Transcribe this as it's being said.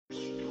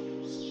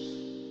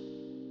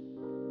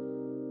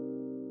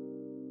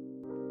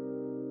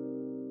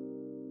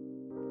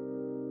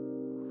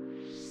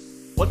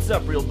What's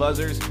up, Real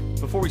Buzzers?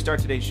 Before we start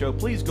today's show,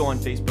 please go on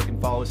Facebook and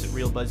follow us at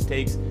Real Buzz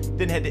Takes.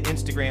 Then head to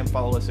Instagram,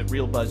 follow us at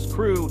Real Buzz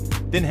Crew.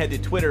 Then head to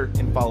Twitter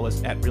and follow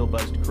us at Real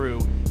Buzzed Crew.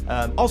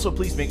 Also,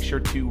 please make sure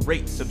to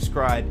rate,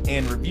 subscribe,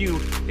 and review.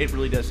 It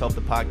really does help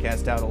the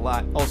podcast out a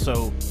lot.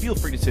 Also, feel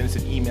free to send us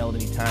an email at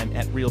any time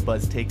at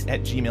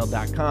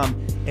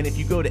realbuzztakes@gmail.com. And if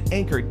you go to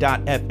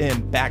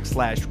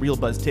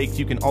anchor.fm/realbuzztakes,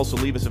 you can also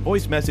leave us a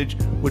voice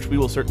message, which we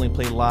will certainly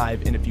play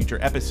live in a future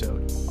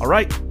episode. All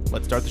right,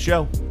 let's start the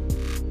show.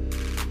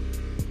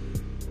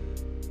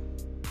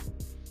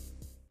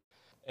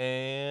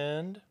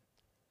 And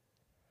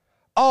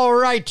all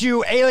right,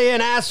 you alien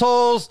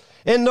assholes,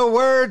 in the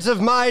words of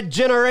my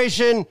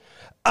generation,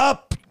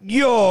 up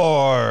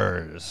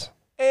yours.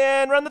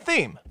 And run the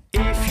theme.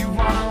 If you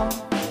want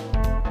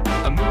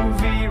a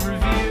movie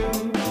review,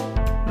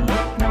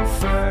 look no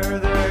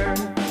further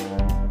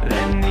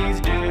than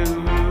these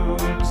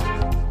dudes.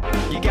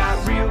 You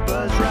got Real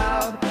Buzz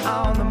Rob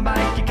on the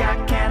mic, you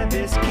got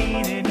Cannabis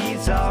Keenan,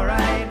 he's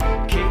alright.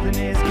 Caitlin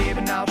is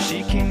giving all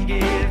she can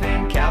give,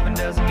 and Calvin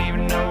doesn't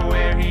even know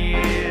where he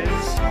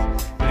is.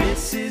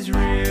 This is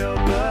Real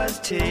Buzz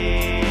Takes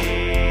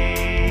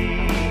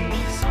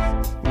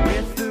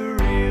with the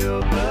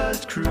Real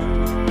Buzz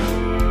Crew.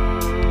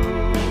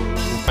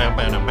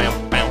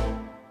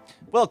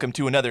 Welcome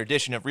to another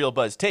edition of Real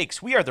Buzz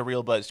Takes. We are the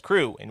Real Buzz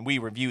Crew, and we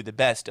review the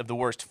best of the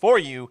worst for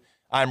you.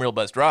 I'm Real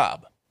Buzzed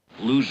Rob.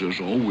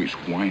 Losers always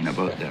whine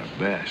about their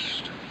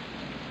best.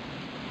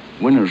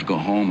 Winners go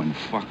home and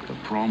fuck the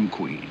prom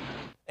queen.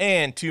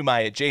 And to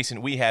my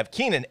adjacent, we have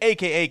Keenan,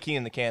 a.k.a.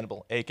 Keenan the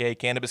Cannibal, a.k.a.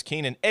 Cannabis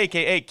Keenan,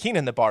 a.k.a.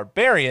 Keenan the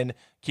Barbarian,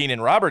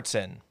 Keenan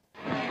Robertson.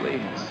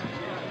 Ladies,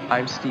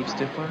 I'm Steve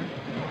Stifler,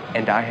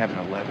 and I have an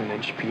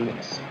 11-inch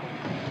penis.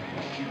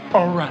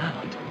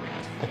 Around.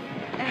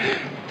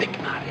 Think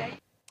about it.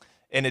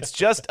 And it's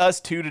just us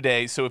two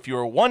today, so if you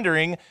were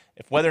wondering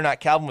if whether or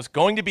not Calvin was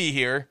going to be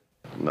here,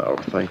 no,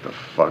 thank the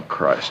fuck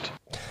Christ.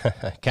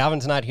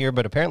 Calvin's not here,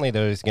 but apparently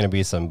there's going to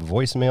be some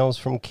voicemails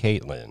from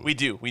Caitlin. we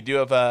do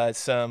have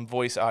some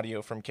voice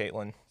audio from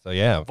Caitlin. So,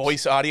 yeah.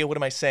 Voice audio? What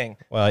am I saying?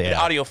 Well, yeah. An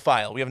audio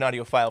file. We have an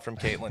audio file from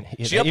Caitlin.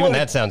 Even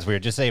that sounds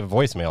weird. Just say a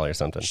voicemail or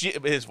something.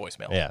 His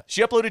voicemail. Yeah.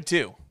 She uploaded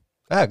 2.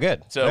 Oh,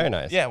 good. So, very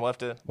nice. Yeah, we'll have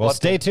to... Well,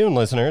 stay tuned,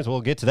 listeners.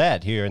 We'll get to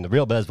that here in the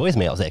Real Buzz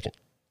voicemail section.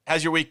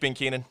 How's your week been,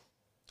 Keenan?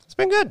 It's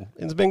been good.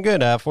 It's been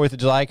good. 4th of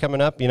July coming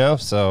up,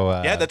 so...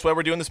 yeah, that's why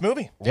we're doing this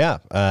movie. Yeah.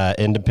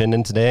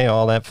 Independence Day,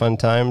 all that fun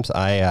times.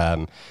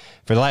 For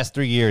the last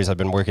 3 years, I've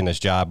been working this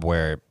job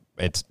where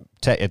it's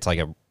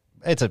a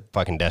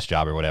fucking desk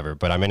job or whatever,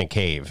 but I'm in a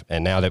cave.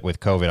 And now that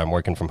with COVID, I'm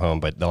working from home.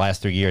 But the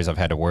last 3 years, I've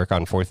had to work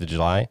on 4th of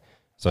July.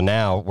 So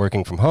now,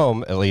 working from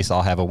home, at least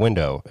I'll have a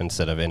window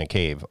instead of in a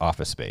cave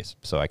office space,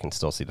 so I can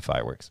still see the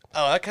fireworks.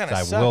 Oh, that kind of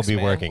sucks, I will be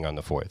man. working on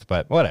the 4th,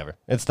 but whatever.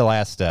 It's the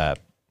last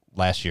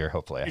year,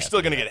 hopefully. You're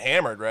still going to get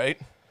hammered, right?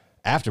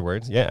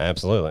 Afterwards, yeah,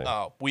 absolutely.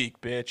 Oh, weak,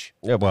 bitch.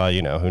 Yeah, well,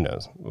 who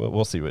knows?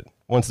 We'll see what...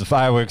 Once the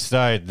fireworks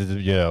start,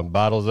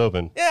 bottles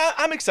open. Yeah,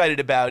 I'm excited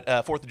about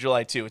 4th of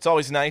July, too. It's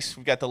always nice.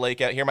 We've got the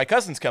lake out here. My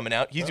cousin's coming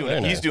out. He's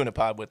doing a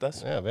pod with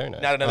us. Yeah, very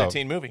nice. Not another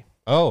teen movie.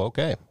 Oh,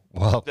 okay.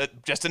 Well,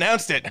 just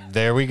announced it.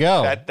 There we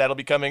go. That'll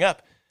be coming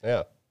up.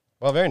 Yeah.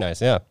 Well, very nice,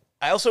 yeah.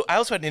 I also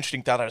had an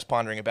interesting thought I was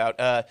pondering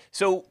about.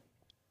 So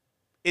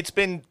it's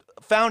been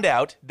found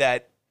out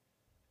that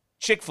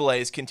Chick-fil-A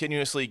is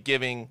continuously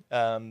giving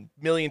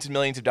millions and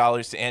millions of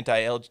dollars to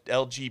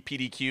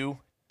anti-LGBTQ.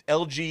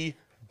 I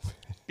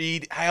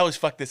always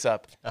fuck this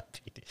up.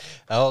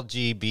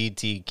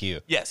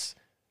 LGBTQ. Yes.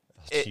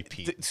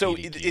 LGBTQ. So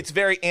it's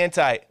very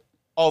anti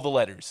all the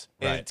letters.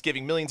 And Right. it's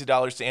giving millions of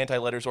dollars to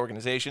anti-letters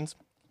organizations.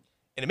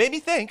 And it made me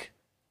think,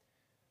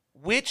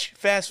 which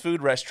fast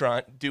food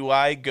restaurant do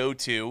I go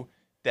to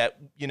that,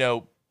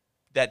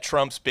 that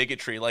trumps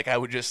bigotry? Like, I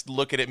would just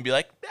look at it and be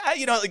like,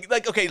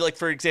 okay,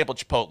 for example,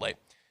 Chipotle. If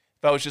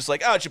I was just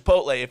like,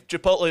 Chipotle, if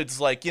Chipotle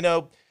is like,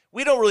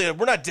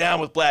 we're not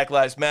down with Black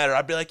Lives Matter,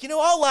 I'd be like,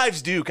 all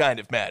lives do kind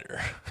of matter.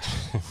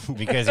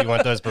 Because you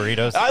want those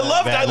burritos? I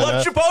love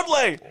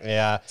Chipotle.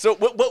 Yeah. So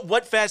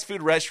what fast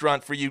food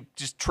restaurant for you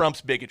just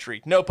trumps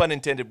bigotry? No pun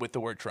intended with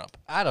the word Trump.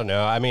 I don't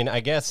know. I mean,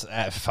 I guess,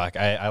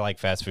 I like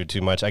fast food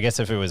too much. I guess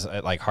if it was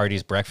like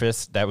Hardee's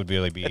breakfast, that would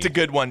really be... It's a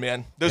good one,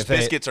 man. Those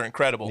biscuits are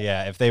incredible.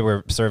 Yeah, if they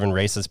were serving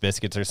racist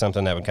biscuits or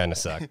something, that would kind of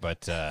suck.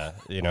 But,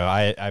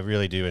 I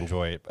really do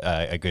enjoy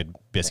a good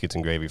biscuits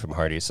and gravy from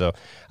Hardee's. So,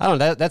 I don't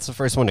know. That's the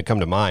first one to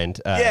come to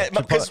mind.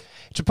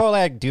 Chipotle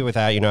I'd do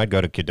without. I'd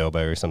go to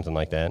Qdoba or something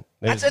like that.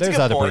 There's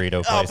other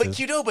burrito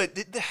places. Oh, but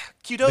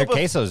Qdoba, Their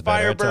queso's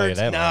better, I'll tell you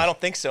that No, much. I don't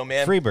think so,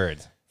 man.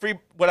 Freebirds.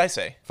 What'd I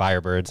say?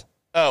 Firebirds.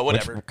 Oh,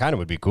 whatever. Which kind of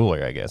would be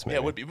cooler, I guess. Maybe.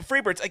 Yeah, it would be. But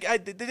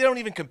Freebirds, they don't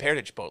even compare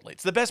to Chipotle.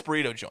 It's the best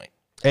burrito joint.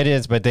 It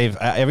is, but they've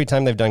every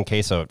time they've done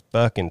queso, it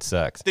fucking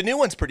sucks. The new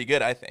one's pretty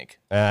good, I think.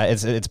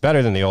 It's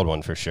better than the old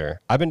one for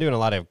sure. I've been doing a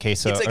lot of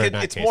queso.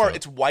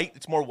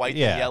 It's more white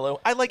than yellow.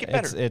 I like it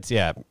better.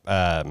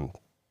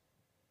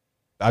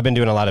 I've been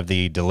doing a lot of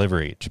the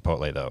delivery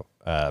Chipotle though.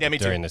 Yeah, me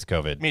too. during this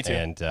COVID. Me too.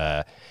 And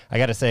I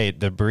got to say,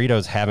 the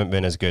burritos haven't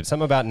been as good.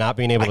 Something about not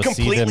being able to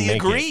see them completely make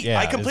agree. it. Yeah,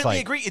 I it's completely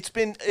like, agree. It's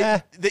been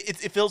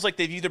it feels like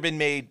they've either been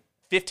made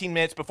 15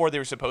 minutes before they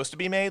were supposed to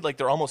be made, like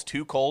they're almost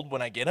too cold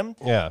when I get them.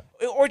 Yeah.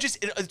 Or just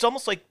it's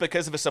almost like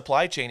because of a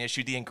supply chain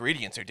issue, the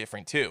ingredients are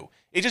different too.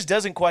 It just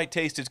doesn't quite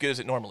taste as good as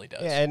it normally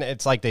does. Yeah, and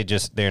it's like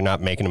they're not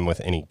making them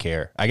with any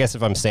care. I guess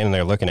if I'm standing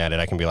there looking at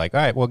it, I can be like, all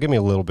right, well, give me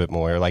a little bit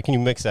more. Like, can you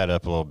mix that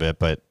up a little bit?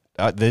 But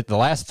the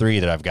last 3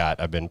 that I've got,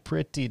 I've been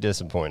pretty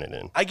disappointed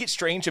in. I get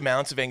strange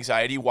amounts of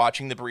anxiety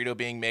watching the burrito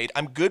being made.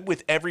 I'm good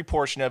with every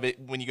portion of it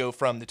when you go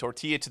from the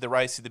tortilla to the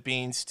rice to the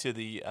beans to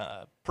the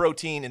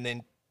protein and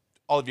then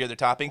all of your other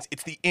toppings.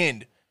 It's the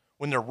end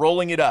when they're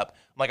rolling it up.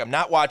 I'm like, I'm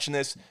not watching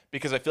this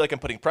because I feel like I'm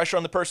putting pressure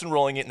on the person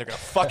rolling it and they're going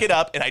to fuck it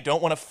up, and I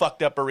don't want a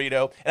fucked up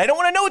burrito. And I don't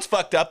want to know it's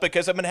fucked up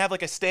because I'm going to have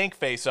like a stank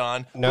face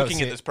on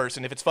looking at this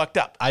person if it's fucked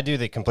up. I do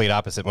the complete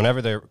opposite.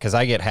 Whenever because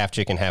I get half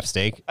chicken, half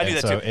steak. I do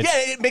that too.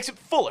 Yeah, it makes it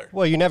fuller.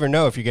 Well, you never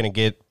know if you're going to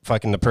get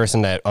fucking the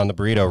person that on the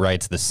burrito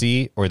writes the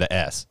C or the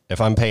S. If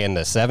I'm paying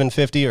the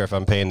 $7.50 or if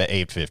I'm paying the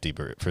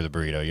 $8.50 for the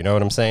burrito. You know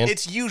what I'm saying?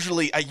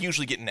 I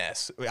usually get an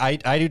S. I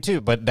do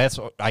too, but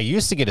I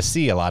used to get a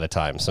C a lot of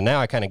times. So now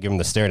I kind of give them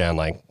the stare down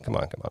like, come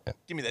on, man.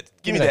 Give me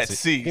that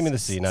C. Give me the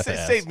C, not the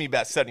S. Save me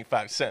about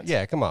 75 cents.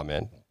 Yeah, come on,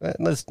 man.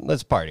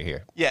 Let's party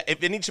here. Yeah,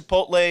 if any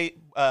Chipotle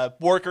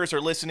workers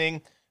are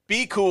listening,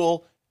 be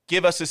cool.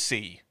 Give us a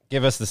C.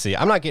 Give us the C.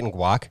 I'm not getting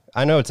guac.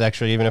 I know it's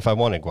extra even if I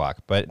wanted guac,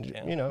 but,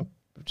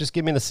 just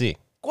give me the C.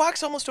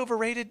 Guac's almost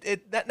overrated.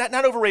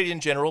 Not overrated in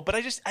general, but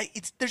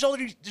there's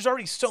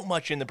already so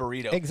much in the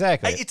burrito.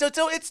 Exactly.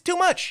 It's too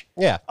much.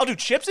 Yeah. I'll do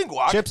chips and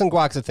guac. Chips and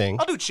guac's a thing.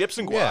 I'll do chips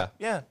and guac.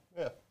 Yeah.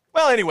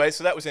 Well, anyway,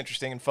 so that was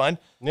interesting and fun.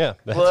 Yeah.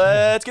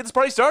 Let's get this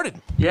party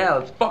started. Yeah,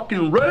 let's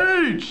fucking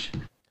rage!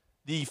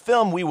 The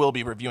film we will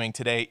be reviewing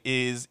today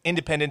is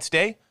Independence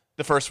Day,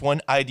 the first one,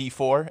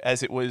 ID4,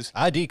 as it was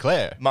I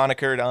declare.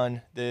 monikered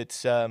on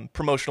its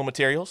promotional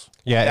materials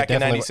it back in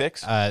definitely-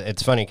 96.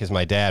 It's funny because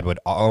my dad would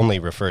only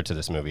refer to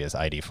this movie as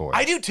ID4.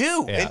 I do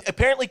too. Yeah. And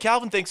apparently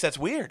Calvin thinks that's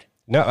weird.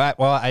 No,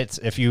 it's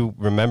if you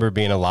remember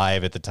being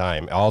alive at the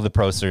time, all the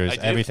posters, I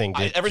do. everything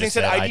Everything just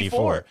said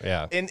ID4.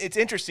 Yeah. And it's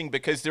interesting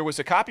because there was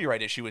a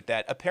copyright issue with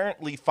that.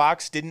 Apparently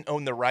Fox didn't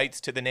own the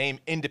rights to the name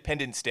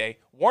Independence Day.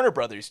 Warner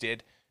Brothers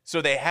did.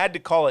 So they had to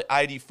call it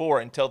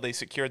ID4 until they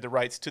secured the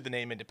rights to the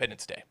name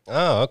Independence Day.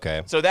 Oh,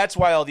 okay. So that's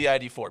why all the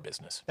ID4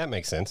 business. That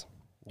makes sense.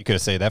 You could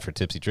have saved that for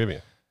Tipsy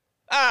Trivia.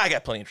 I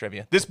got plenty of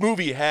trivia. This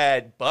movie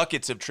had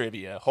buckets of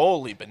trivia.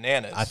 Holy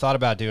bananas. I thought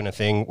about doing a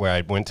thing where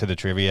I went to the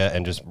trivia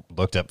and just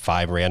looked up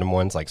 5 random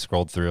ones, like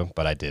scrolled through,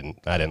 but I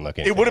didn't. I didn't look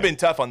anything It would have up. been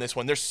tough on this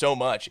one. There's so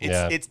much.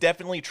 Yeah. It's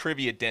definitely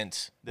trivia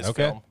dense, this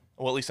Okay. film.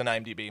 Well, at least on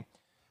IMDb.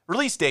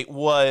 Release date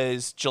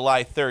was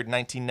July 3rd,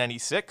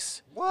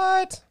 1996.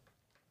 What?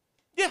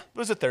 Yeah, it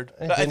was the 3rd.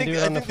 They I didn't think, do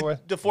it on the the 4th?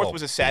 4th Well,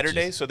 was a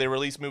Saturday, bitches. so they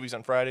released movies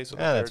on Friday. So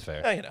the Ah, that's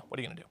 3rd. fair. You know, what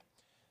are you going to do?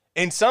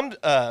 In some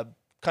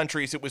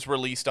countries, it was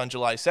released on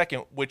July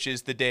 2nd, which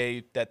is the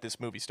day that this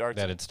movie starts.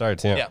 That it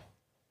starts, yeah. Yeah.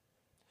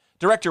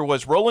 Director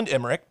was Roland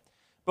Emmerich.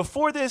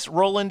 Before this,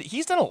 Roland,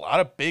 he's done a lot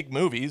of big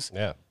movies.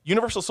 Yeah.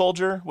 Universal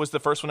Soldier was the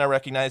first one I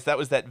recognized. That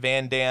was that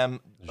Van Damme,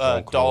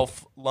 Jean-Claude.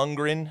 Dolph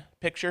Lundgren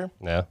picture.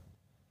 Yeah.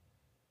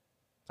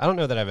 I don't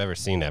know that I've ever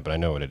seen that, but I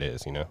know what it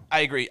is,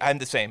 I agree. I'm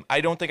the same.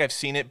 I don't think I've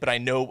seen it, but I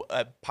know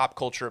pop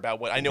culture about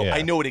what I know. Yeah.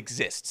 I know it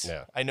exists.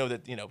 Yeah. I know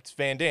that it's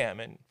Van Damme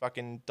and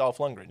fucking Dolph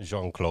Lundgren.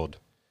 Jean-Claude.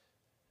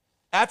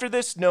 After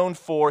this, known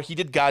for he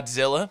did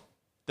Godzilla,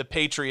 The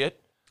Patriot,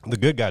 The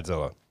good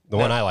Godzilla. The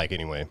one I like,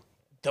 anyway.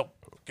 the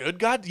good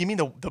God. You mean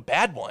the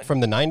bad one? From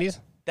the 90s?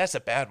 That's a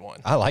bad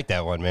one. I like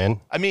that one, man.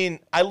 I mean,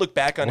 I look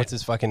back on What's it.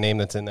 his fucking name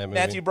that's in that movie?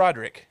 Matthew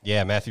Broderick.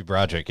 Yeah, Matthew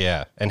Broderick,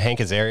 yeah. And Hank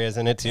Azaria's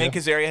in it, too. Hank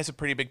Azaria has a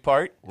pretty big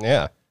part.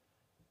 Yeah. I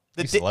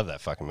The used to di- love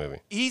that fucking movie.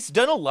 He's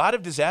done a lot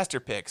of disaster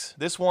picks.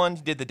 This one,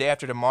 he did The Day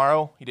After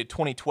Tomorrow. He did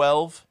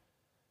 2012.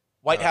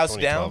 White House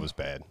 2012 Down. was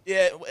bad.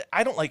 Yeah,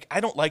 I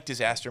don't like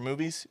disaster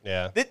movies.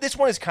 Yeah. This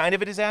one is kind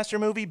of a disaster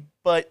movie,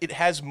 but it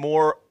has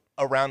more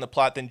around the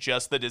plot than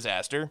just the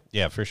disaster.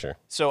 Yeah, for sure.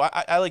 So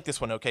I like this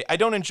one okay. I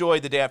don't enjoy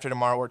The Day After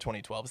Tomorrow or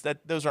 2012.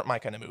 Those aren't my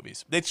kind of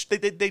movies. They'd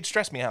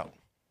stress me out.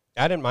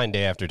 I didn't mind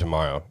Day After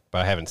Tomorrow, but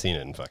I haven't seen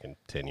it in fucking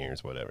 10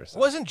 years, whatever. So.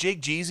 Wasn't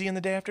Jake Jeezy in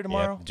The Day After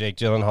Tomorrow? Yeah, Jake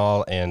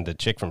Gyllenhaal and the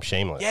chick from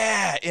Shameless.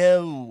 Yeah.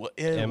 Emma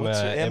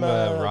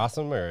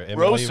Rossum or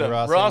Emily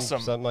Rossum,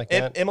 something like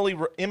that. Emily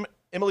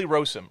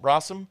Rossum. Rossum? Something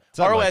like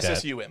that.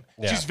 R-O-S-S-U-M.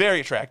 Yeah. She's very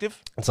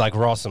attractive. It's like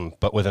Rossum,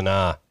 but with an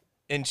A.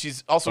 And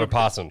she's also Or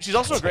possum. She's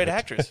also a great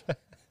actress.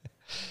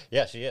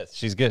 Yeah, she is.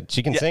 She's good.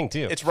 She can sing,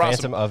 too. It's Rossum.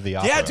 Phantom of the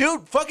Opera. Yeah,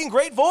 dude, fucking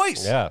great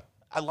voice. Yeah.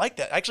 I like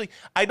that. Actually,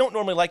 I don't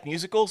normally like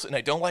musicals and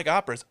I don't like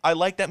operas. I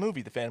like that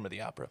movie, The Phantom of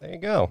the Opera. There you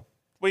go.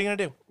 What are you gonna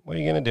do? What are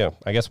you going to do?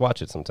 I guess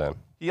watch it sometime.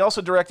 He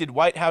also directed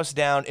White House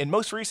Down, and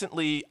most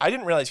recently, I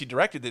didn't realize he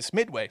directed this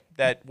Midway,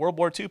 that World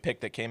War II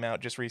pick that came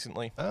out just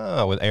recently.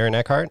 Oh, with Aaron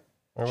Eckhart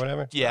or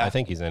whatever? Yeah, I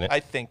think he's in it. I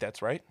think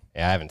that's right.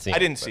 Yeah, I haven't seen it. I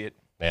didn't but- see it.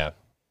 Yeah.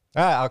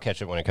 I'll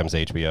catch it when it comes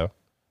to HBO.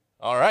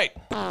 All right.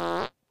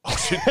 Oh,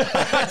 shit.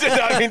 I did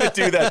not mean to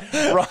do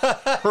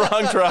that.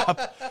 Wrong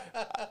drop.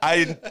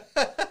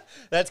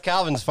 That's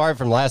Calvin's fart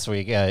from last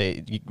week.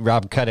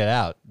 Rob cut it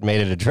out,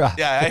 made it a drop.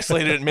 Yeah, I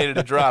isolated it and made it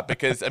a drop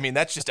because, I mean,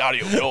 that's just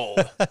audio gold.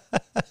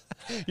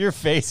 Your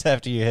face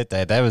after you hit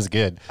that was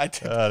good. I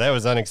did. That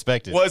was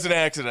unexpected. Was an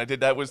accident. I did.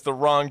 That was the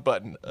wrong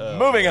button.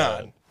 Moving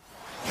on.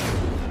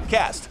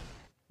 Cast: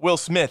 Will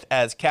Smith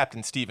as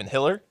Captain Stephen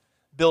Hiller,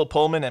 Bill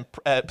Pullman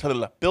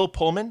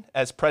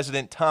as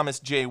President Thomas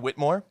J.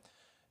 Whitmore,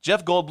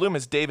 Jeff Goldblum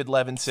as David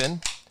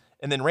Levinson,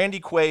 and then Randy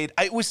Quaid.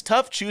 It was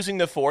tough choosing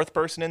the fourth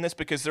person in this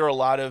because there are a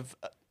lot of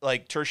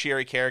like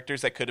tertiary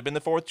characters that could have been the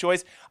fourth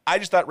choice. I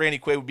just thought Randy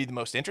Quaid would be the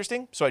most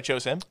interesting, so I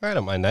chose him. I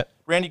don't mind that.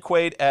 Randy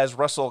Quaid as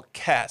Russell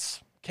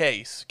Case.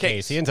 Case.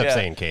 He ends up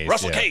saying Case.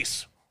 Russell yeah.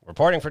 Case.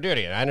 Reporting for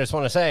duty. And I just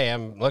want to say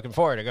I'm looking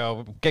forward to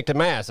go kick the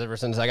ass ever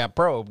since I got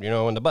probed,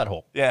 in the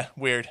butthole. Yeah,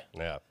 weird.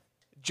 Yeah.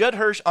 Judd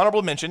Hirsch,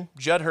 honorable mention.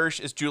 Judd Hirsch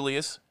is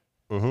Julius.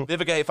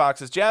 Vivica A.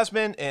 Fox as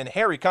Jasmine, and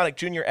Harry Connick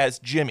Jr. as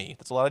Jimmy.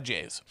 That's a lot of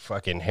J's.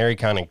 Fucking Harry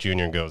Connick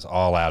Jr. goes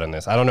all out in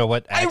this. I don't know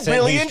what accent I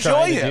really he's enjoy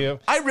trying to him. do.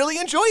 I really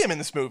enjoy him in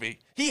this movie.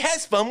 He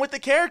has fun with the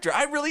character.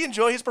 I really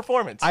enjoy his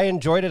performance. I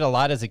enjoyed it a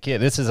lot as a kid.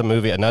 This is a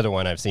movie, another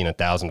one I've seen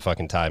 1,000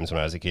 fucking times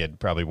when I was a kid.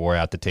 Probably wore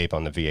out the tape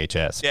on the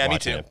VHS. Yeah, me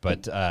watching too. It.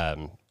 But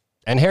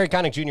and Harry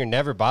Connick Jr.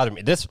 never bothered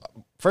me.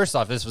 First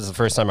off, this was the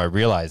first time I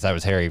realized that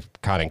was Harry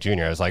Connick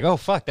Jr. I was like, oh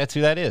fuck, that's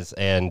who that is,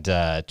 and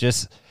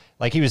just.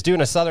 Like, he was doing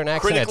a Southern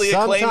accent at Critically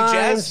some acclaimed jazz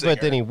times, singer.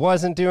 but then he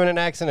wasn't doing an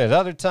accent at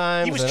other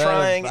times. He was and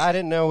trying. I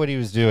didn't know what he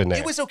was doing there.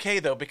 It was okay,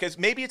 though, because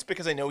maybe it's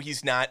because I know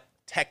he's not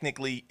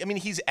technically... I mean,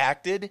 he's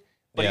acted,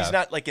 but Yeah. he's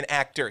not like an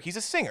actor. He's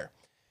a singer.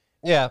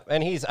 Yeah,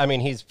 and he's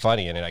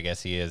funny in it, I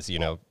guess he is,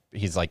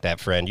 he's like that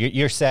friend.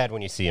 You're sad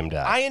when you see him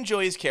die. I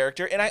enjoy his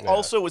character, and I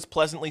also was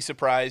pleasantly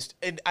surprised.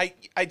 And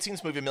I'd seen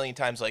this movie a million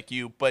times like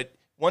you, but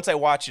once I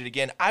watched it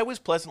again, I was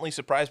pleasantly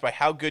surprised by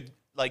how good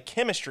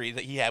chemistry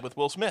that he had with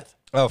Will Smith.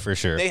 Oh, for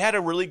sure. They had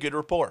a really good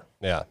rapport.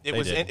 Yeah, It they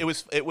was did.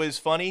 it was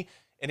funny,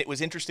 and it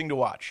was interesting to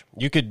watch.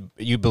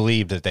 You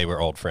believed that they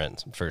were old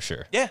friends, for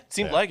sure. Yeah, it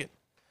seemed like it.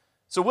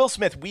 So Will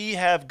Smith, we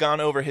have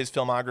gone over his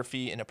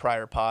filmography in a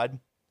prior pod.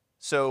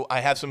 So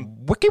I have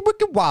some... Wiki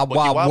Wild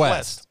Wild Wild West.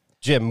 West.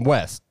 Jim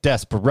West,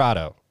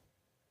 Desperado.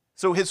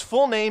 So his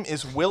full name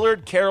is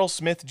Willard Carroll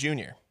Smith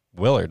Jr.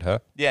 Willard, huh?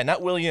 Yeah,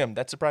 not William.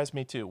 That surprised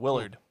me too.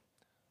 Willard.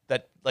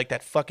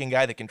 That fucking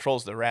guy that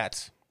controls the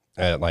rats.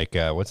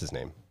 What's his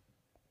name?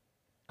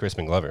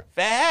 Crispin Glover.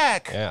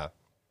 Back! Yeah.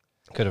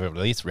 Could have at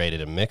least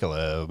rated him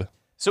Michelob.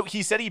 So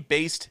he said he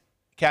based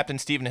Captain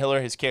Stephen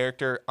Hiller, his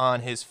character,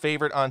 on his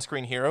favorite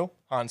on-screen hero,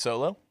 Han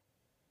Solo.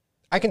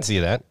 I can see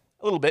that.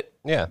 A little bit.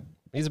 Yeah.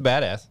 He's a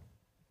badass.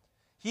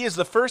 He is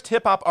the first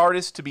hip-hop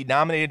artist to be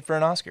nominated for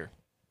an Oscar.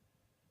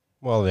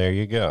 Well, there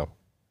you go.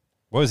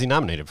 What was he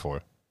nominated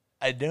for?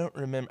 I don't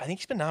remember. I think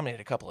he's been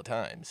nominated a couple of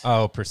times.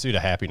 Oh, Pursuit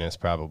of Happiness,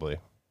 probably.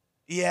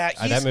 Yeah,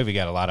 That movie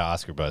got a lot of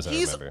Oscar buzz, I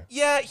remember.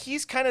 Yeah,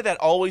 he's kind of that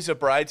always a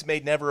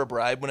bridesmaid, never a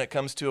bride when it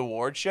comes to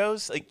award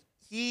shows. Like,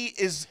 he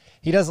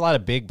does a lot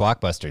of big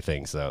blockbuster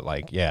things, though.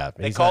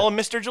 They call him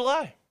Mr.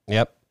 July.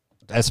 Yep.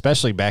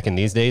 Especially back in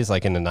these days,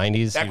 like in the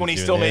 90s. Back when he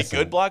still made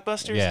good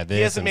blockbusters? Yeah,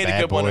 He hasn't made a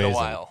good one in a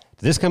while.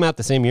 Did this come out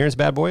the same year as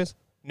Bad Boys?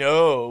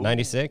 No.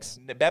 96?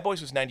 Bad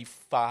Boys was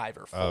 95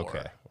 or 4.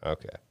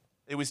 Okay.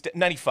 It was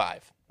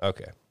 95.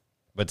 Okay.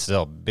 But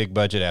still, big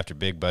budget after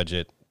big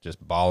budget, just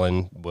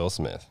balling Will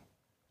Smith.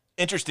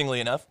 Interestingly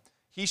enough,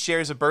 he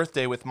shares a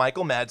birthday with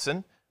Michael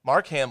Madsen,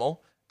 Mark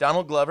Hamill,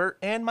 Donald Glover,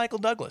 and Michael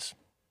Douglas.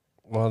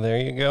 Well, there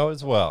you go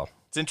as well.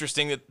 It's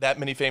interesting that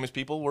many famous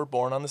people were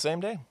born on the same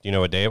day. Do you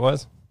know what day it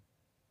was?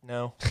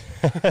 No.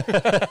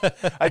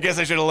 I guess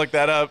I should have looked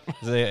that up.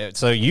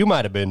 So you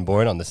might have been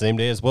born on the same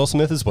day as Will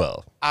Smith as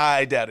well.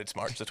 I doubt it's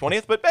March the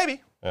 20th, but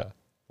maybe. Yeah.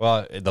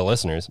 Well, the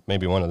listeners,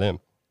 maybe one of them.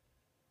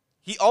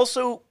 He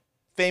also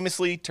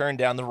famously turned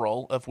down the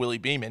role of Willie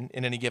Beeman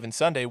in Any Given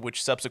Sunday,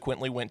 which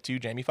subsequently went to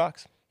Jamie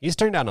Foxx. He's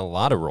turned down a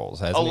lot of roles,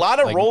 hasn't A he? lot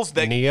of Like roles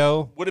that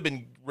Neo. would have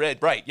been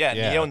read. Right, yeah,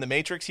 Yeah. Neo in The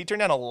Matrix. He turned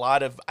down a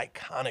lot of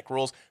iconic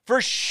roles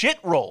for shit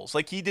roles.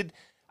 Like he did,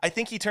 I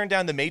think he turned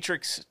down The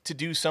Matrix to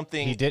do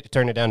something. He did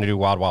turn it down to do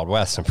Wild Wild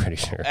West, I'm pretty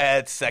sure.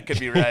 That could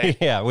be right.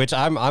 Yeah, which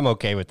I'm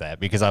okay with that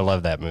because I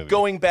love that movie.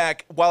 Going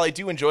back, while I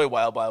do enjoy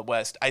Wild Wild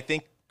West, I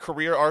think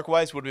career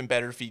arc-wise would have been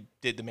better if he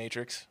did The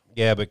Matrix.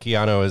 Yeah, but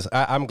Keanu is.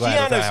 I'm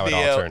glad that's how it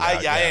all turned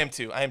out. I am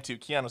too.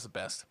 Keanu's the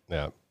best.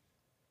 Yeah.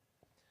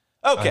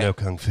 Okay. I know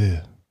Kung Fu.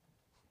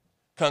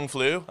 Kung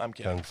Flu. I'm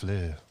kidding. Kung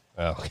Flu.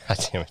 Oh,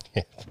 goddamn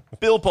it.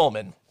 Bill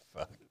Pullman.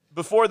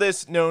 Before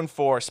this, known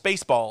for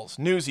Spaceballs,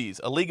 Newsies,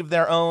 A League of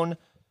Their Own,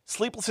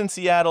 Sleepless in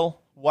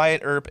Seattle,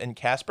 Wyatt Earp, and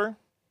Casper.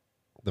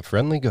 The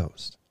Friendly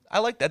Ghost. I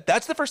like that.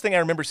 That's the first thing I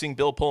remember seeing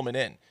Bill Pullman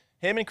in.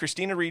 Him and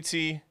Christina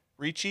Ricci,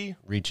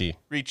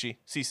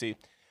 CC,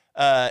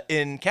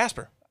 in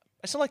Casper.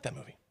 I still like that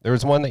movie. There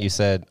was one that you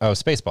said,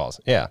 Spaceballs.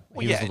 Yeah.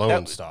 Well, He was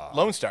Lone Star.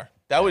 Lone Star.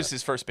 That was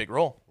his first big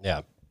role.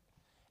 Yeah.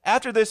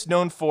 After this,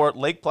 known for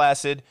Lake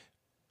Placid,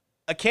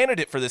 a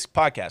candidate for this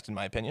podcast, in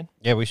my opinion.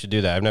 Yeah, we should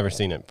do that. I've never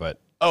seen it, but.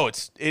 Oh,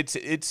 it's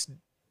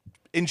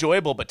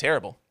enjoyable but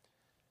terrible.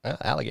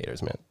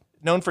 Alligators, man.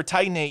 Known for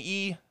Titan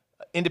AE,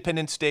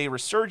 Independence Day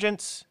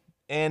Resurgence,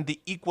 and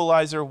The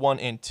Equalizer 1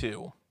 and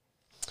 2.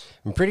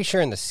 I'm pretty sure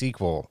in the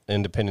sequel,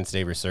 Independence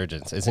Day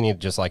Resurgence, isn't he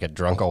just like a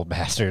drunk old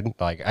bastard?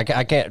 Like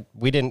I can't.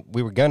 We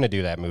were gonna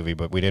do that movie,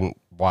 but we didn't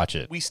watch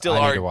it. We still I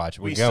are. need to watch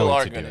it. We We're still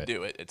are going to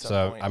do it at some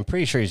So point. I'm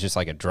pretty sure he's just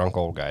like a drunk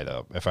old guy,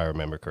 though, if I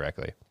remember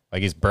correctly.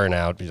 Like he's burnt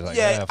out. He's like,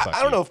 Yeah, fuck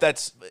I don't you." know if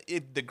that's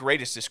the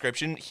greatest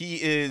description.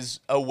 He is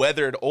a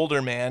weathered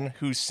older man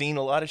who's seen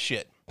a lot of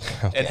shit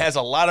and has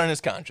a lot on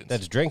his conscience.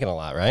 That's drinking a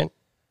lot, right?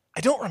 I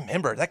don't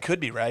remember. That could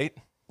be right.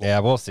 Yeah,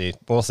 we'll see.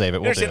 We'll save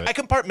it. We'll do Understand? I it.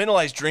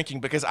 compartmentalize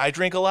drinking because I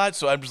drink a lot,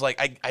 so I'm just like,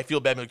 I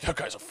feel bad. I'm like, that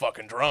guy's a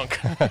fucking drunk.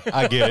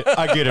 I get it.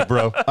 I get it,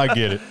 bro. I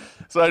get it.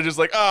 So I'm just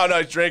like, oh, no,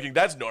 he's drinking.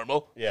 That's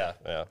normal. Yeah,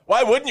 yeah.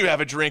 Why wouldn't you have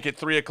a drink at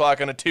 3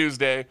 o'clock on a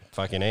Tuesday?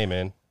 Fucking A,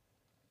 man.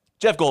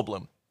 Jeff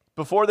Goldblum.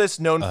 Before this,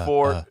 known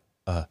for...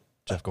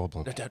 Jeff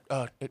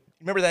Goldblum.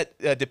 remember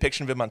that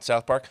depiction of him on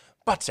South Park?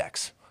 Butt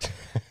sex.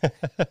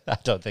 I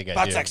don't think I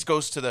Butt do. sex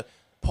goes to the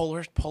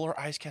polar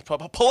ice cap.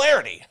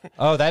 Polarity.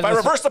 Oh, that If I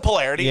was- reverse the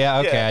polarity. Yeah,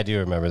 okay, I do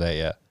remember that,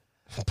 yeah.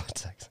 Butt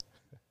sex.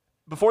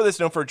 Before this,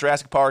 known for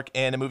Jurassic Park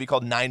and a movie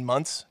called 9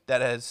 Months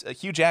that has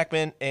Hugh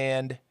Jackman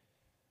and...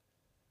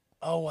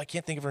 Oh, I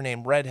can't think of her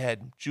name.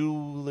 Redhead.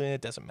 Julia.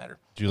 Doesn't matter.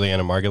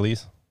 Juliana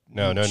Margulies?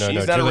 No. She's not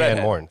a Julianne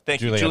redhead. Moore.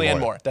 Thank you, Julianne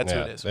Moore. That's who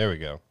Yeah, it is. There we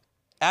go.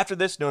 After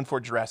this, known for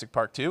Jurassic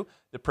Park 2,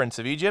 The Prince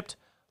of Egypt,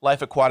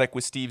 Life Aquatic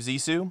with Steve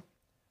Zissou,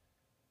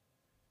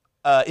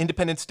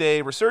 Independence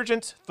Day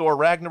Resurgence, Thor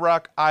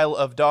Ragnarok, Isle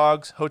of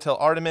Dogs, Hotel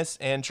Artemis,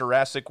 and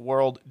Jurassic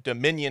World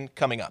Dominion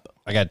coming up.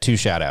 I got 2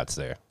 shout-outs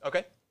there.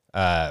 Okay.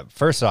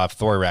 First off,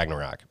 Thor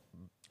Ragnarok.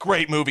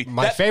 Great movie.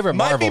 My favorite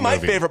Marvel movie. Might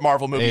be my favorite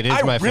Marvel movie. It is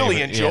I my really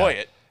favorite, enjoy yeah.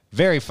 it.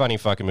 Very funny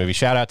fucking movie.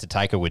 Shout out to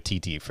Taika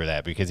Waititi for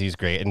that because he's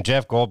great. And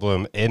Jeff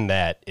Goldblum in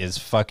that is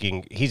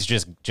fucking, he's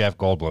just Jeff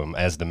Goldblum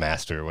as the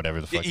master or whatever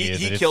the fuck he is.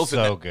 He It's kills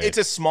so it. good. It's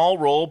a small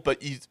role,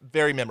 but he's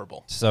very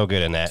memorable. So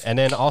good in that. And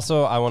then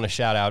also I want to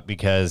shout out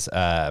because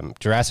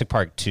Jurassic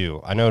Park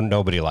 2, I know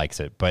nobody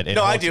likes it, but it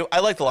No, I holds- do. I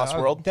like The Lost Oh,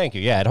 World. Thank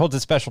you. Yeah, it holds a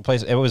special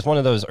place. It was one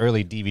of those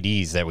early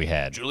DVDs that we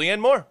had. Julianne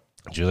Moore.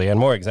 Julianne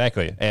Moore,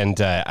 exactly. And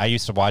I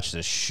used to watch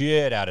the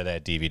shit out of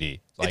that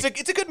DVD. Like,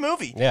 It's a good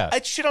movie. Yeah. I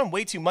shit on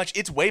way too much.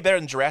 It's way better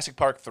than Jurassic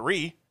Park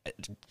 3.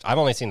 I've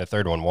only seen the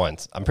third one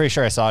once. I'm pretty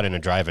sure I saw it in a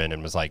drive-in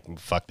and was like,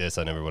 fuck this,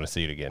 I never want to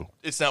see it again.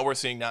 It's not worth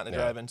seeing not in the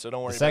drive-in, so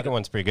don't worry The about second it.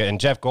 one's pretty good. And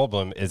Jeff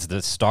Goldblum is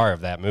the star of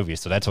that movie,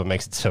 so that's what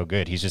makes it so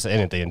good. He's just in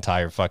it the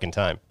entire fucking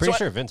time. Pretty So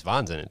sure Vince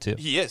Vaughn's in it, too.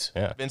 He is.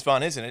 Yeah. Vince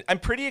Vaughn is in it. I'm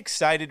pretty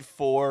excited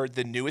for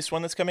the newest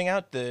one that's coming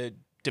out, the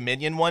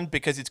Dominion one,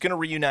 because it's going to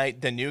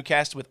reunite the new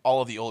cast with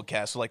all of the old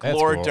cast. So like That's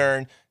Laura cool.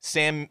 Dern,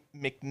 Sam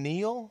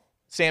Neill.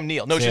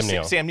 No, it's Sam just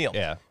Neill. Sam Neill.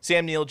 Yeah.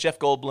 Sam Neill, Jeff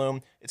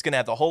Goldblum. It's going to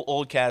have the whole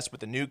old cast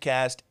with the new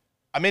cast.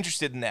 I'm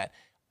interested in that.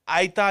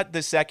 I thought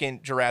the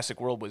second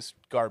Jurassic World was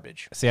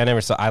garbage. See,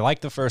 I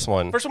liked the first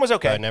one. First one was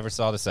okay. But I never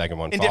saw the second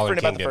one. Indifferent Fallen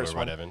about the Kingdom first or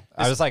one. whatever.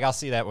 I was like, I'll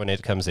see that when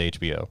it comes to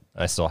HBO.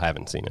 I still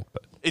haven't seen it,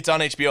 but It's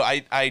on HBO.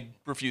 I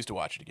refuse to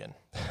watch it again.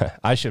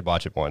 I should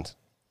watch it once.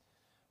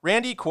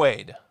 Randy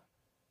Quaid.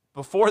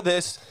 Before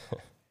this,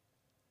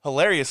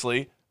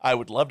 hilariously, I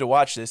would love to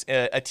watch this.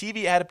 A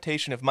TV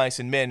adaptation of Mice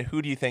and Men.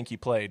 Who do you think he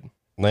played?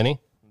 Lenny?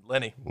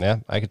 Lenny. Yeah,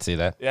 I could see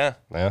that. Yeah.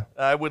 Yeah.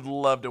 I would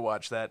love to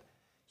watch that.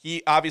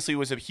 He obviously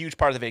was a huge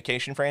part of the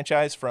Vacation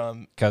franchise,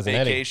 from Cousin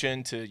Eddie.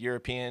 Vacation to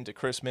European to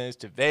Christmas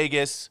to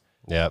Vegas.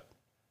 Yep.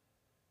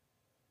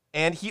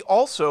 And he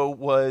also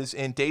was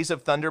in Days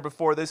of Thunder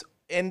before this.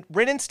 And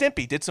Ren and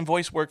Stimpy did some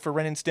voice work for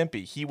Ren and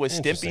Stimpy. He was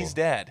Interesting. Stimpy's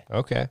dad.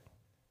 Okay.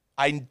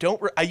 I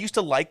used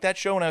to like that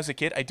show when I was a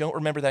kid. I don't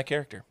remember that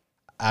character.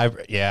 I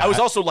was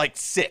also like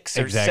 6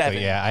 or exactly.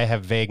 7. Yeah, I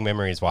have vague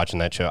memories watching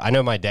that show. I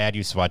know my dad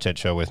used to watch that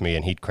show with me,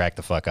 and he'd crack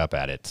the fuck up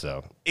at it.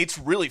 So It's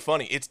really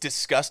funny. It's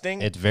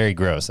disgusting. it's very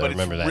gross. I But it's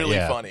remember that. really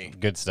Yeah, funny.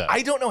 Good stuff.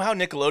 I don't know how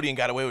Nickelodeon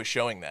got away with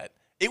showing that.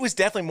 It was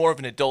definitely more of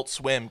an Adult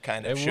Swim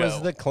kind of it show.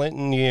 was the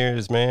Clinton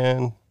years,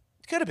 man.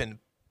 It could have been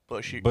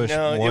Bush. Bush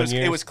no, one it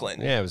years? was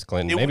Clinton. Yeah, it was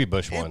Clinton. It- Maybe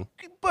Bush one.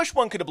 Bush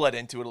one could have bled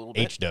into it a little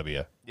bit.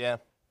 HW. Yeah.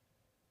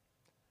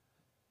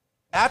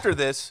 After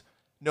this,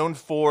 known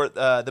for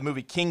the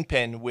movie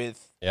Kingpin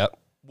with Yep.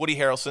 Woody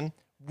Harrelson.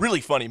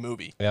 Really funny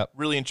movie. Yep.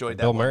 Really enjoyed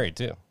that Bill one. Murray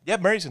too. Yeah,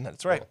 Murray's in that.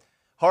 That's right.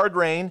 Hard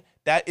Rain.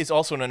 That is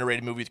also an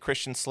underrated movie with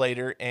Christian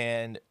Slater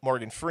and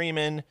Morgan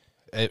Freeman.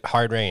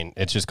 Hard Rain.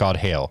 It's just called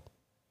Hail.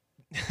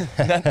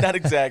 Not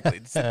exactly.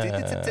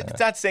 It's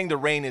not saying the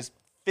rain is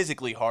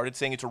physically hard. It's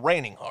saying it's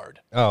raining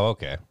hard. Oh,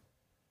 okay.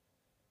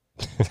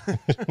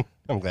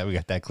 I'm glad we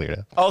got that cleared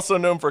up. Also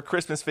known for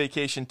Christmas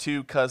Vacation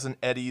 2, Cousin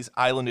Eddie's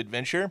Island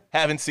Adventure.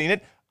 Haven't seen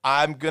it.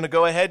 I'm going to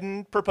go ahead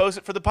and propose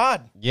it for the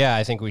pod. Yeah,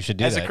 I think we should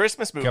do As that. a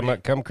Christmas movie.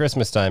 Come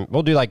Christmas time.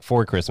 We'll do like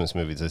 4 Christmas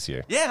movies this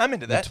year. Yeah, I'm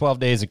into that. 12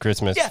 days of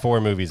Christmas, Yeah.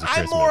 4 movies of I'm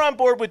Christmas. more on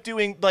board with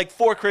doing like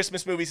 4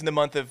 Christmas movies in the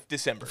month of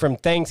December. From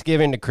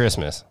Thanksgiving to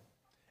Christmas.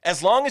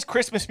 As long as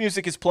Christmas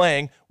music is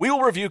playing, we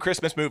will review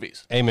Christmas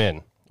movies.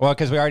 Amen. Well,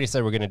 because we already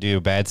said we're going to do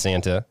Bad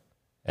Santa,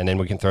 and then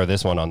we can throw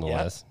this one on the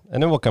Yeah. list,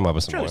 and then we'll come up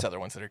with some Sure, more. there's other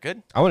ones that are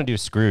good. I want to do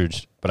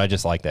Scrooge, but I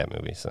just like that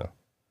movie, so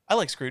I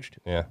like Scrooged.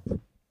 yeah.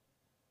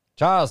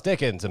 Charles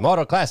Dickens,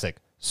 immortal classic,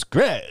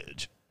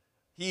 Scrooge.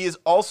 He is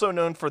also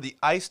known for the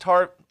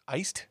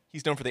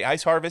He's known for the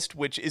Ice Harvest,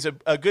 which is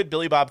a good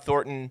Billy Bob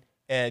Thornton.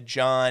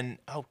 John.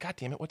 Oh, God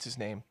damn it! What's his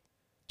name?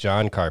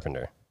 John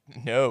Carpenter.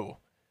 No.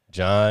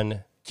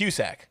 John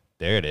Cusack.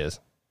 There it is.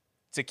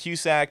 It's a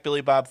Cusack,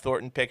 Billy Bob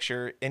Thornton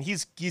picture, and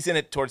he's in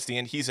it towards the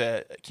end. He's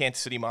a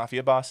Kansas City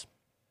Mafia boss.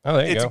 Oh,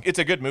 there you go. It's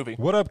a good movie.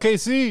 What up,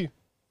 KC?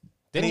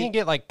 Didn't he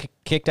get like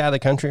kicked out of the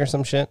country or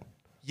some shit?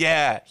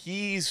 Yeah,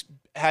 he's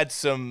had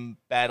some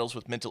battles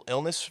with mental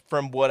illness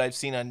from what I've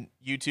seen on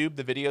YouTube,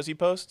 the videos he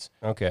posts.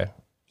 Okay.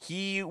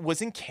 He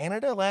was in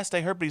Canada last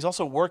I heard, but he's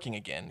also working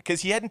again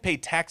because he hadn't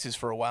paid taxes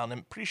for a while, and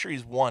I'm pretty sure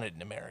he's wanted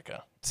in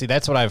America. See,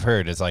 that's what I've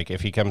heard is like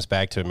if he comes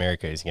back to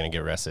America, he's going to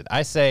get arrested.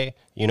 I say,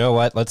 you know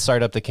what? Let's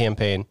start up the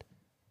campaign.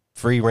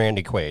 Free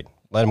Randy Quaid.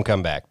 Let him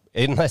come back.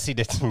 Unless he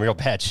did some real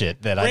bad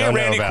shit that I don't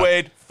know Randy about.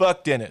 Quaid,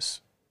 fuck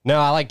Dennis. No,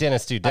 I like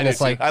Dennis too. Dennis,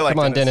 too. like, I like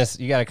come on, Dennis. Dennis.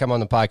 You got to come on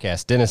the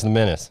podcast. Dennis the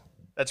Menace.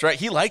 That's right.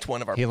 He liked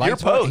one of our He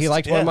liked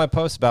posts. one of my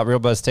posts about Real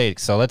Buzz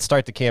Takes. So let's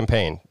start the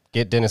campaign.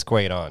 Get Dennis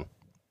Quaid on.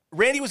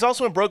 Randy was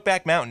also in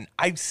Brokeback Mountain.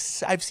 I've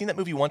seen that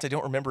movie once. I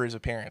don't remember his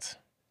appearance.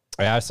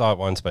 Yeah, I saw it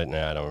once, but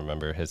no, I don't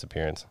remember his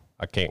appearance.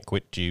 I can't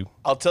quit you.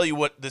 I'll tell you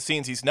what the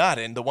scenes he's not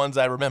in, the ones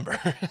I remember.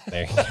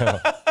 There you go.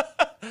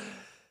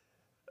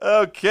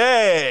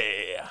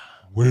 Okay.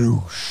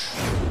 Whoosh.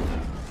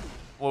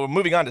 Well, we're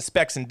moving on to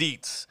specs and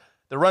deets.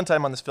 The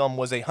runtime on this film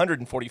was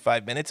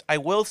 145 minutes. I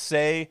will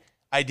say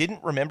I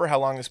didn't remember how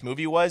long this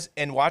movie was,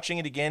 and watching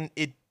it again,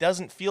 it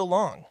doesn't feel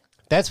long.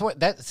 That's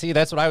what I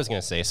was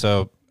going to say.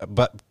 So,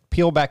 but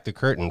peel back the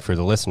curtain for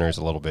the listeners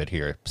a little bit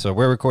here. So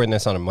we're recording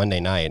this on a Monday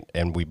night,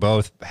 and we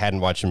both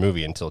hadn't watched the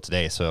movie until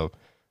today. So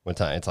what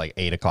time? It's like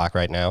 8 o'clock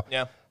right now.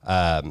 Yeah.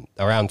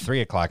 Around 3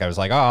 o'clock, I was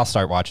like, oh, I'll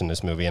start watching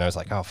this movie. And I was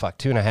like, oh, fuck,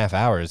 2.5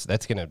 hours.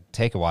 That's going to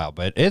take a while.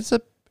 But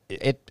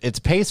it's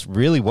paced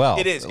really well.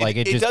 It is. Like,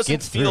 it just just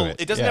gets through it.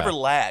 It doesn't Yeah. ever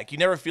lag. You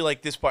never feel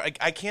like this part.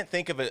 I can't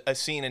think of a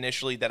scene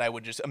initially that I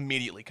would just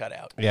immediately cut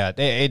out. Yeah,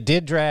 it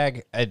did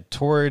drag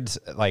towards,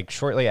 like,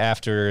 shortly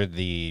after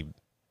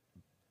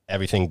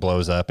everything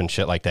blows up and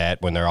shit like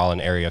that, when they're all in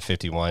Area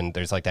 51,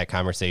 there's, like, that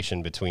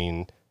conversation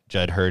between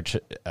Judd Hirsch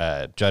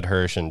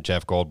and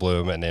Jeff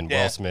Goldblum, and then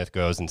Will Smith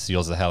goes and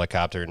steals the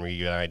helicopter and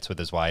reunites with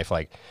his wife.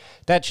 Like,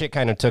 that shit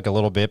kind of took a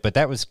little bit, but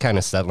that was kind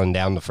of settling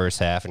down the first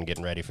half and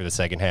getting ready for the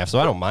second half, so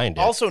I don't mind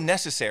it. Also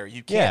necessary.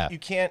 You can't.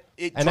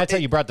 And that's how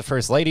you brought the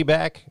First Lady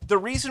back? The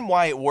reason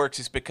why it works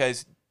is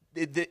because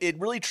it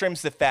really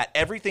trims the fat.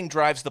 Everything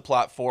drives the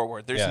plot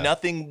forward. There's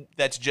nothing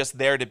that's just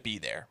there to be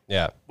there.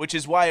 Yeah. Which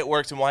is why it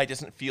works and why it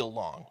doesn't feel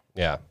long.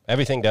 Yeah.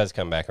 Everything does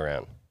come back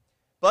around.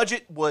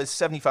 Budget was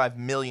 $75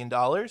 million.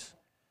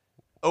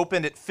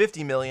 Opened at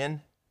 $50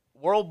 million.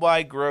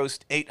 Worldwide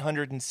grossed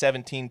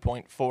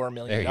 $817.4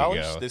 million. There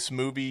you go. This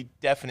movie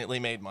definitely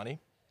made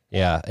money.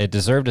 Yeah, it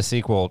deserved a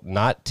sequel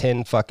not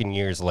 10 fucking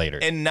years later.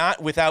 And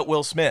not without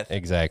Will Smith.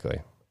 Exactly.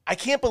 I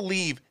can't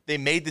believe they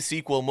made the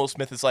sequel and Will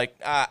Smith is like,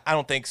 I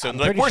don't think so.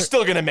 Like, we're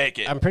still going to make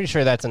it. I'm pretty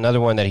sure that's another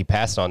one that he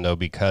passed on, though,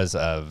 because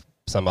of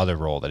some other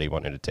role that he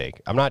wanted to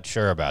take. I'm not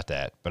sure about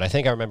that, but I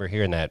think I remember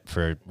hearing that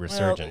for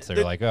Resurgence. They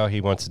were like, oh,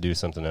 he wants to do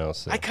something else.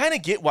 So. I kind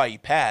of get why he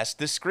passed.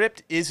 The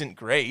script isn't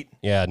great.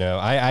 Yeah, no,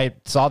 I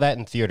saw that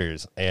in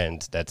theaters,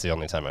 and that's the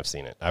only time I've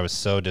seen it. I was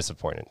so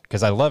disappointed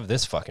because I love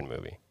this fucking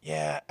movie.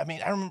 Yeah, I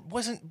mean,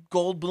 wasn't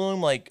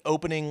Goldblum like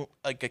opening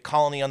like a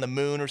colony on the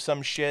moon or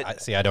some shit?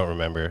 I don't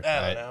remember.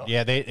 I don't know.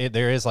 Yeah,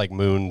 there is like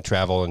moon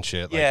travel and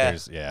shit.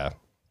 Yeah.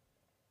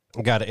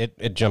 Got it.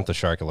 It jumped the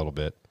shark a little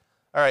bit.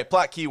 All right,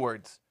 plot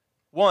keywords.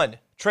 1,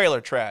 trailer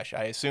trash.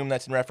 I assume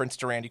that's in reference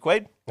to Randy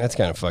Quaid. That's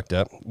kind of fucked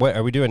up. What,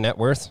 are we doing net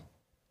worth?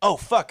 Oh,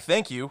 fuck,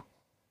 thank you.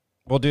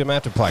 We'll do them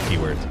after plot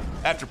keywords.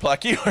 After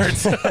plot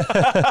keywords.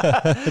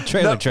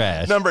 Trailer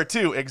trash. Number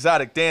 2,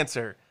 exotic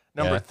dancer.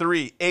 Number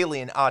 3,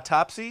 alien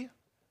autopsy.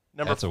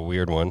 That's a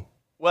weird one.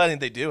 Well, I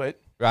think they do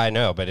it. I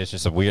know, but it's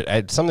just a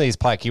weird. Some of these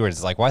plot keywords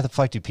is like, why the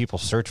fuck do people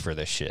search for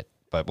this shit?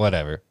 But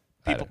whatever.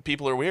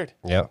 People are weird.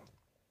 Yeah.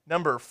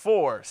 Number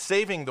 4,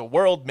 saving the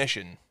world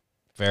mission.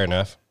 Fair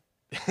enough.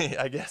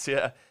 I guess,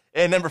 yeah.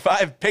 And number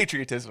 5,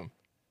 patriotism.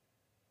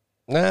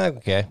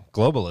 Okay.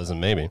 Globalism,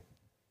 maybe.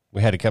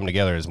 We had to come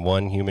together as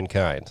one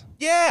humankind.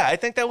 Yeah, I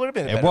think that would have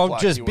been a It better won't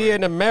plot just be keyword.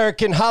 an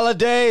American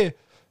holiday.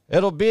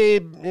 It'll be,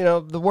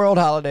 the world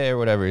holiday or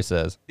whatever he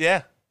says.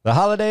 Yeah. The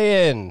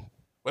Holiday Inn.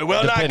 We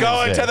will not go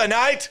Independence into Day. the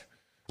night.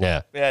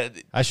 Yeah. Yeah.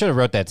 I should have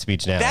wrote that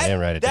speech down. I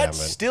didn't write it down. That's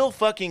But still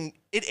fucking,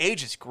 it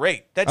ages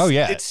great. That's, oh,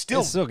 yeah. It's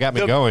still got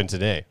me going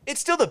today. It's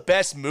still the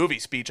best movie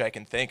speech I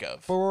can think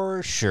of.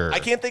 For sure. I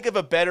can't think of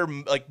a better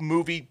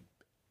movie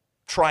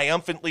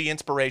triumphantly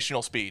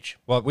inspirational speech.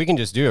 Well, we can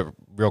just do it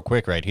real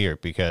quick right here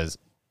because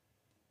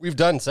we've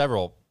done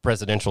several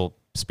presidential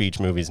speech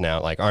movies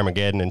now, like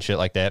Armageddon and shit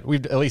like that.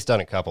 We've at least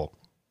done a couple.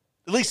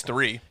 At least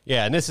 3.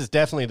 Yeah, and this is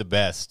definitely the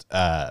best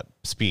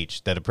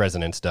speech that a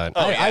president's done.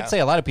 Oh, yeah. I'd say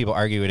a lot of people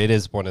argue it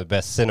is one of the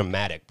best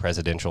cinematic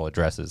presidential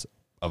addresses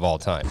of all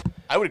time.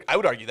 I would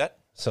argue that.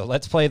 So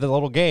let's play the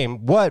little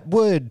game. What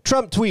would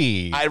Trump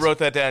tweet? I wrote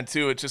that down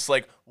too. It's just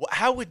like,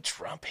 how would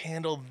Trump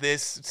handle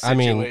this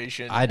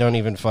situation? I don't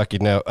even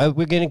fucking know.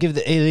 We're going to give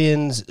the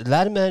aliens a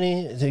lot of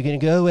money. They're going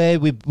to go away.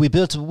 We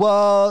built a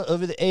wall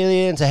over the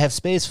aliens. I have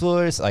Space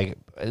Force. Like,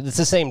 it's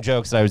the same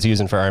jokes that I was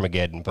using for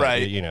Armageddon, but,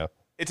 Right. you know.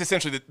 It's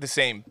essentially the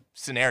same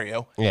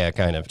scenario, Yeah,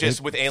 kind of.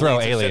 just with aliens, Throw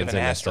instead aliens of an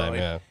in this asteroid. time,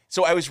 yeah.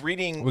 So I was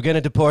reading. We're going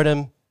to deport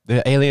them.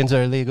 The aliens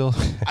are illegal.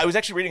 I was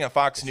actually reading on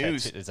Fox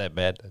News Is that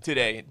bad?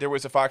 today. There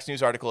was a Fox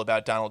News article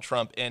about Donald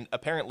Trump, and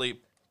apparently,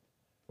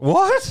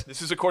 What?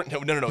 this is according.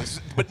 No.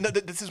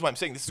 This is what I'm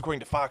saying. This is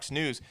according to Fox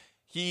News.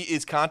 He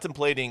is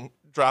contemplating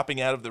dropping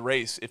out of the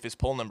race if his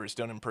poll numbers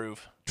don't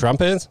improve.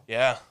 Trump is?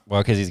 Yeah.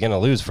 Well, because he's going to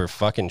lose for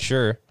fucking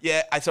sure.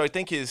 Yeah, so I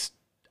think his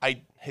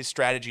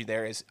strategy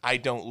there is I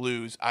don't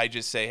lose. I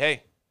just say,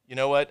 hey, you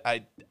know what?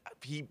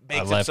 He makes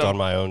I up left some, on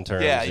my own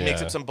terms. Yeah, he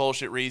makes up some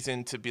bullshit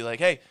reason to be like,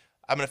 hey,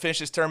 I'm gonna finish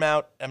this term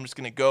out. I'm just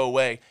gonna go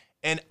away.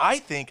 And I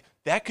think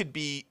that could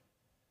be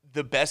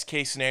the best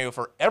case scenario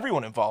for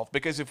everyone involved,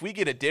 because if we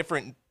get a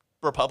different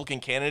Republican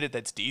candidate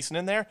that's decent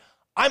in there,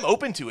 I'm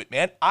open to it,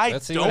 man.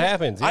 Let's see what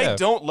happens, I yeah.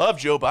 don't love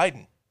Joe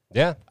Biden.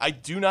 Yeah. I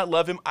do not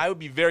love him. I would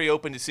be very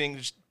open to seeing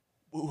just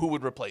who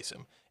would replace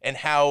him and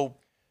how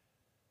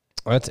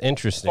That's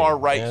interesting. far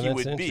right Yeah, he that's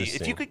would be.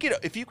 interesting.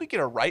 If you could get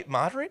a right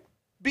moderate,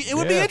 it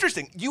would be Yeah.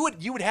 interesting. You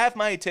would have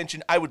my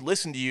attention. I would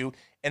listen to you,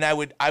 and I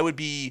would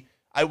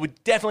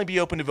definitely be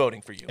open to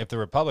voting for you. If the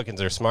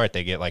Republicans are smart,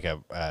 they get like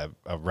a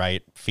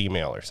right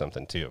female or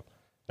something too.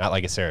 Not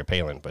like a Sarah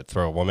Palin, but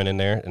throw a woman in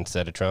there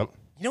instead of Trump.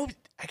 You know,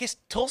 I guess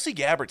Tulsi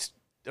Gabbard's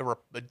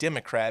a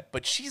Democrat,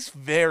 but she's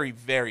very,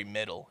 very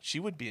middle. She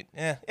would be.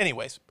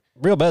 Anyways,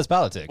 Real buzz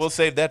politics. we'll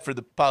save that for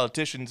the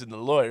politicians and the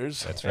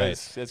lawyers. That's right.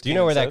 as Do you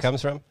know where Keenan that says.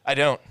 comes from? I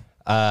don't.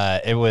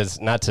 It was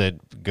not to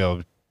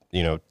go,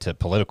 to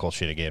political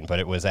shit again, but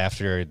it was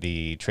after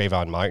the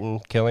Trayvon Martin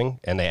killing,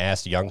 and they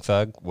asked Young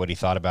Thug what he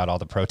thought about all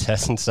the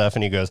protests and stuff,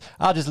 and he goes,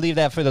 "I'll just leave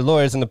that for the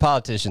lawyers and the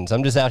politicians.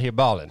 I'm just out here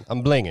balling.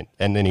 I'm blinging."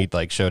 And then he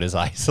showed his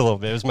eyes a little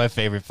bit. It was my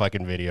favorite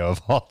fucking video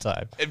of all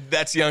time. If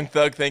that's Young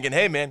Thug thinking,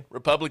 hey man,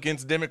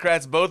 Republicans and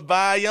Democrats both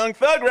buy Young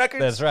Thug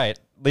records. That's right.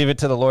 Leave it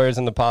to the lawyers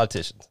and the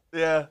politicians.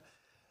 Yeah.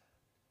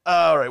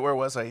 All right, where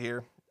was I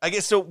here? I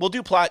guess so. We'll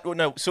do plot.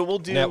 No, so we'll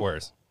do Net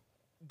worths.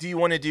 Do you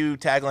want to do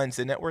taglines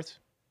and net worths?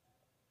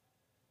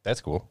 That's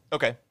cool.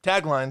 Okay,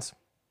 taglines.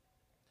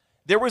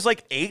 There was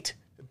like 8,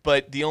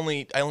 but I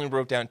only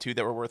wrote down 2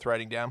 that were worth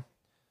writing down.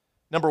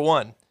 Number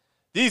 1,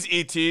 these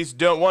ETs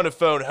don't want to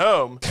phone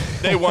home;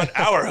 they want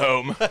our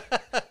home.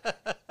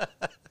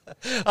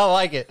 I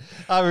like it.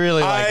 I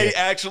really like I it.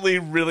 actually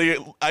really.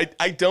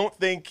 I don't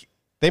think.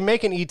 They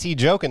make an ET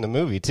joke in the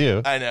movie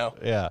too. I know.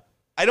 Yeah.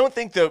 I don't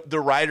think the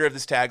writer of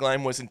this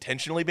tagline was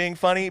intentionally being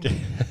funny,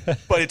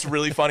 but it's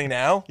really funny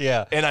now.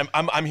 Yeah. And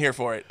I'm here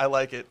for it. I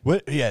like it.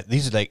 What? Yeah,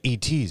 these are like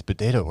ETs, but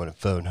they don't want to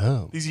phone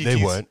home. These They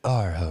ETs want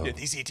our home. Yeah,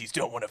 these ETs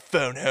don't want a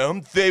phone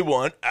home. They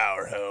want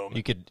our home.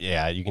 You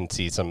can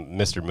see some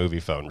Mr. Movie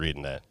Phone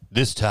reading that.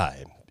 This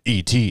time,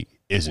 ET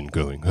isn't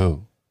going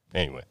home.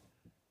 Anyway.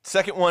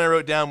 Second one I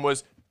wrote down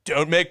was,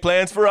 don't make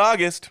plans for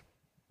August.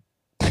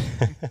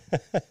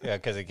 Yeah,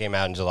 because it came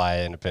out in July,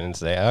 Independence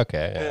Day.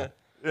 Okay.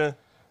 Yeah.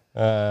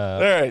 All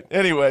right.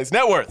 Anyways,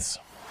 net worths.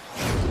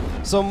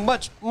 So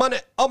much money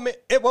on me,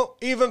 it won't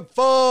even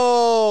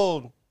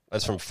fold.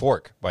 That's from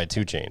Fork by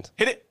 2 Chainz.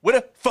 Hit it with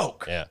a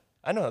folk. Yeah.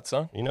 I know that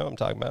song. You know what I'm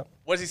talking about?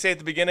 What does he say at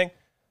the beginning?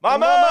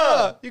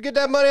 Mama! You get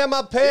that money on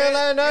my pail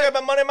at You night? got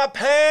my money in my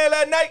pail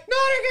at night. No,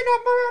 you get no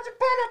money on your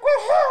pail, quit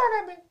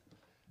hollering at me.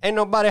 Ain't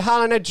nobody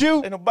hollering at you.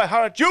 Ain't nobody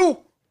holler at you.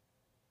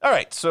 All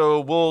right,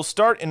 so we'll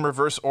start in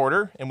reverse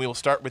order, and we will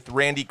start with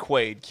Randy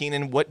Quaid.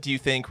 Keenan, what do you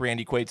think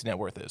Randy Quaid's net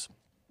worth is?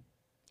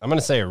 I'm going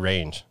to say a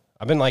range.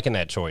 I've been liking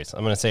that choice.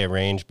 I'm going to say a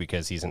range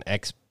because he's an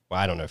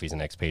I don't know if he's an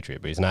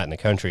expatriate, but he's not in the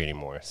country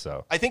anymore.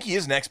 So I think he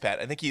is an expat.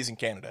 I think he is in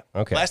Canada.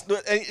 Okay.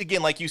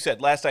 Again, like you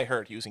said, last I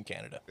heard, he was in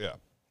Canada. yeah.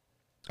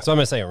 So I'm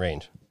going to say a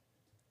range.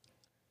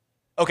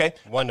 Okay.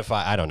 1 to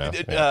 5. I don't know.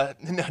 Yeah.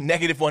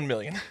 Negative 1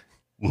 million.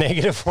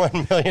 Negative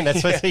 1 million.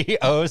 That's what he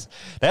owes.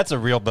 That's a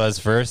real buzz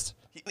first.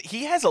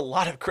 He has a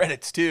lot of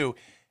credits too,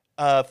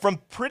 from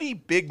pretty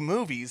big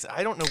movies.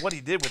 I don't know what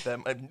he did with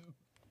them.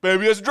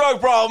 Maybe he has a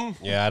drug problem.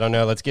 Yeah, I don't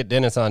know. Let's get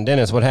Dennis on.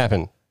 Dennis, what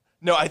happened?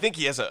 No, I think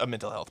he has a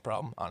mental health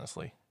problem.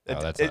 Honestly,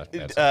 Oh, that's not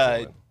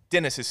true.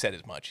 Dennis has said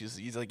as much.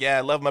 He's like, yeah,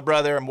 I love my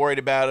brother. I'm worried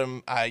about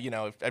him.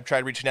 I've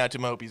tried reaching out to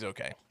him. I hope he's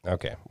okay.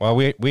 Okay. Well,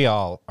 we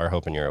all are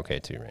hoping you're okay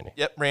too, Randy.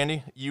 Yep,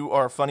 Randy, you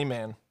are a funny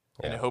man,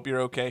 and I Yeah. hope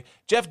you're okay.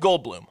 Jeff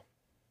Goldblum.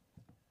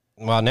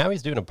 Well, now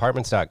he's doing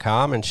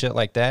apartments.com and shit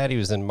like that. He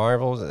was in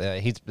Marvel.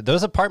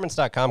 Those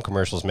apartments.com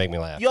commercials make me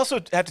laugh. You also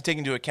have to take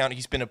into account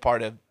he's been a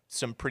part of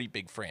some pretty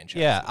big franchises.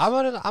 Yeah, I'm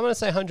gonna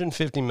say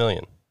 150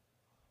 million.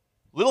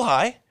 Little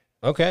high.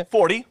 Okay.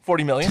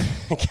 40 million.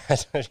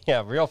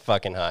 Yeah, real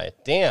fucking high.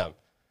 Damn.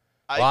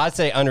 Well, I'd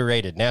say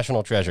underrated.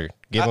 National treasure.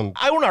 Give him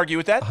I won't argue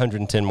with that.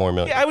 110 more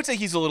million. Yeah, I would say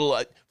he's a little.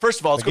 First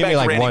of all, let's But go give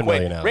back me to like Randy 1 Quaid.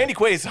 million out. Randy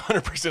Quaid is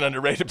 100%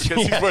 underrated because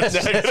he's Yes, worth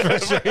that's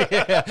negative. for sure.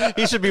 Yeah,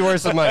 he should be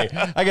worth some money.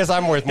 I guess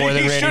I'm worth more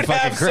than He Randy should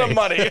fucking have Quaid. some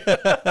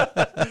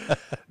money.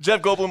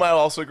 Jeff Goldblum, I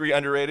also agree,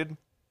 underrated.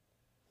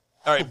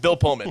 All right, Bill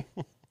Pullman.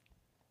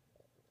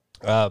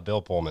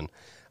 Bill Pullman.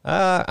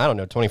 I don't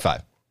know,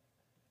 25.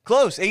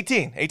 Close,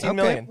 18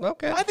 million.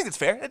 okay. I think it's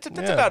fair. It's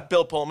Yeah. about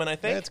Bill Pullman, I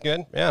think. That's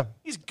good. Yeah.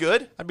 He's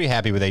good. I'd be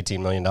happy with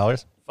 $18 million.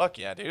 I'd Fuck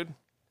yeah, dude.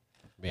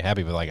 be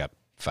happy with like a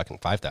fucking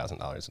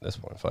 $5,000 at this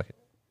point. Fuck it.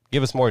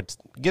 Give us more.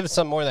 Give us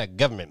some more of that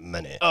government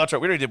money. Oh, that's right.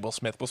 We already did Will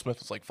Smith. Will Smith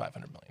was like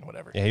 500 million,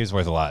 whatever. Yeah, he was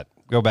worth a lot.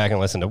 Go back and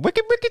listen to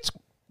Wicked.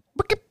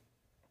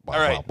 Wild, All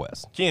right. Wild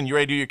West. Keenan, you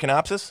ready to do your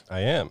canopsis?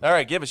 I am. All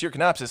right, give us your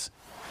canopsis.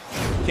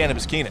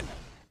 Cannabis Keenan.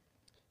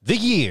 The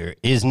year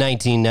is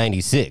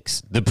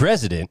 1996. The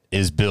president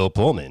is Bill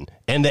Pullman,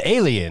 and the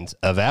aliens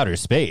of outer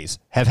space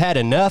have had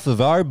enough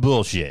of our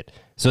bullshit.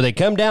 So they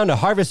come down to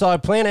harvest our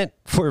planet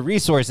for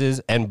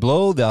resources and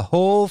blow the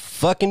whole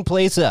fucking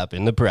place up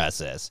in the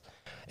process.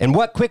 And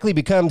what quickly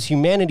becomes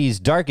humanity's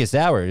darkest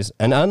hours,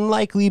 an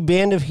unlikely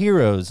band of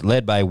heroes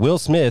led by Will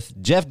Smith,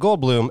 Jeff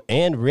Goldblum,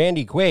 and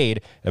Randy Quaid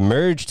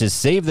emerge to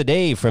save the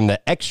day from the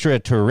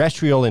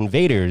extraterrestrial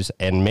invaders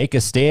and make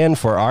a stand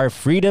for our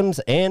freedoms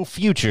and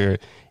future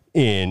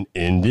in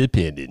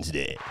Independence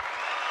Day.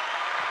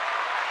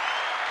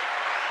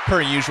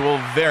 Per usual,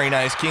 very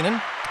nice,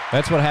 Keenan.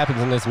 That's what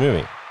happens in this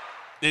movie.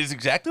 It is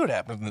exactly what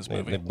happens in this They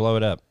movie. blow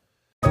it up.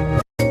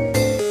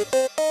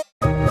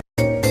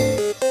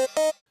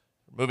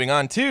 Moving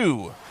on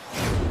to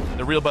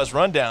the Real Buzz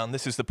Rundown.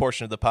 This is the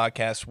portion of the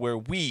podcast where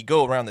we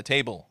go around the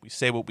table. We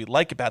say what we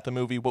like about the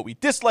movie, what we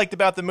disliked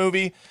about the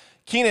movie.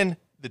 Keenan,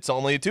 it's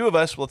only the two of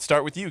us. Let's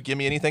start with you. Give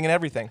me anything and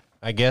everything.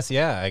 I guess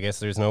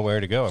there's nowhere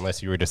to go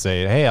unless you were to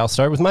say, hey, I'll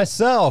start with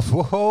myself.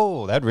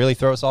 Whoa, that'd really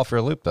throw us off for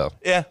a loop, though.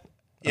 Yeah.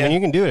 I mean,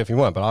 you can do it if you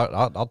want, but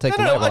I'll take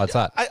the night while it's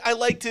hot. I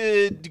like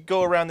to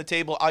go around the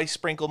table. I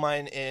sprinkle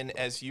mine in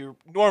as you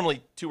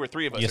normally two or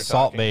three of us You are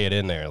Salt talking. Bay it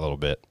in there a little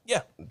bit.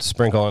 Yeah.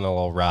 Sprinkle in a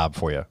little Rob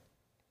for you.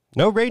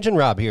 No Raging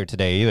Rob here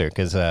today either,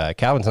 because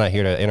Calvin's not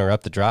here to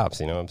interrupt the drops.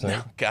 You know what I'm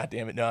saying? God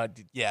damn it. No,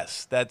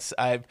 yes.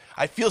 I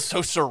feel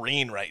so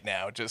serene right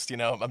now. Just,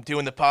 I'm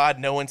doing the pod.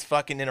 No one's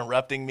fucking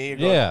interrupting me.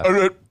 Yeah.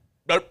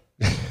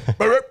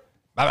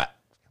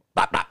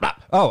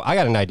 Oh, I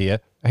got an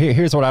idea.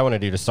 Here's what I want to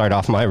do to start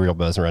off my Real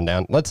Buzz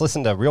rundown. Let's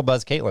listen to Real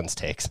Buzz Caitlin's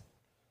takes.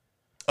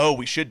 Oh,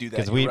 we should do that.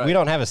 Because You're right. we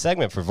don't have a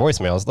segment for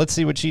voicemails. Let's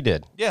see what she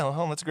did. Yeah,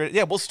 well, that's great.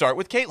 Yeah, we'll start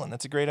with Caitlin.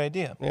 That's a great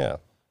idea. Yeah.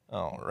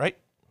 All right.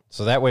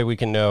 So that way we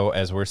can know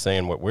as we're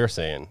saying what we're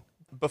saying.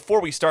 Before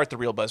we start the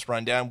Real Buzz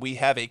Rundown, we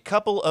have a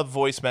couple of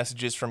voice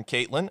messages from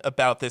Caitlin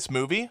about this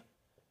movie.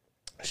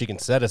 She can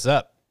set us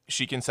up.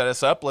 She can set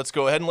us up. Let's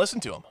go ahead and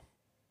listen to them.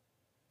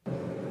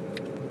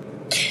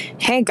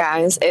 Hey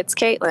guys, it's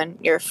Caitlin,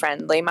 your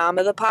friendly mom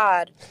of the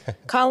pod,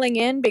 calling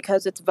in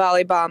because it's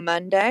Volleyball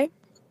Monday.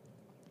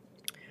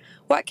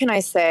 What can I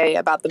say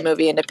about the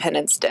movie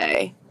Independence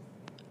Day?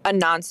 A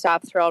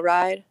nonstop thrill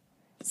ride,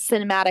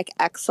 cinematic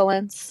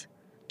excellence,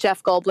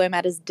 Jeff Goldblum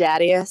at his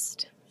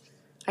daddiest.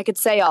 I could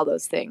say all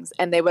those things,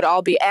 and they would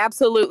all be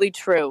absolutely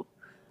true.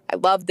 I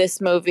love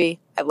this movie.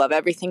 I love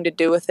everything to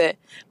do with it.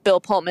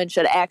 Bill Pullman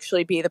should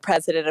actually be the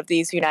president of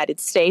these United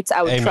States.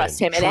 I would Amen. trust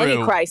him in any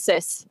True.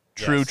 crisis.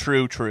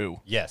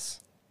 True.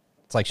 Yes.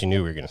 It's like she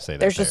knew we were going to say that.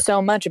 There's just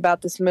so much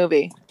about this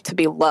movie to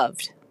be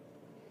loved.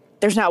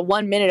 There's not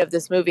 1 minute of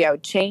this movie I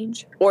would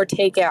change or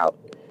take out.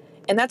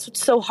 And that's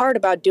what's so hard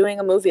about doing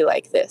a movie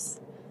like this.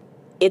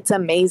 It's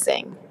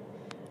amazing.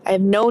 I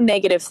have no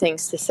negative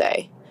things to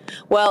say.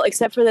 Well,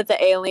 except for that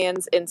the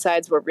aliens'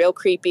 insides were real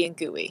creepy and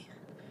gooey.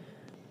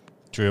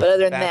 True. But other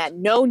than Fact. that,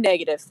 no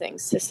negative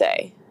things to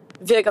say.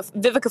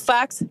 Vivica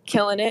Fox,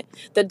 killing it.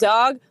 The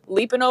dog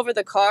leaping over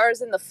the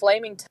cars in the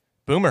flaming...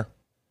 Boomer.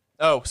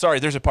 Oh, sorry.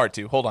 There's a part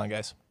two. Hold on,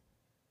 guys.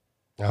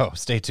 Oh,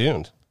 stay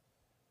tuned.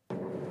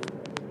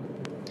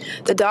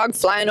 The dog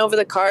flying over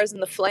the cars in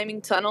the flaming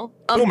tunnel.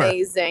 Boomer.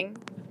 Amazing.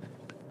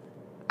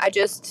 I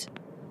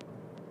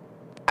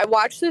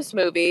watch this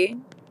movie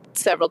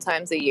several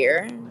times a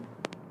year.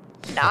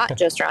 Not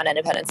just around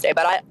Independence Day,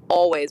 but I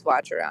always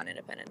watch around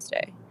Independence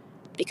Day.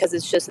 Because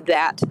it's just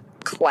that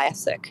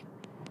classic.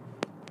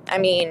 I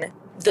mean,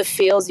 the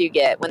feels you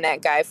get when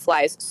that guy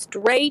flies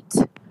straight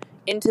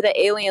into the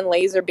alien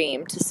laser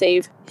beam to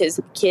save his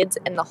kids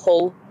and the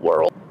whole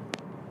world.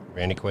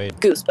 Randy Quaid.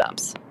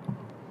 Goosebumps.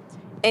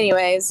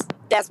 Anyways,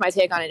 that's my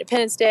take on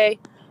Independence Day.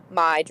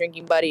 My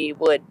drinking buddy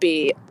would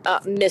be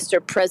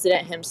Mr.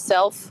 President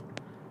himself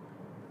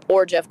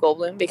or Jeff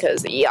Goldblum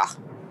because, yeah.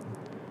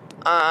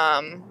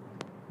 I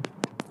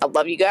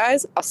love you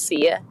guys. I'll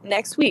see you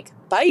next week.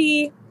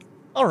 Bye.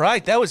 All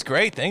right. That was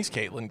great. Thanks,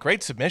 Caitlin.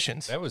 Great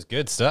submissions. That was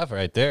good stuff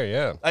right there,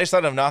 yeah. I just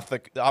thought of an off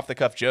the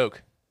cuff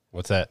joke.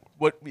 What's that?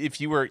 What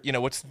if you were,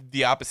 what's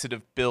the opposite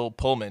of Bill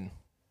Pullman?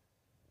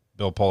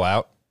 Bill pull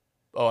out?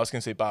 Oh, I was going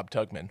to say Bob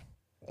Tugman.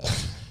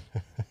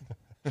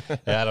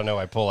 Yeah, I don't know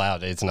why pull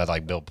out. It's not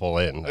like Bill pull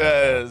in.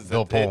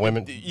 Bill pull it-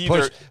 women.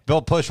 either-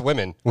 Bill push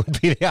women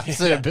would be the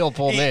opposite of Bill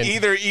pull men.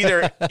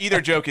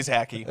 Either joke is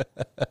hacky.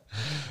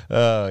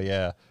 Oh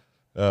yeah.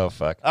 Oh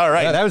fuck. All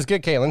right. Yeah, that was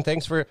good, Caitlin.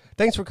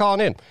 Thanks for calling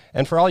in.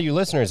 And for all you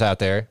listeners out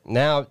there,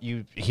 now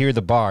you hear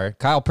the bar.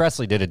 Kyle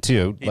Presley did it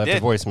too. Left did.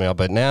 a voicemail,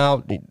 but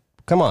now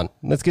come on,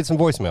 let's get some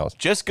voicemails.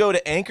 Just go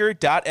to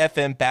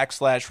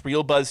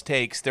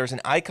anchor.fm/RealBuzzTakes. There's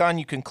an icon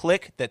you can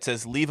click that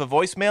says leave a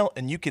voicemail,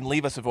 and you can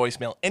leave us a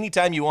voicemail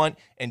anytime you want.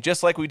 And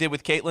just like we did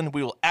with Caitlin,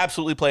 we will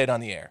absolutely play it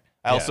on the air.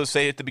 I also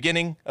say it at the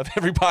beginning of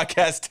every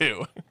podcast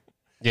too.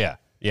 Yeah.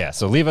 Yeah.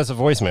 So leave us a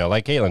voicemail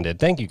like Caitlin did.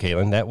 Thank you,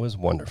 Caitlin. That was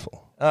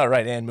wonderful. All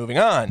right, and moving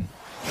on.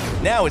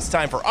 Now it's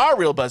time for our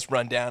Real Buzz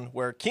Rundown,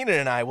 where Keenan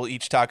and I will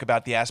each talk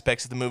about the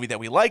aspects of the movie that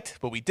we liked,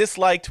 what we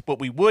disliked, what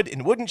we would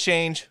and wouldn't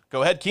change.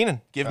 Go ahead,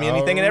 Keenan. Give me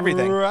anything and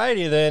everything.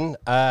 Alrighty then.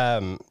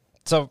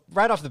 So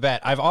right off the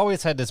bat, I've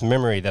always had this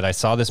memory that I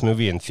saw this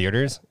movie in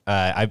theaters.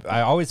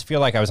 I always feel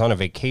like I was on a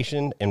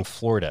vacation in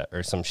Florida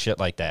or some shit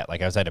like that.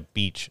 Like I was at a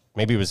beach.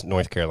 Maybe it was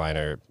North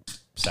Carolina or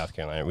South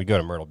Carolina. We go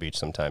to Myrtle Beach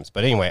sometimes.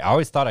 But anyway, I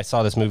always thought I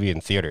saw this movie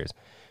in theaters.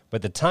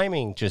 But the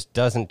timing just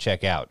doesn't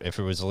check out. If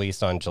it was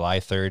released on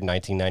July 3rd,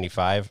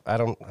 1995, I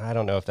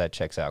don't know if that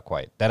checks out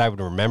quite. That I would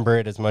remember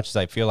it as much as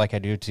I feel like I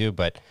do too.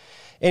 But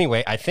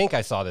anyway, I think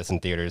I saw this in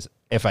theaters.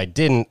 If I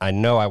didn't, I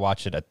know I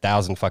watched it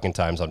 1,000 fucking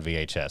times on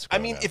VHS. I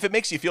mean, if it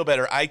makes you feel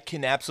better, I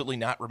can absolutely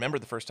not remember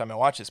the first time I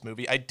watched this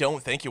movie. I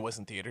don't think it was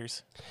in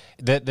theaters.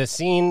 The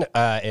scene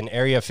in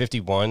Area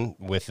 51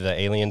 with the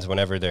aliens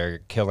whenever they're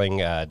killing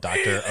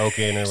Dr.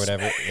 Oaken or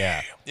whatever.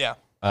 Yeah. Yeah.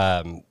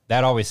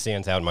 That always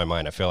stands out in my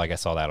mind. I feel like I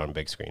saw that on a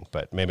big screen,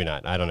 but maybe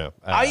not. I don't know.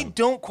 I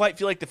don't quite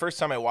feel like the first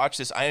time I watched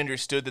this, I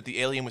understood that the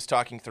alien was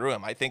talking through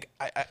him. I think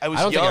I was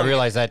I don't young. think I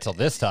realized that till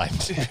this time,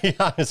 to be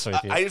honest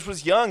with you. I just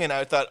was young and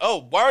I thought,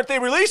 oh, why aren't they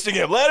releasing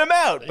him? Let him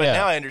out. But Yeah.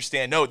 now I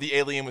understand. No, the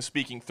alien was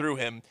speaking through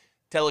him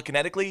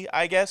telekinetically,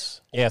 I guess.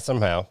 Yeah,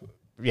 somehow.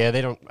 Yeah,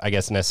 they don't, I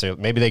guess,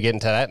 necessarily. Maybe they get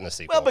into that in the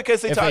sequel. Well,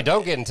 because if they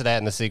don't get into that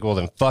in the sequel,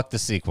 then fuck the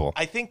sequel.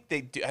 I think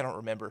they do. I don't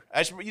remember.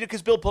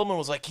 Because Bill Pullman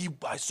was like,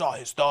 I saw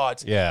his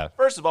thoughts. Yeah.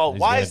 First of all,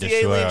 He's why gonna is the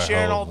destroy alien our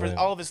sharing home,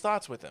 all of his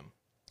thoughts with him?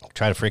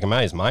 Try to freak him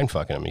out. He's mind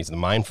fucking him. He's the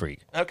mind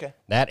freak. Okay.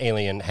 That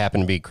alien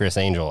happened to be Chris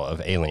Angel of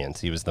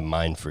Aliens. He was the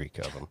mind freak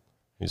of him.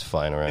 He was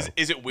flying around.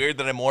 Is it weird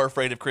that I'm more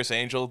afraid of Chris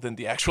Angel than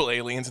the actual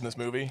aliens in this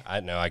movie?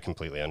 I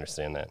completely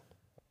understand that.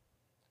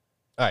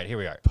 All right, here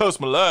we are. Post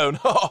Malone.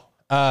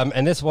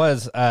 And this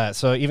was,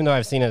 so even though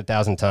I've seen it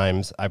 1,000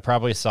 times, I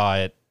probably saw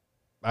it,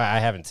 I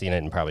haven't seen it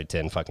in probably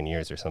 10 fucking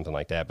years or something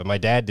like that. But my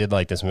dad did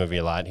like this movie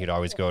a lot. He'd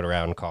always go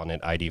around calling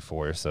it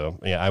ID4. So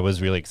yeah, I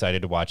was really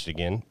excited to watch it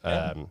again.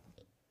 Yeah.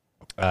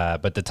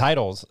 But the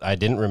titles, I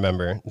didn't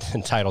remember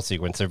the title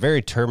sequence. They're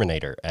very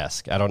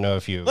Terminator-esque. I don't know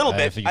if you... A little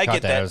bit. If you I caught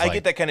get that. was I like,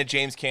 get that kind of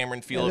James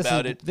Cameron feel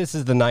about it. This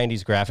is the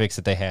 90s graphics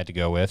that they had to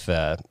go with,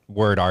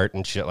 word art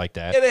and shit like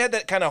that. Yeah, they had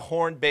that kind of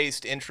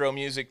horn-based intro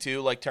music,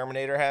 too, like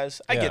Terminator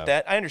has. I get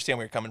that. I understand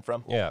where you're coming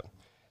from. Yeah.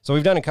 So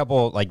we've done a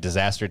couple like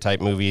disaster-type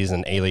movies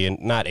and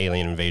not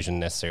alien invasion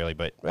necessarily,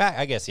 but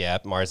I guess, yeah,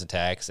 Mars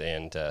Attacks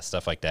and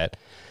stuff like that.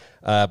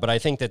 But I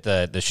think that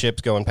the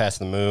ship's going past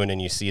the moon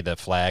and you see the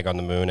flag on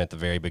the moon at the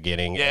very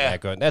beginning. Yeah.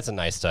 And that's a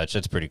nice touch.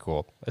 That's pretty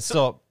cool.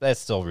 That's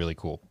still really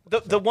cool.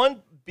 The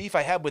one beef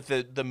I have with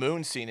the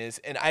moon scene is,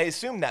 and I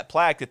assume that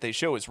plaque that they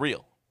show is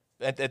real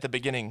at the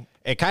beginning.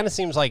 It kind of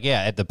seems like,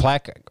 at the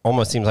plaque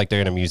almost seems like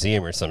they're in a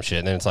museum or some shit.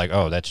 And then it's like,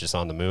 oh, that's just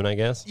on the moon, I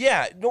guess.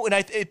 Yeah, no,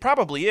 and it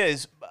probably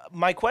is.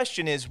 My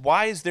question is,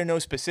 why is there no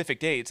specific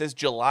date? It says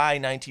July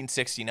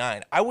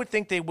 1969. I would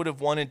think they would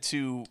have wanted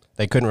to...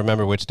 They couldn't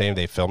remember which day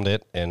they filmed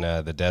it in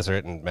the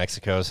desert in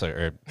Mexico,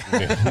 or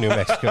New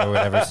Mexico or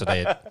whatever. So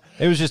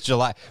it was just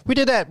July. We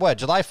did that,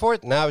 July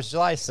 4th? No, it was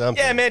July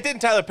something. Yeah, man,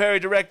 didn't Tyler Perry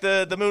direct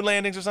the moon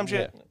landings or some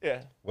shit?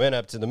 Yeah. Went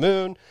up to the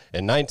moon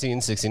in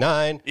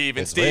 1969.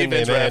 Even It's when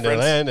Stevens they reference.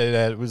 landed,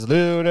 it was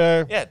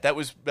lunar. Yeah, that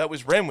was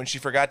Ren when she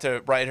forgot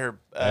to write her...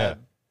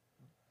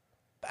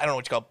 I don't know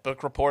what you call it,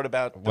 book report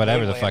about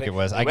Whatever moon the fuck landing. it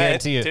was. I We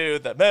guarantee went you. to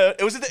the moon.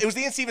 It was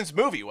the Ian Stevens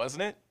movie,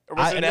 wasn't it? Or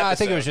was it an episode? I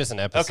think it was just an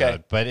episode.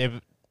 Okay.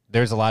 But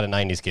there's a lot of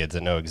 90s kids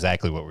that know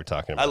exactly what we're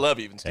talking about. I love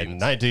Even In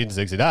Stevens.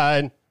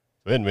 1969,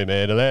 when we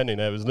made a landing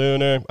that was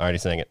lunar. I already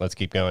sang it. Let's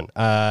keep going.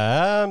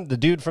 The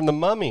dude from The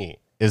Mummy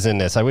is in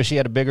this. I wish he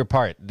had a bigger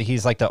part.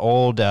 He's like the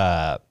old,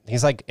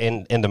 he's like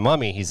in The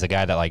Mummy, he's the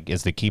guy that like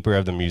is the keeper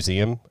of the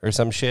museum or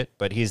some shit.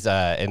 But he's,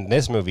 in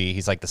this movie,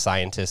 he's like the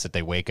scientist that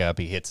they wake up.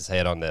 He hits his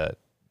head on the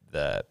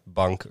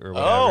bunk or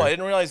whatever. Oh, I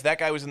didn't realize that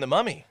guy was in The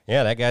Mummy.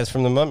 Yeah, that guy's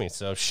from The Mummy.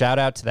 So shout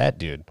out to that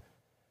dude.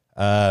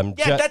 Yeah,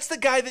 that's the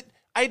guy that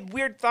I had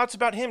weird thoughts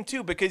about him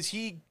too, because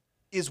he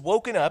is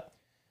woken up.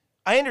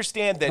 I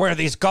understand that. Where are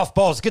these golf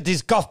balls? Get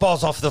these golf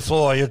balls off the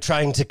floor. You're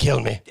trying to kill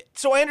me.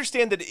 So I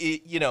understand that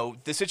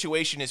the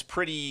situation is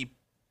pretty.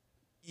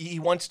 He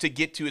wants to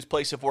get to his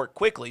place of work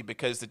quickly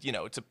because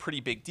it's a pretty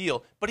big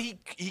deal. But he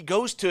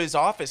goes to his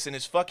office in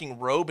his fucking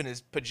robe and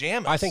his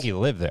pajamas. I think he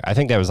lived there. I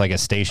think that was like a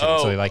station.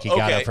 Oh, so he got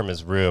okay. up from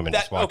his room and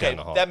just walked down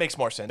the hall. That makes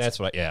more sense. That's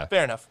what. Yeah.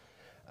 Fair enough.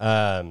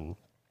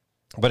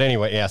 But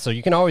anyway, yeah. So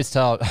you can always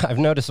tell. I've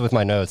noticed with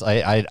my notes,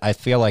 I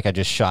feel like I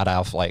just shoot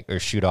off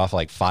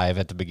like 5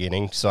 at the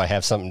beginning, so I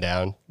have something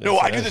down. No,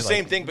 I do the It's same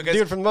like, thing because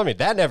dude from the Mummy,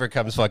 that never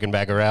comes fucking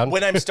back around.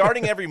 when I'm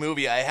starting every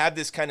movie, I have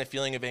this kind of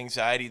feeling of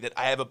anxiety that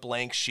I have a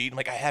blank sheet. I'm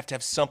like, I have to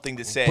have something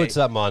to say. Put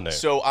something on there.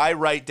 So I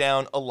write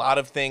down a lot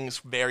of things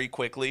very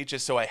quickly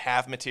just so I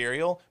have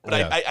material. But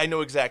Yeah. I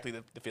know exactly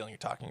the feeling you're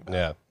talking about.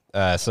 Yeah.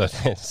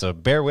 So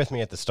bear with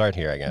me at the start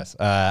here, I guess.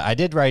 I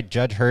did write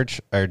Judd Hirsch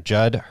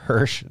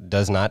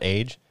does not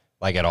age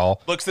like at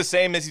all. Looks the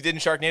same as he did in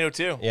Sharknado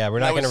 2. Yeah, we're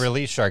not going to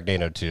release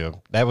Sharknado 2.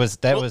 That was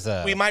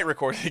we might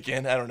record it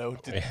again. I don't know.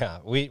 yeah,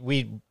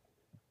 we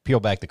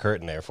peel back the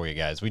curtain there for you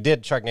guys. We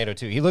did Sharknado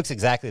 2. He looks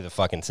exactly the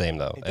fucking same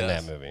though in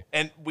that movie.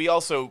 And we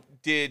also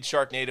did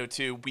Sharknado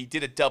 2. We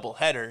did a double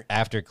header.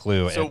 After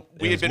Clue, So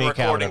we had been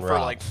recording for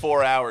like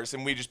 4 hours,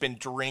 and we just been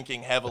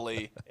drinking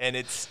heavily, and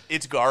it's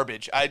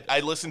garbage.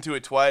 I listened to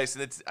it twice,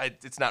 and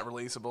it's not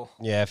releasable.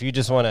 Yeah, if you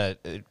just want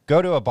to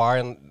go to a bar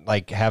and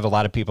like have a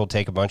lot of people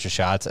take a bunch of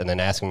shots and then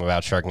ask them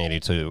about Sharknado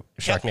 2,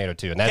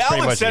 and that's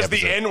pretty Calvin much says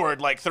the the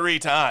N-word like 3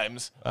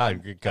 times. I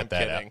could cut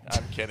that kidding. out.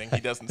 I'm kidding. He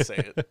doesn't say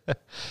it.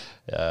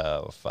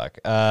 Oh fuck.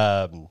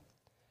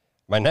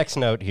 My next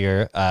note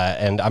here,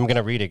 and I'm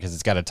gonna read it because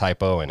it's got a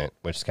typo in it,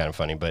 which is kind of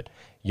funny. But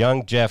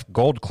young Jeff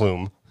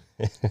Goldblum,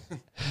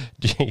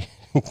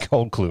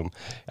 Goldblum.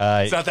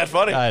 It's not that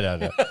funny. I don't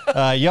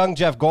know. Young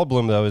Jeff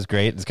Goldblum though is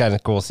great. It's kind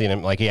of cool seeing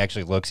him. Like he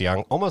actually looks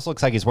young. Almost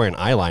looks like he's wearing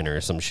eyeliner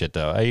or some shit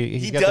though.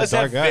 He does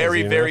have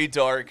very, very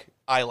dark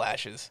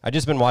eyelashes. I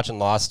just been watching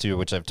Lost too,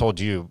 which I've told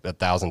you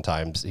 1,000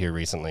 times here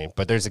recently.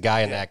 But there's a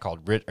guy in that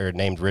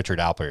named Richard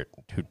Alpert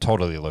who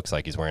totally looks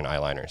like he's wearing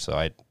eyeliner. So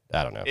I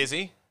don't know. Is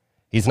he?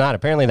 He's not.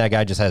 Apparently, that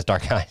guy just has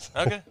dark eyes.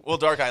 Okay. Well,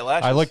 dark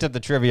eyelashes. I looked at the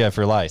trivia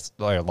for Lost.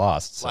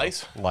 So.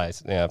 Lice?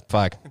 Lice. Yeah,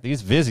 fuck.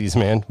 These Vizzies,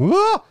 man.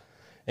 Woo!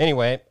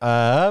 Anyway,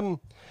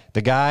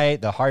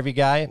 the Harvey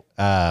guy,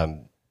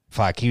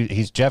 fuck,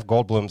 he's Jeff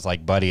Goldblum's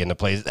like buddy in the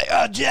place. Like,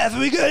 oh, Jeff,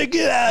 we gotta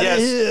get out of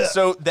here. Yes.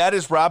 So that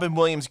is Robin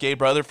Williams' gay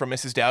brother from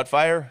Mrs.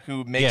 Doubtfire,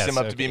 who makes him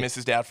up to be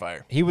Mrs.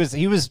 Doubtfire. He was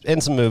in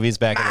some movies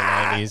back in the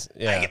 90s.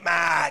 Yeah.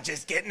 Ma,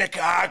 just get in the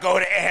car, go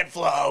to Aunt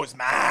Flo's,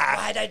 Ma.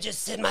 Why'd I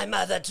just send my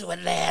mother to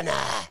Atlanta?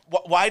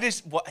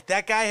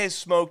 That guy has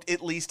smoked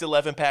at least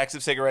 11 packs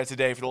of cigarettes a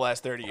day for the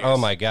last 30 years. Oh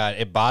my God,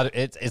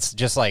 it's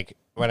just like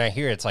when I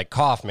hear it, it's like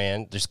cough,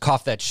 man. Just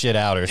cough that shit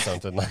out or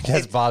something. Like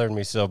that's bothering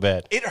me so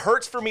bad. It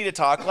hurts for me to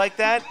talk like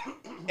that,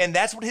 and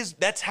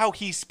that's how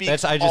he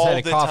speaks. I just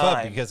had to cough time.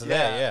 up because of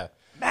that. Yeah.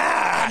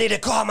 I need to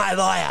call my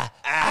lawyer.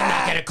 I'm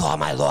not gonna call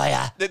my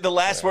lawyer. The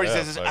last word he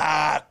says is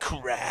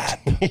crap.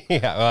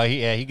 Yeah, well,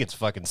 he gets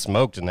fucking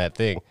smoked in that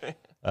thing,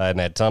 in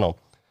that tunnel.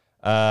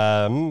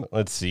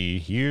 Let's see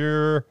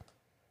here.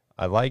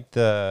 I like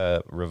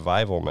the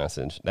revival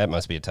message. That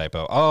must be a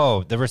typo.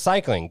 Oh, the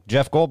recycling.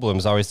 Jeff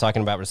Goldblum's always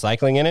talking about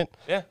recycling in it.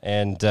 Yeah.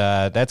 And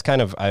that's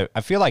kind of, I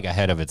feel like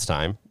ahead of its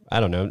time. I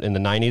don't know. In the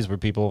 90s, were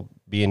people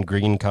being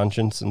green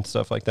conscience and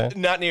stuff like that?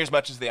 Not near as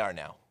much as they are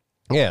now.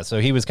 Yeah, so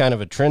he was kind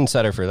of a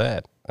trendsetter for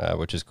that,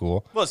 which is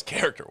cool. Well, his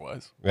character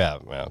was. Yeah,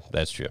 well,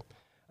 that's true.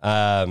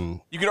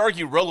 You could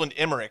argue Roland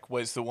Emmerich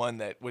was the one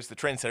that was the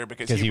trendsetter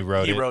because he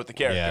wrote the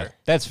character. Yeah,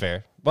 that's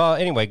fair. Well,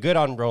 anyway, good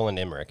on Roland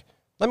Emmerich.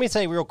 Let me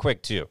say real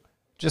quick too,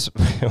 just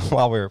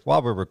while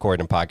we're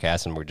recording a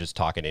podcast and we're just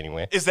talking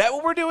anyway. Is that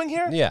what we're doing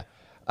here? Yeah.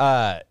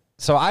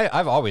 So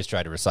I've always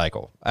tried to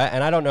recycle,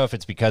 and I don't know if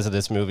it's because of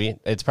this movie.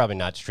 It's probably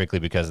not strictly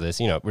because of this.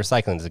 You know,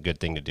 recycling is a good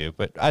thing to do,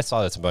 but I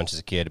saw this a bunch as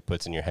a kid. It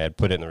puts in your head,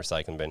 put it in the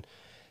recycling bin.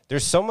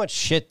 There's so much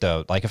shit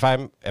though. Like if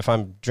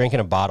I'm drinking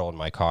a bottle in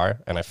my car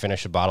and I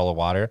finish a bottle of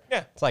water,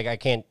 yeah, it's like I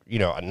can't,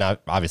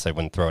 not obviously I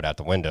wouldn't throw it out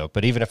the window,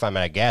 but even if I'm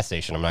at a gas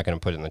station, I'm not going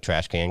to put it in the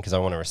trash can because I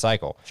want to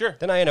recycle. Sure.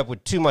 Then I end up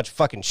with too much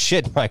fucking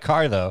shit in my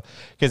car though,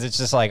 because it's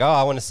just like, oh,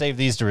 I want to save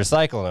these to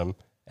recycle them,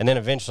 and then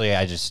eventually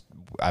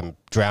I'm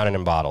drowning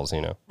in bottles.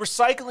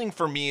 Recycling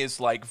for me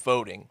is like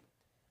voting.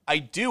 I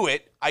do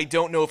it. I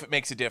don't know if it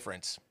makes a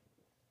difference.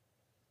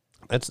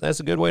 That's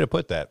a good way to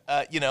put that.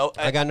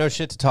 I got no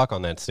shit to talk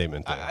on that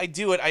statement. I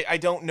do it. I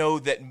don't know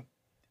that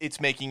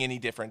it's making any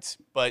difference,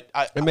 but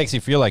it makes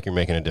you feel like you're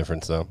making a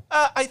difference, though.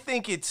 I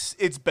think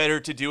it's better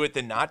to do it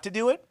than not to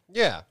do it.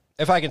 Yeah,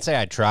 if I can say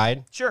I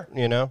tried, sure.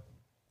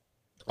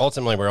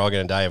 Ultimately, we're all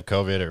gonna die of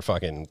COVID or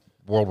fucking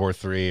World War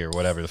III or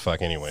whatever the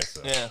fuck anyway.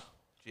 So. Yeah,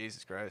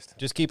 Jesus Christ.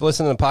 Just keep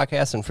listening to the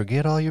podcast and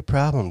forget all your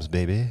problems,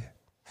 baby.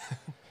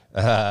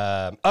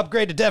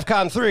 Upgrade to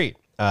DEFCON 3.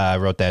 I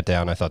wrote that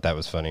down. I thought that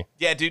was funny.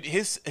 Yeah, dude,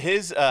 his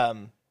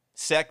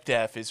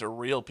SecDef is a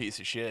real piece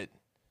of shit.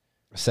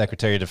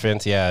 Secretary of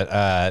Defense,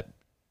 yeah.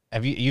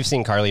 Have you've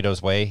seen Carlito's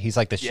Way? He's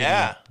like the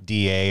shitty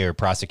DA or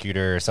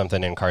prosecutor or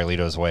something in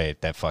Carlito's Way.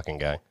 That fucking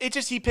guy. He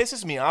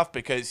pisses me off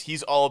because he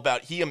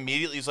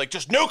immediately is like,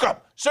 just nuke them,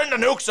 send the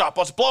nukes up,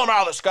 let's blow them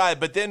out of the sky.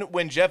 But then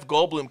when Jeff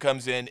Goldblum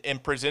comes in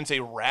and presents a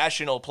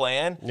rational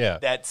plan,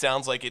 that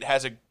sounds like it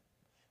has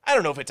I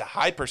don't know if it's a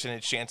high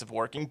percentage chance of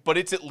working, but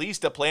it's at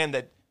least a plan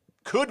that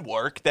could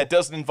work that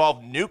doesn't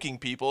involve nuking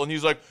people. And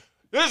he's like,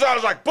 this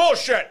sounds like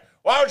bullshit.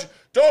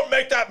 Don't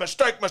make that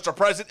mistake, Mr.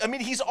 President. I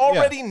mean, he's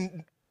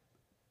already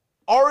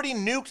already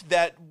nuked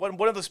that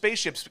one of the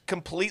spaceships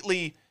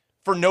completely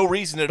for no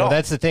reason at all. Well,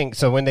 that's the thing.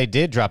 So when they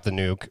did drop the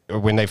nuke, or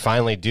when they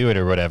finally do it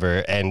or whatever,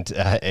 and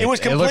it was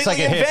completely looks like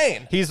it in hit,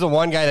 vain. He's the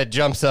one guy that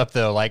jumps up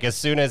though. Like as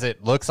soon as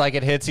it looks like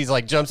it hits, he's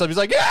like jumps up. He's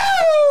like, yeah.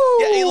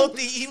 Yeah, he looked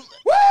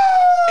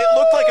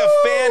like a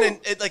fan, and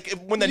like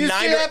when the You see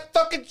Niners. that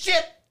fucking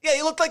shit? Yeah,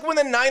 he looked like when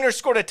the Niners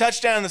scored a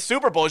touchdown in the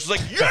Super Bowl. He's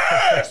just like,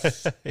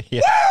 yes,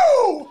 Yeah.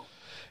 woo!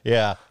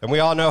 Yeah, and we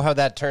all know how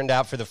that turned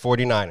out for the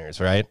 49ers,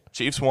 right?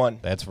 Chiefs won.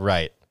 That's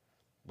right.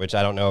 Which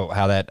I don't know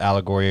how that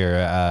allegory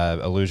or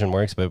illusion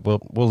works, but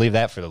we'll leave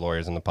that for the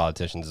lawyers and the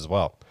politicians as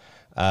well.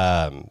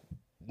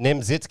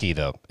 Nimzitsky,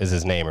 though, is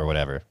his name or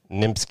whatever.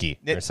 Nimsky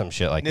or some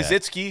shit like that.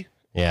 Nizitsky.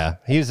 Yeah,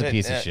 he was a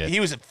piece of shit. He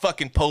was a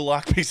fucking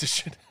Polak piece of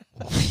shit.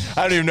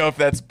 I don't even know if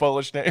that's a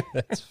Polish name.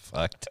 That's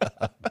fucked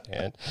up,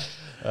 man.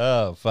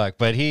 Oh, fuck.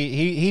 But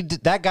he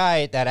that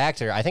guy, that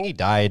actor, I think he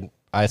died.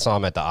 I saw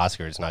him at the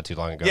Oscars not too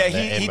long ago. Yeah,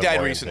 In he died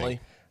memoriam recently.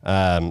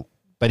 thing.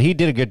 But he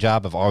did a good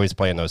job of always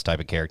playing those type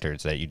of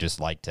characters that you just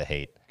like to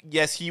hate.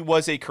 Yes, he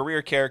was a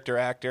career character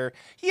actor.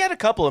 He had a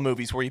couple of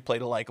movies where he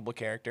played a likable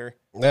character.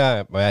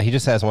 Yeah, well, he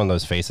just has one of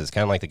those faces,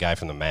 kind of like the guy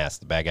from The Mask,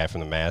 the bad guy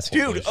from The Mask.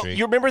 in Blue Dude, Streak.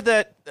 you remember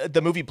that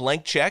the movie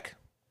Blank Check?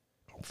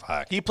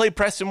 Fuck. He played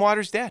Preston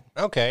Waters' dad.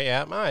 Okay,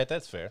 yeah, all right,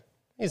 that's fair.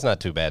 He's not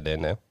too bad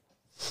then, now.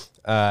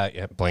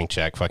 Yeah, blank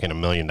check, fucking $1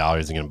 million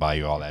is going to buy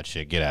you all that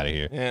shit. Get out of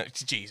here. Yeah,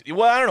 jeez.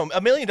 Well, I don't know.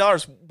 $1 million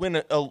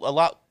went a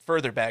lot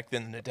further back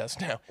than it does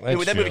now.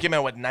 That's That true. movie came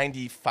out, what,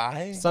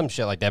 95? Some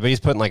shit like that, but he's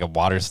putting like a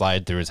water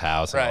slide through his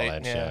house and Right, all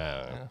that yeah, shit.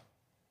 I don't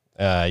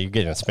know. You're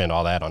getting to spend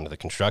all that onto the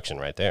construction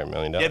right there, $1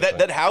 million. Yeah,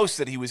 that house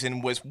that he was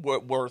in was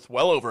worth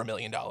well over $1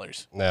 million.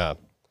 Yeah.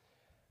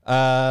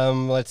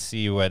 Let's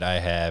see what I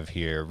have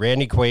here.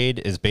 Randy Quaid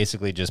is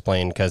basically just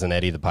playing Cousin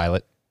Eddie the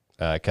pilot.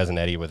 Cousin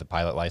Eddie with a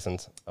pilot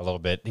license a little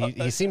bit.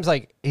 He seems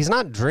like he's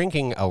not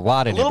drinking a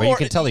lot in it, but you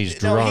can tell he's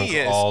drunk he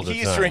is. all the time.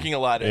 He's drinking a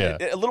lot. Yeah.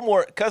 A little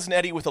more Cousin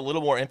Eddie with a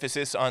little more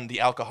emphasis on the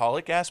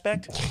alcoholic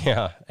aspect.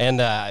 Yeah,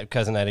 and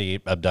Cousin Eddie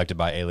abducted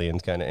by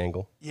aliens kind of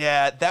angle.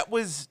 Yeah, that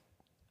was.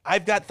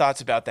 I've got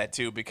thoughts about that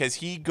too because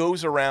he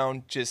goes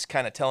around just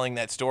kind of telling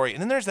that story, and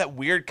then there's that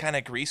weird kind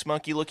of grease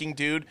monkey looking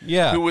dude,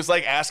 Yeah. who was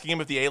like asking him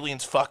if the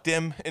aliens fucked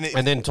him, and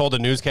then told a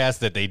newscast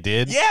that they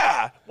did.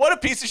 yeah, what a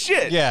piece of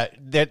shit. Yeah,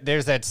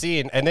 there's that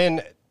scene, and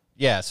then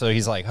so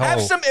he's like, oh,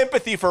 Have some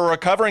empathy for a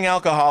recovering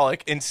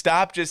alcoholic and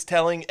stop just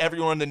telling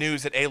everyone in the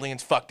news that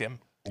aliens fucked him.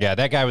 yeah,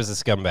 that guy was a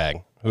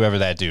scumbag, whoever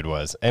that dude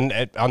was.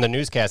 And on the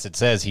newscast, it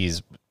says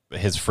he's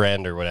his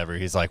friend or whatever.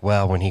 He's like,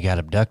 well, when he got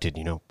abducted,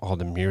 all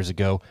them years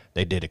ago,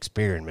 they did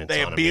experiments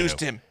They on abused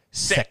him. him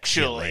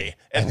sexually.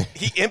 And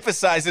he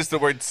emphasizes the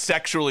word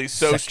sexually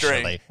so Sexually.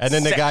 straight. And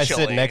then the guy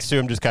Sexually. sitting next to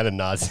him just kind of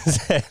nods his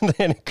head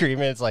in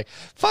agreement. It's like,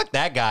 fuck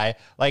that guy.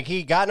 Like,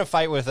 he got in a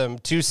fight with him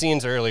 2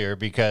 scenes earlier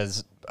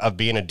because of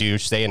being a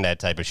douche, saying that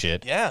type of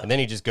shit. Yeah. And then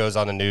he just goes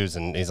on the news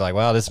and he's like,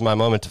 well, this is my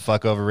moment to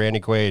fuck over Randy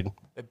Quaid.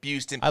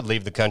 Abused him I'd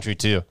leave the country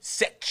too.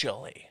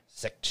 sexually.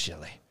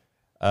 Sexually.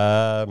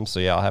 So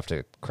yeah, I'll have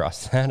to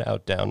cross that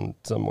out down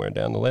somewhere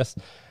down the list.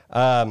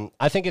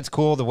 I think it's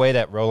cool the way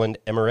that Roland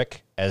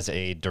Emmerich, as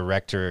a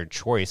director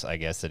choice, I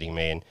guess, that he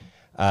made,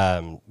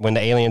 when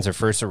the aliens are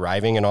first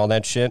arriving and all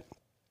that shit,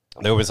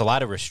 there was a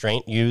lot of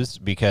restraint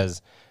used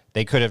because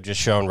they could have just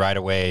shown right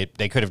away.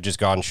 They could have just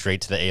gone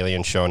straight to the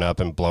aliens showing up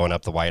and blowing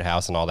up the White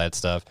House and all that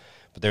stuff.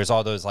 But there's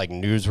all those like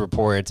news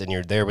reports, and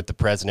you're there with the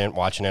president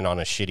watching it on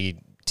a shitty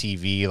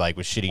TV, like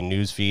with shitty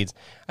news feeds.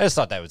 I just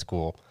thought that was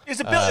cool. It was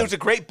a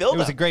great build-up. It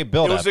was a great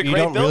build-up. It was a You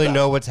great don't really build-up.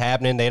 know what's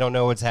happening. They don't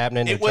know what's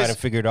happening. They're trying to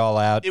figure it all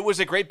out. It was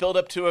a great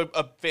build-up to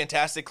a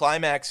fantastic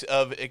climax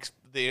of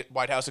the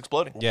White House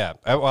exploding. Yeah.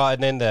 Well,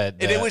 and then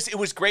And it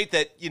was great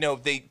that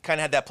they kind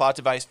of had that plot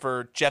device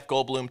for Jeff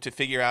Goldblum to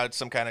figure out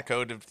some kind of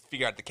code to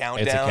figure out the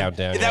countdown. It's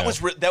a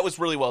countdown, That was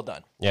really well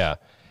done. Yeah.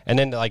 And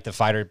then like the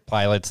fighter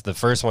pilots, the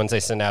first ones they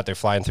send out, they're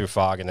flying through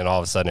fog, and then all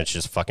of a sudden it's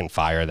just fucking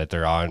fire that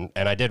they're on.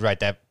 And I did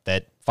write that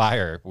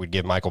fire would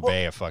give Michael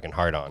Bay a fucking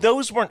hard on.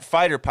 Those weren't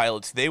fighter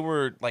pilots; they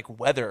were like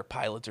weather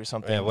pilots or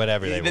something. Yeah,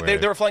 whatever they were.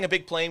 They were flying a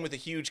big plane with a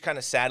huge kind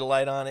of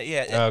satellite on it.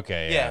 Yeah.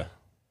 Okay. Yeah.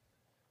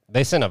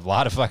 They sent a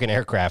lot of fucking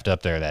aircraft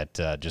up there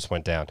that just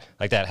went down.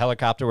 Like that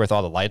helicopter with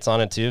all the lights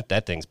on it too.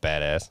 That thing's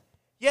badass.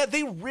 Yeah,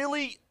 they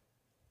really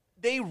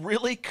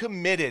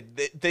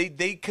committed.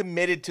 They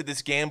committed to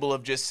this gamble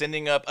of just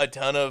sending up a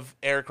ton of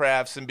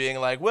aircrafts and being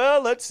like,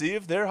 well, let's see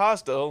if they're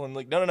hostile. And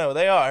like, no,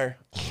 they are.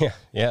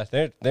 Yeah,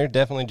 they're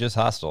definitely just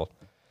hostile.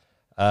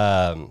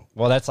 Well,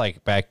 that's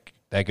like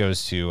that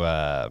goes to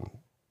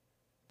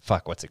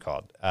what's it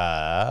called?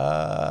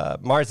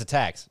 Mars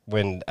Attacks.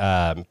 When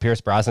Pierce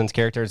Brosnan's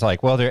character is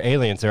like, well, they're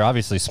aliens. They're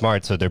obviously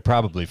smart, so they're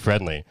probably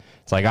friendly.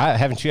 It's like,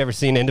 haven't you ever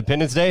seen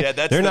Independence Day?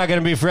 Yeah, they're not going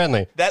to be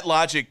friendly. That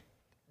logic,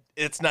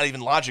 it's not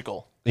even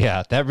logical.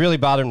 Yeah, that really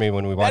bothered me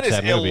when we watched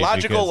that movie. That is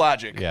illogical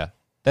logic. Yeah,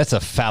 that's a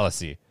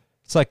fallacy.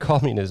 It's like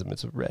communism.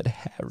 It's a red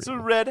herring. It's a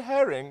red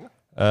herring.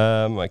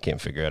 I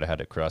can't figure out how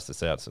to cross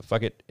this out, so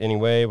fuck it.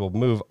 Anyway, we'll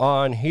move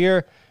on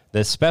here.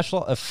 The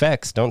special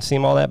effects don't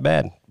seem all that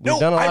bad. No,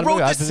 I wrote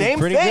the same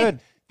pretty thing. good.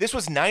 This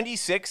was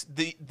 96.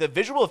 The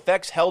visual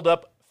effects held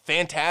up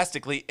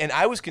fantastically, and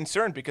I was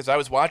concerned because I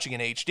was watching in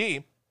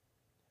HD.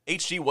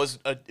 HD was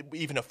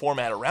even a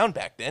format around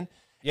back then.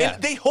 Yeah.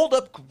 And they hold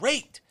up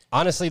great.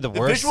 Honestly, the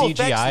worst visual CGI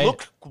effects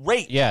look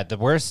great. Yeah, the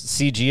worst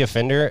CG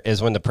offender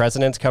is when the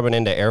president's coming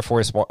into Air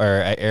Force One, or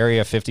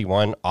Area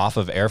 51 off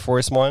of Air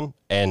Force One,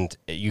 and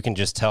you can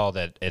just tell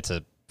that it's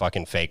a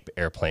fucking fake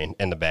airplane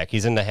in the back.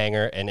 He's in the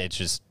hangar, and it's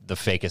just the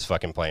fakest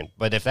fucking plane.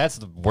 But if that's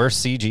the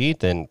worst CG,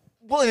 then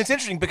Well, and it's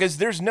interesting because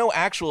there's no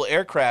actual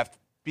aircraft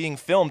being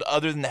filmed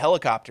other than the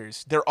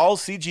helicopters. They're all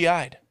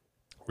CGI'd.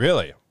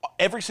 really,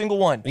 Every single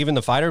one. even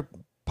the fighter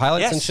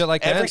pilots Yes, and shit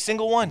like that. every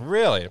single one.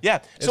 Really? Yeah.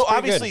 It's So pretty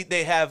obviously good.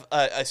 they have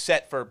a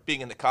set for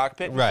being in the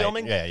cockpit and Right.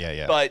 filming.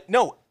 Yeah. But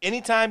no,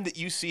 anytime that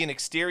you see an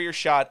exterior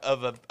shot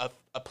of a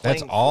plane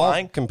That's all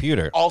flying,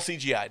 computer. all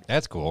CGI'd.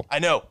 That's cool. I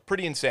know,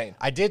 pretty insane.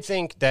 I did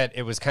think that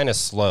it was kind of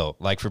slow,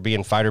 like for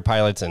being fighter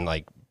pilots and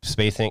like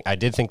space thing. I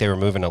did think they were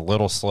moving a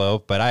little slow,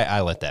 but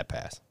I let that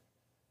pass.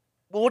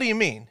 Well, what do you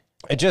mean?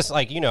 It just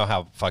like, you know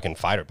how fucking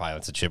fighter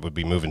pilots and shit would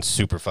be moving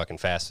super fucking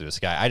fast through the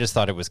sky. I just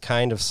thought it was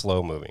kind of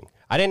slow moving.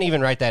 I didn't even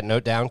write that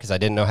note down because I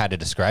didn't know how to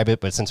describe it.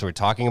 But since we're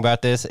talking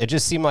about this, it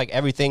just seemed like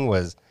everything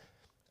was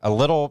a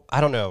little, I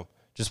don't know,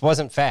 just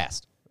wasn't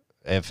fast.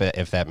 If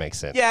that makes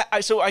sense. Yeah,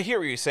 so I hear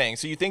what you're saying.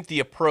 So you think the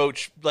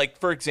approach, like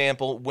for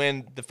example,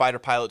 when the fighter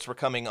pilots were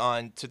coming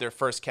on to their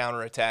first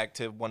counterattack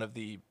to one of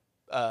the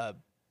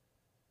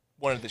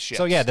ships.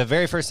 So yeah, the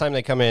very first time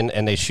they come in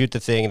and they shoot the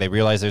thing, they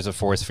realize there's a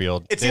force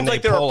field. it then seems they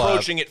like they're pull up.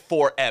 approaching it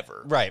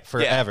forever. Right,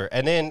 forever.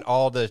 And then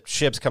all the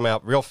ships come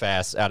out real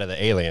fast out of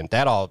the alien.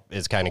 That all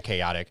is kind of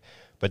chaotic.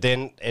 But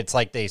then it's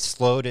like they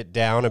slowed it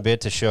down a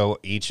bit to show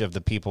each of the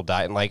people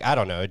dying. Like, I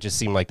don't know. It just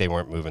seemed like they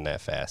weren't moving that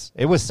fast.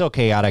 It was still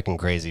chaotic and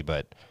crazy,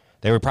 but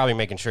they were probably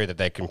making sure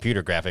that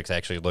computer graphics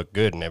actually looked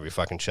good in every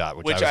fucking shot,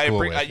 which I was cool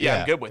with. Yeah,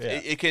 I'm good with. Yeah.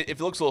 If it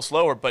looks a little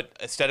slower, but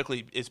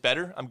aesthetically it's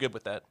better, I'm good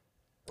with that.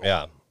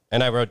 Yeah.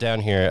 And I wrote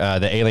down here,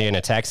 the alien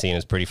attack scene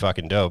is pretty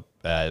fucking dope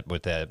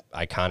with the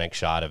iconic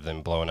shot of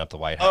them blowing up the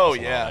White House Oh and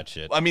all yeah, that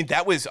shit. I mean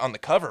that was on the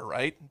cover,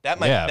 right? Yeah.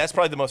 That's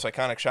probably the most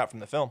iconic shot from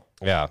the film.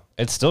 Yeah.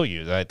 It's still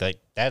used.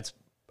 That's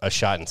a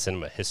shot in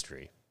cinema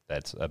history.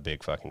 That's a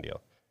big fucking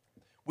deal.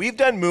 We've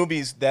done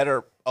movies that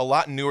are a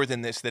lot newer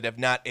than this that have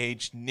not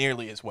aged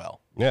nearly as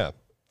well. Yeah.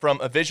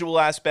 From a visual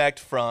aspect,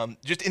 from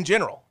just in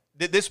general.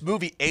 This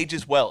movie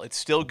ages well. It's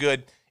still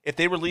good. If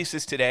they release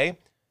this today,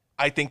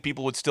 I think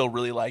people would still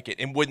really like it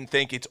and wouldn't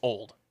think it's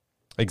old.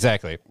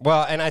 Exactly.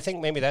 Well, and I think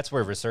maybe that's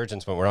where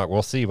Resurgence went wrong.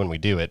 We'll see when we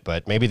do it,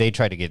 but maybe they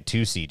try to get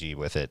too CG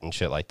with it and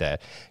shit like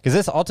that. Because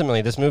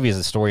this movie is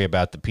a story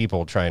about the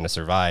people trying to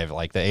survive.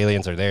 Like, the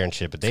aliens are there and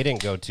shit, but they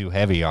didn't go too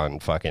heavy on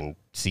fucking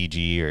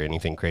CG or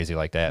anything crazy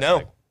like that. No.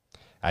 Like,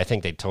 I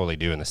think they totally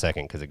do in the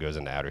second because it goes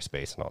into outer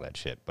space and all that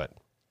shit. But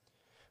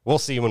we'll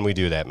see when we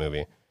do that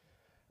movie.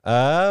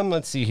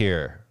 Let's see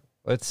here.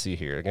 I'm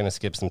going to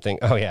skip some things.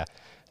 Oh, yeah.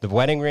 The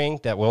wedding ring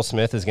that Will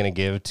Smith is going to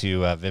give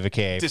to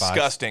Vivica A. Fox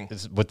Disgusting.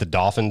 with the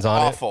dolphins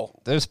on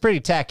Awful. it. It was pretty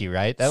tacky,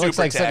 right? That looks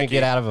Super like something you tacky.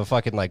 get out of a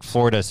fucking like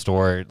Florida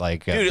store,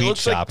 like a Dude, it beach looks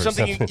shop like or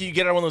something something. you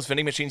get on one of those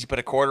vending machines, you put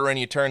a quarter in,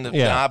 you turn the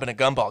Yeah. knob, and a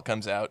gumball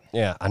comes out.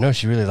 Yeah, I know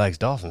she really likes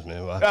dolphins,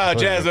 man. Ah,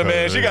 Jasmine,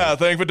 man, she got a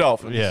thing for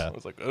dolphins. Yeah. I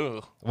was like,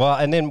 ugh. Well,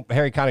 and then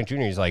Harry Connick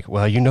Jr. is like,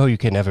 well, you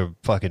can never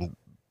fucking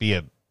be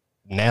a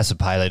NASA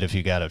pilot if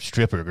you got a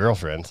stripper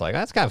girlfriend. It's like,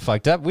 that's kind of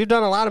fucked up. We've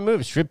done a lot of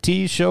movies.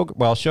 Striptease,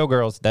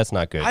 showgirls, that's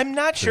not good. I'm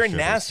not For sure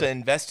strippers. NASA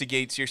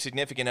investigates your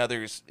significant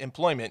other's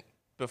employment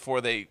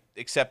before they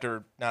accept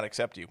or not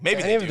accept you.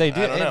 Maybe And they if do. they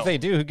do, I don't know. if they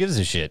do, who gives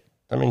a shit?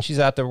 I mean, she's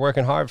out there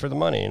working hard for the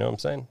money, you know what I'm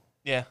saying?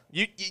 Yeah,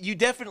 you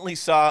definitely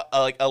saw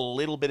like a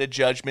little bit of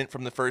judgment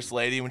from the first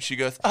lady when she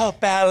goes, "Oh,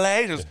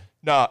 ballet." She goes,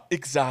 "Nah,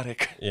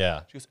 exotic."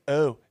 Yeah. She goes,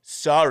 "Oh,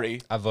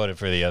 sorry." I voted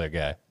for the other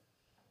guy.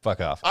 Fuck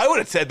off. I would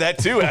have said that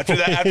too after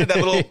that. After that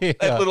little Yeah.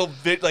 that little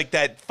bit, like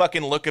that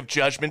fucking look of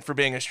judgment for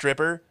being a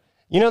stripper.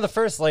 You know, the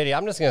first lady,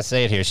 I'm just going to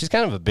say it here. She's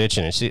kind of a bitch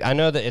in it. I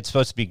know that it's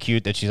supposed to be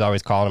cute that she's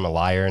always calling him a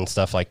liar and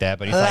stuff like that,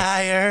 but he's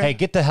Liar. like, hey,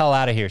 get the hell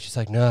out of here. She's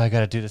like, no, I got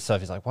to do this stuff.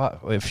 He's like, what?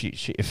 If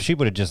she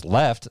would have just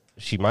left,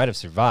 she might have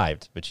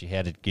survived, but she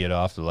had to get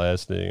off the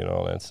last thing and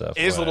all that stuff.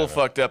 It is a little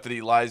Whatever. fucked up that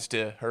he lies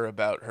to her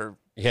about her.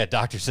 Yeah,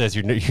 doctor says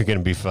you're going to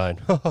be fine.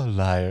 Oh,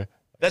 liar.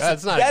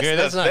 That's not good.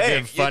 the That's not a thing.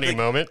 good, funny Like,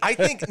 moment. I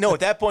think no. At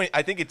that point,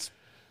 I think it's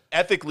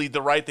ethically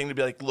the right thing to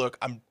be like, look,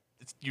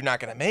 you're not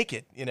gonna make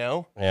it. You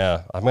know.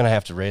 Yeah, I'm going to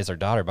have to raise our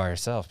daughter by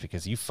herself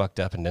because you fucked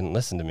up and didn't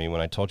listen to me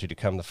when I told you to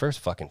come the first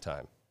fucking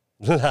time.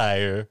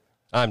 Liar.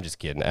 I'm just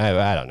kidding.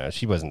 I don't know.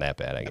 She wasn't that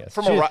bad, I guess.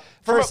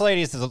 First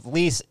Lady is the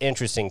least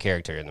interesting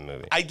character in the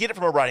movie. I get it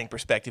from a writing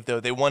perspective, though.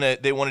 They want to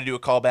do a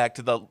callback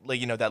to the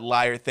that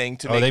liar thing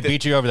to they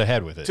beat you over the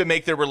head with it. to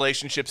make their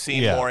relationship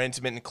seem Yeah. more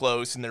intimate and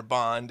close and their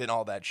bond and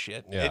all that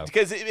shit. Yeah.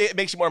 Because it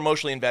makes you more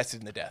emotionally invested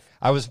in the death.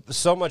 I was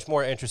so much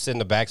more interested in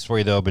the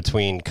backstory, though,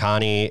 between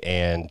Connie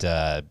and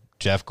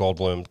Jeff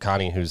Goldblum.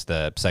 Connie, who's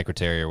the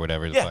secretary or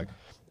whatever the Yeah. fuck,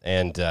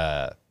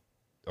 and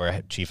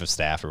or chief of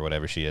staff or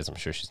whatever she is. I'm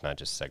sure she's not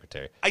just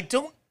secretary.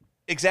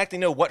 exactly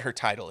know what her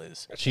title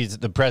is. She's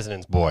the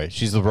president's boy.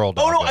 She's the roll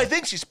dog. Oh, no, guy. I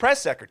think she's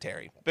press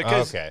secretary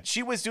because Okay.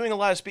 she was doing a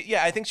lot of speech.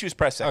 Yeah, I think she was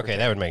press secretary. Okay,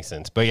 that would make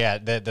sense. But yeah,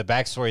 the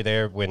backstory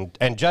there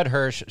and Judd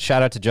Hirsch,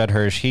 shout out to Judd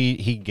Hirsch.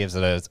 He gives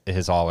it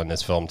his all in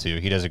this film too.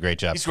 He does a great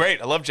job. He's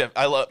great. I love Jeff.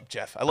 I love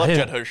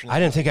Judd Hirsch. I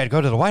didn't think I'd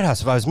go to the White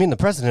House if I was meeting the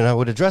president. I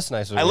would have dressed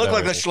nicer. I look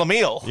like the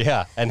schlemiel.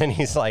 Yeah, and then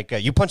he's like,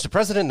 "You punched the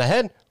president in the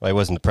head." Well, he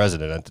wasn't the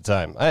president at the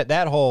time.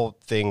 That whole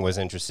thing was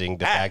interesting.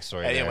 The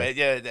backstory. Anyway,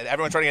 yeah,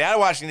 everyone's trying to get out of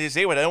Washington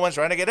D.C. when no one's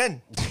trying to get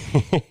in.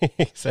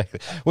 Exactly.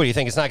 What do you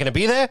think? It's not going to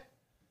be there?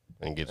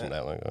 And gives him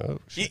that like, oh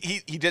shit.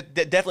 He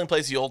definitely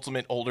plays the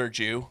ultimate older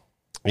Jew.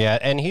 Yeah,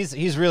 and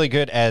he's really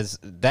good as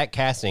that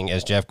casting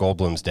as Jeff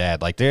Goldblum's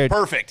dad. Like they're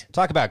Perfect.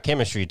 Talk about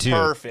chemistry too.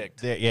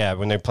 Perfect. Yeah,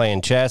 when they're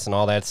playing chess and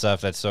all that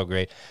stuff, that's so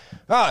great.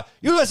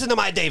 You listen to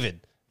my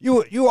David.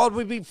 You all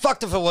would be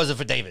fucked if it wasn't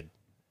for David.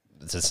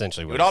 That's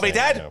essentially what We'd all be he's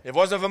saying, dead you know. if it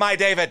wasn't for my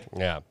David.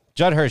 Yeah,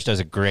 Judd Hirsch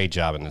does a great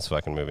job in this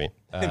fucking movie.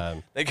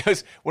 It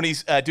goes when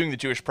he's doing the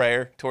Jewish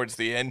prayer towards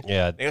the end.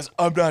 Yeah. He goes,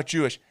 "I'm not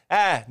Jewish."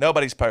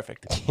 Nobody's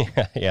perfect.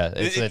 yeah,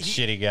 it's that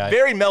shitty guy.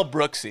 Very Mel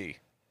Brooksy.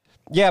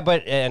 Yeah,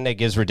 and it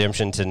gives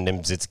redemption to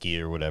Nimzitsky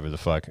or whatever the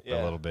fuck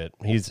Yeah. a little bit.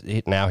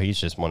 Now he's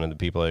just one of the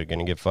people that are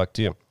gonna get fucked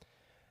too.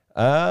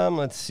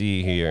 Let's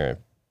see here.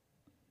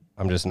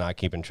 I'm just not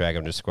keeping track.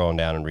 I'm just scrolling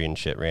down and reading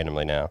shit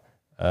randomly now.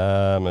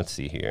 Let's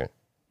see here.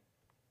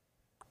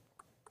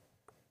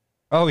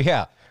 Oh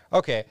yeah.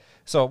 Okay.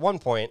 So at one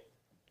point,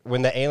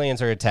 when the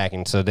aliens are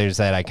attacking, so there's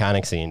that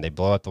iconic scene. They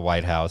blow up the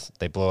White House.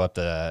 They blow up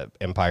the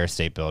Empire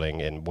State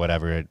Building and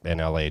whatever in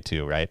LA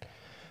too, right?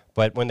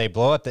 But when they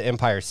blow up the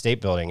Empire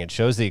State Building, it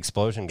shows the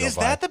explosion go Is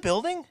by. that the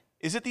building?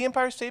 Is it the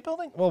Empire State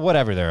Building? Well,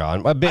 whatever they're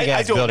on. A big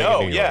ass don't building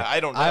know. in New York. Yeah, I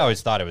don't know. I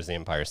always thought it was the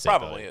Empire State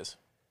Building. Probably is.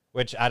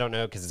 Which I don't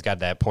know because it's got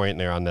that point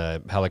there on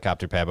the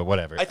helicopter pad, but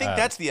whatever. I think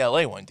that's the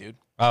LA one, dude.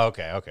 Oh,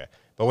 okay.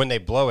 But when they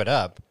blow it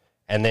up,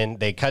 and then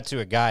they cut to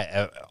a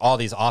guy, all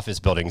these office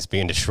buildings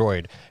being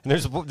destroyed, and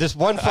there's this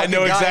one fucking know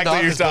guy in the exactly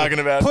what you're office building talking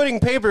about. putting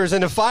papers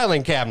in a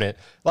filing cabinet.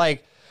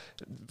 Like,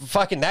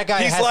 fucking that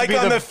guy He's has like to be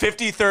on the the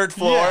 53rd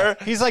floor. Yeah,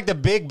 he's like the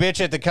big bitch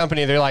at the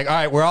company. They're like, all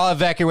right, we're all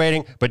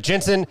evacuating, but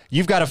Jensen,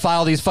 you've got to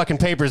file these fucking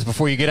papers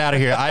before you get out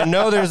of here. I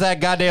know there's that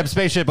goddamn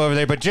spaceship over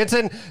there, but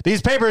Jensen,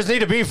 these papers need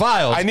to be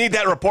filed. I need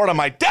that report on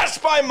my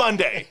desk by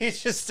Monday.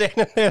 He's just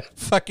standing there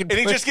fucking. And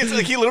he just gets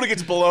like he literally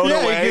gets blown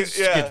yeah, away.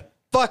 He gets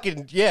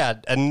fucking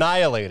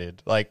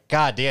annihilated. Like,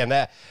 goddamn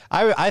that.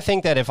 I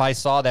think that if I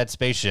saw that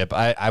spaceship,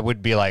 I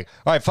would be like,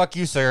 all right, fuck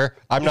you, sir.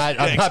 I'm not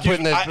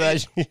putting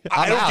this.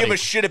 I don't give a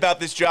shit about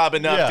this job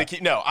enough to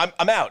keep. No,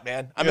 I'm out,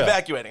 man. I'm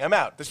evacuating. I'm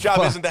out. This job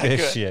Fuck isn't that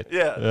this good. shit.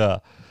 Yeah.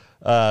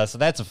 So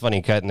that's a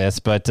funny cut in this,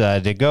 but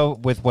to go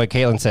with what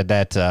Caitlin said,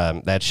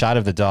 that shot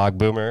of the dog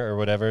Boomer or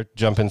whatever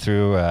jumping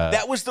through.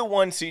 That was the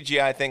one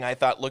CGI thing I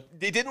thought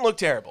it didn't look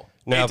terrible.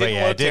 No, but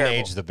yeah, it didn't terrible.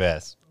 age the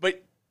best.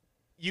 But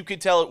you could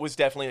tell it was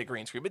definitely a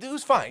green screen. But it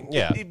was fine.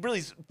 Yeah. It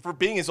really, for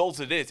being as old as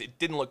it is, it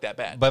didn't look that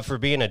bad. But for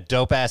being a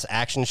dope ass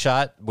action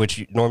shot,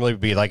 which normally would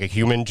be like a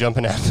human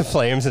jumping out of the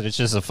flames, and it's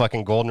just a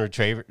fucking golden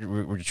retriever.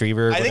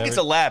 Or I think it's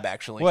a lab,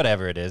 actually.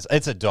 Whatever it is,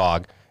 it's a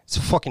dog. It's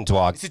a fucking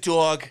dog. It's a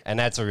dog. And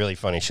that's a really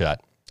funny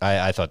shot.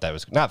 I thought that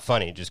was not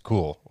funny, just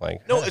cool.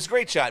 Like, No, it's a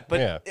great shot. But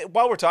Yeah.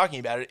 while we're talking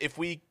about it, if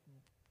we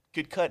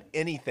could cut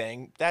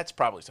anything, that's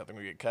probably something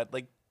we could cut.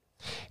 Like,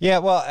 yeah,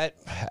 well,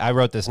 I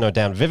wrote this note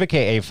down. Vivica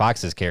A.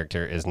 Fox's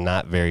character is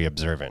not very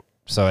observant.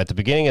 So at the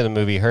beginning of the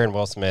movie, her and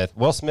Will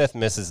Smith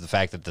misses the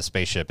fact that the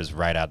spaceship is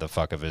right out the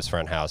fuck of his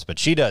front house, but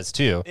she does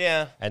too.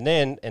 Yeah. And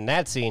then in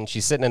that scene,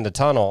 she's sitting in the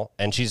tunnel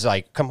and she's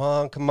like, come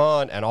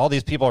on. And all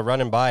these people are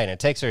running by, and it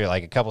takes her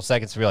like a couple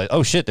seconds to realize,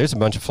 oh shit, there's a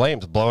bunch of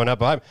flames blowing up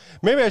behind me.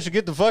 Maybe I should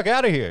get the fuck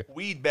out of here.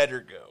 we'd better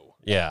go.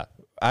 Yeah.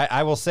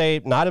 I will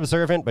say not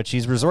observant, but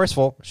she's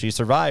resourceful. She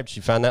survived. She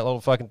found that little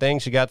fucking thing.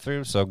 She got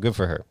through. So good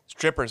for her.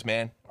 Strippers,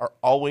 man, are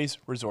always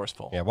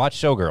resourceful. Yeah. Watch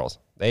Showgirls.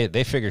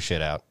 They figure shit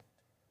out.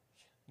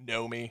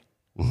 Know me.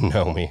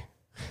 Know me.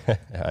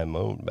 I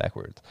moaned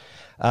backwards.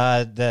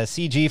 The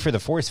CG for the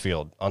force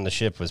field on the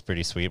ship was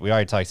pretty sweet. We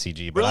already talked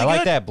CG, but Really I like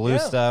good? that blue Yeah.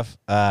 stuff.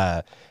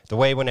 The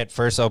way when it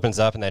first opens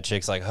up and that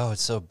chick's like, oh,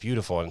 it's so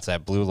beautiful, and it's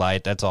that blue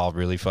light. That's all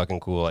really fucking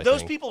cool. I Those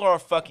think. people are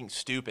fucking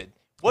stupid.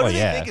 What Oh, do they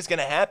yeah. think is going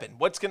to happen?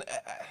 What's going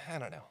to... I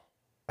don't know.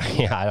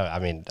 Yeah,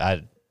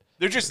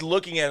 They're just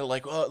looking at it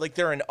like, oh, like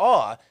they're in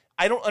awe.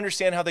 I don't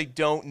understand how they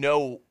don't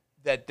know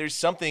that there's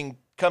something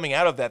coming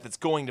out of that's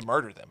going to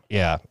murder them.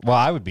 yeah. Well,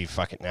 I would be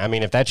fucking. I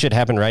mean, if that shit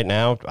happened right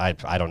now, I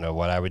don't know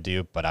what I would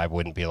do, but I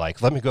wouldn't be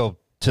like, let me go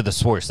to the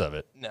source of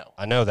it. No.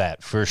 I know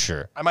that for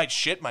sure. I might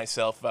shit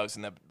myself if I was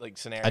in that like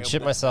scenario. I'd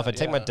shit but myself. I'd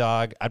take my yeah.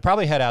 dog. I'd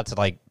probably head out to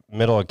like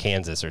middle of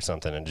Kansas or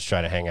something and just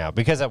try to hang out.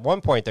 Because at one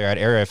point they're at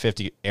Area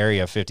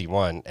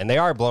 51, and they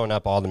are blowing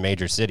up all the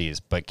major cities.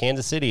 But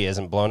Kansas City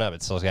isn't blown up.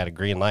 It's still got a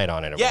green light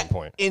on it at Yeah, one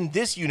point. in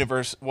this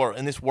universe, or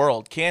in this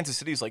world, Kansas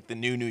City is like the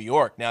new New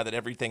York now that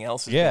everything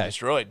else has been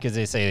destroyed. because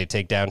they say they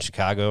take down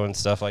Chicago and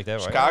stuff like that.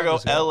 We're like, Chicago, oh,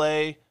 let's go.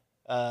 L.A.,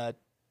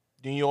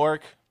 New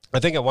York, I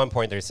think at one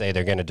point they say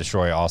they're going to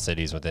destroy all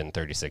cities within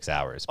 36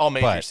 hours. all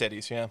major But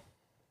cities, yeah.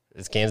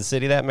 Is Kansas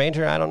City that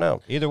major? I don't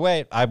know. Either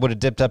way, I would have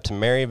dipped up to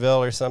Maryville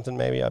or something.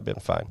 Maybe I've been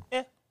fine.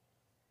 Yeah.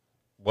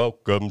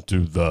 Welcome to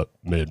the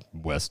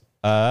Midwest.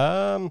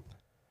 Let's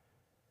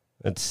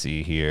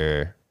see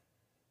here.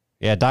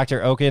 Yeah,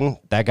 Dr. Oaken,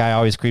 that guy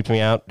always creeps me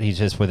out. He's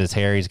just with his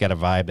hair. He's got a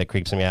vibe that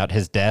creeps me out.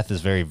 His death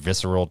is very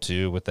visceral,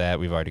 too, with that.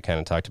 We've already kind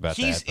of talked about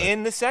He's that. But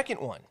in the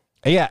second one.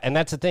 yeah, and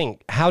that's the thing.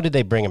 How did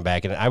they bring him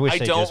back? And I wish I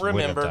they don't just wouldn't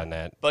remember, have done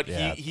that. but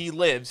yeah. he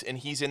lives, and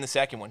he's in the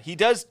second one. He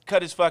does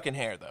cut his fucking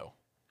hair, though.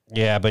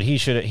 Yeah, but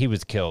he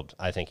was killed.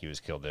 I think he was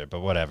killed there,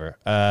 but whatever.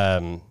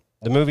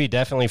 The movie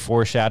definitely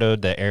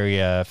foreshadowed the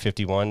Area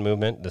 51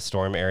 movement, the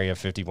storm Area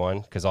 51,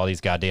 because all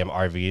these goddamn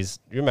RVs.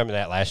 You remember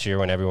that last year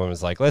when everyone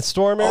was like, let's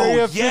storm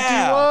Area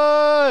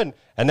 51?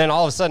 And then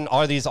all of a sudden,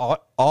 all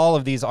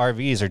of these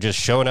RVs are just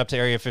showing up to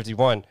Area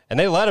 51, and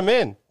they let them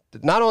in.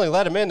 Not only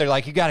let them in, they're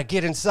like, you got to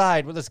get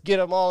inside. Well, let's get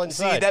them all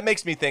inside. See, that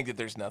makes me think that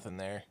there's nothing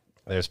there.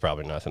 There's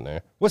probably nothing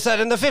there. What's that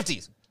in the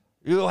 50s?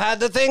 You had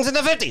the things in the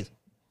 50s.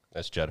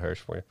 That's Judd Hirsch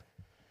for you.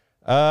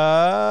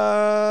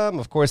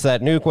 Of course,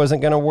 that nuke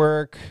wasn't going to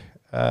work.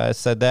 I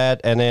said that.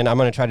 And then I'm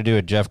going to try to do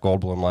a Jeff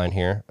Goldblum line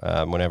here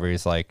whenever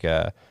he's like,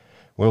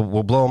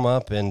 we'll blow him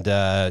up. And,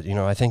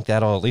 I think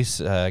that'll at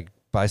least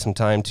buy some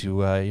time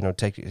to,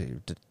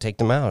 take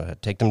them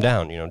out, take them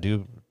down,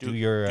 do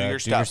your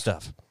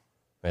stuff.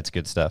 That's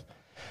good stuff.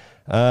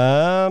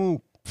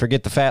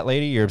 Forget the fat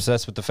lady. You're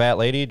obsessed with the fat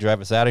lady.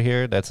 Drive us out of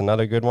here. That's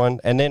another good one.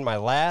 And then my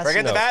last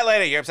Forget the fat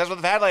lady. You're obsessed with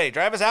the fat lady.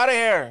 Drive us out of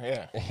here.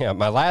 Yeah. Yeah,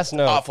 my last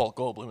note. Awful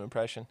Goldblum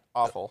impression.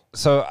 Awful.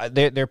 So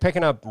they're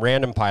picking up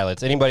random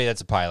pilots. Anybody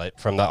that's a pilot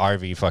from the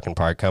RV fucking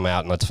park, come out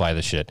and let's fly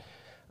this shit.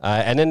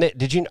 And then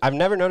I've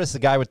never noticed the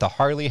guy with the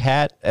Harley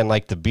hat and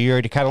like the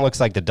beard. He kind of looks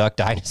like the Duck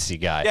Dynasty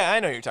guy. Yeah, I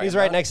know you're talking He's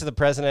about. right next to the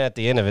president at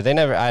the end of it.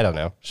 I don't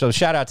know. So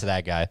shout out to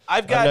that guy.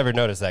 I've never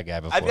noticed that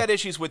guy before. I've got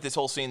issues with this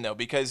whole scene, though,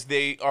 because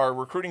they are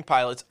recruiting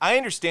pilots. I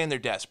understand they're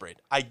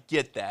desperate. I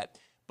get that.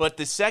 But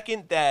the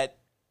second that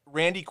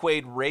Randy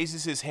Quaid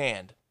raises his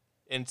hand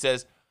and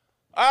says,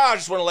 I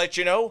just want to let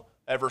you know,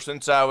 ever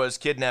since I was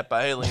kidnapped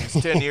by aliens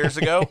 10 years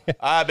ago,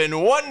 I've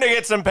been wanting to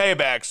get some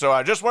payback. So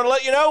I just want to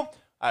let you know,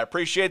 I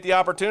appreciate the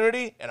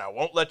opportunity, and I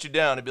won't let you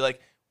down. And be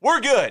like, we're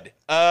good.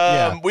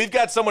 We've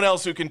got someone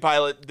else who can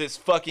pilot this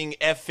fucking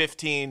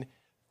F-15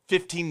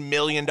 $15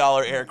 million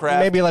aircraft.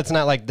 Maybe let's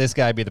not let this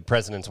guy be the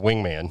president's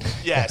wingman.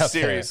 Yeah,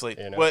 seriously.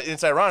 Well,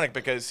 it's ironic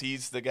because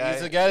he's the guy.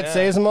 He's the guy that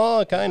saves them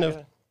all, kind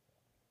of.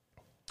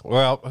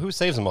 Well, who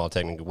saves them all,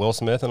 technically? Will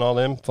Smith and all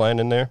them flying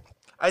in there?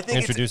 I think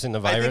introducing the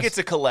virus? I think it's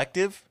a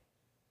collective.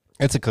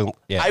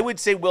 Yeah. I would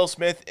say Will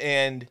Smith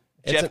and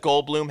Jeff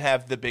Goldblum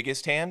have the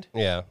biggest hand.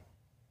 Yeah.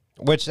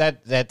 Which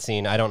that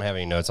scene, I don't have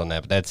any notes on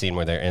that, but that scene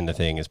where they're in the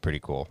thing is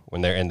pretty cool.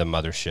 When they're in the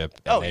mothership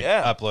and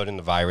uploading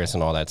the virus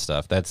and all that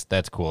stuff.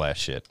 That's cool ass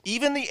shit.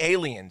 Even the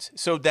aliens.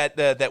 So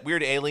that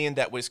weird alien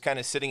that was kind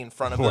of sitting in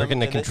front of them. Working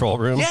the control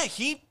room. Yeah,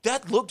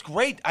 that looked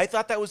great. I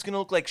thought that was going to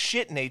look like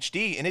shit in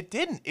HD, and it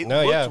didn't. It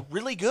looked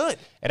really good.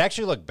 It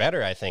actually looked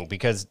better, I think,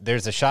 because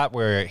there's a shot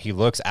where he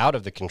looks out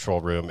of the control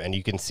room, and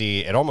you can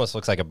see it almost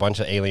looks like a bunch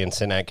of aliens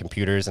sitting at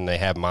computers, and they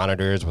have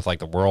monitors with like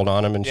the world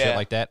on them and shit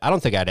like that. I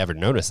don't think I'd ever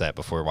noticed that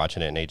before watching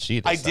it in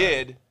HD. I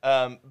did,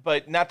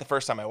 but not the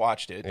first time I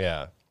watched it.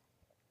 Yeah.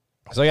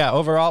 So yeah,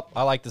 overall,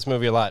 I like this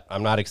movie a lot.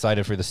 I'm not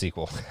excited for the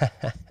sequel.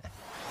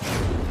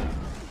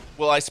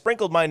 Well, I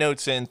sprinkled my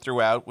notes in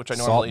throughout, which I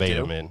normally do. Salt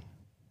bait them in.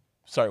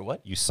 Sorry,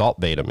 what? You salt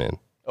bait them in.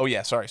 Oh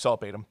yeah, sorry, salt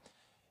bait them.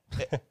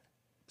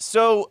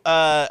 So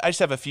I just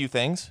have a few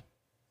things.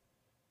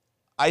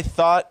 I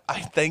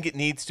think it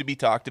needs to be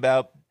talked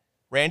about.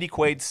 Randy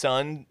Quaid's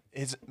son,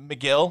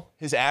 McGill,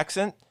 his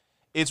accent.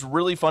 It's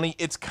really funny.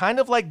 It's kind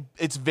of like,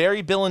 it's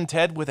very Bill and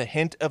Ted with a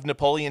hint of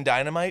Napoleon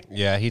Dynamite.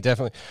 Yeah, he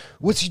definitely.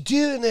 What's he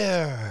doing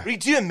there? What are you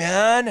doing,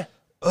 man?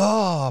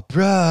 Oh,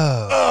 bro.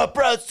 Oh,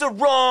 bro, it's the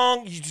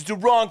wrong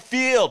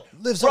field.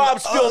 Lives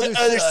Rob's on the field on the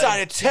other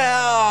side of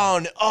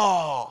town.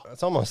 Oh.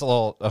 It's almost a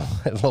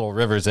little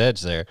River's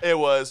Edge there. It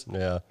was.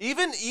 Yeah.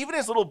 Even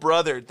his little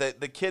brother,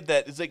 the kid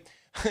that is like,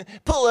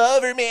 pull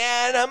over,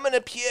 man. I'm going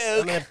to puke.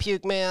 I'm going to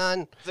puke,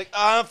 man. It's like, oh,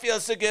 I don't feel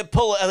so good.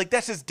 Like,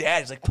 that's his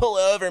dad. He's like, pull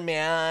over,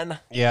 man.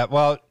 Yeah,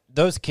 well,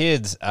 those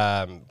kids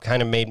kind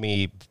of made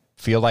me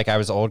feel like I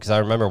was old because I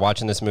remember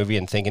watching this movie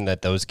and thinking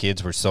that those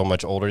kids were so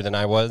much older than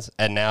I was.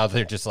 And now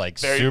they're just like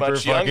very super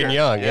fucking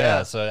young.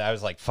 Yeah. So I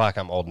was like, fuck,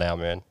 I'm old now,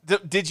 man.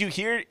 Did you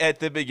hear at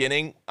the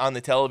beginning on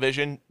the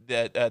television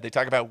that they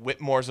talk about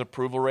Whitmore's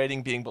approval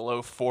rating being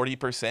below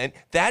 40%?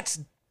 That's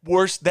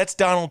worse. That's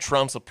Donald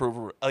Trump's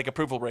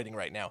approval rating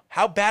right now.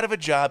 How bad of a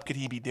job could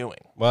he be doing?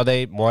 Well,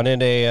 they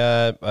wanted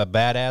a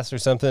badass or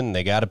something.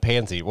 They got a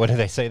pansy. What do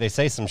they say? They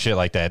say some shit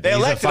like that. They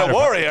elected a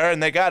warrior,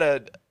 and they got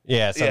a...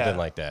 Yeah, something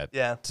like that.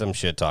 Yeah. Some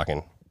shit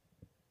talking.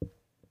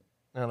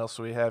 What else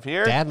do we have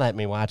here? Dad let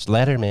me watch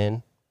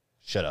Letterman.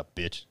 Shut up,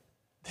 bitch.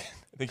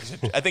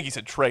 I think he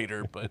said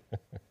traitor, but...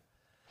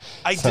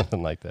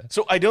 Something like that.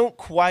 So I don't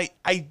quite...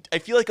 I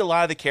feel like a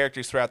lot of the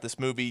characters throughout this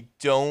movie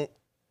don't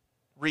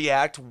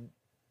react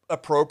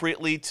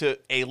appropriately to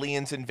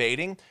aliens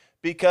invading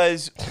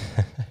because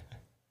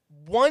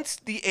once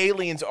the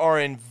aliens are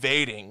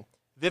invading,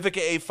 Vivica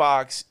A.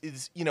 Fox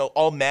is,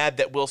 all mad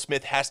that Will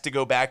Smith has to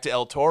go back to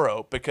El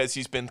Toro because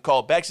he's been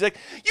called back. She's like,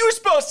 you were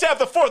supposed to have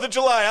the 4th of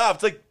July off.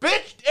 It's like,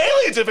 bitch,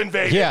 aliens have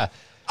invaded. Yeah.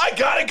 I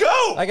gotta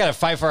go. I gotta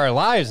fight for our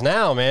lives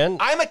now, man.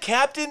 I'm a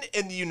captain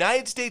in the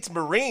United States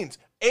Marines.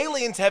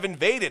 Aliens have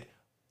invaded.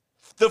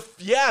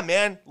 Yeah,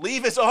 man,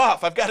 leave us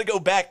off. I've got to go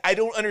back. I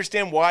don't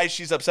understand why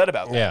she's upset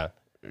about that. Yeah.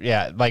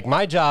 Yeah, like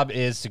my job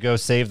is to go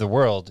save the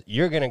world.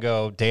 You're going to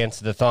go dance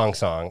to the thong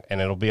song, and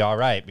it'll be all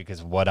right because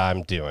of what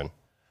I'm doing.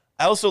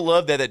 I also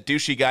love that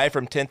douchey guy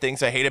from 10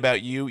 Things I Hate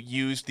About You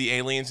used the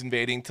aliens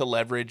invading to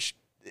leverage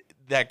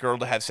that girl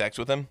to have sex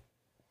with him.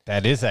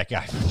 That is that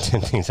guy from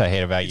 10 Things I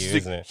Hate About You,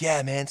 isn't it?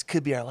 Yeah, man, this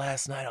could be our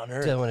last night on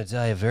Earth. Don't want to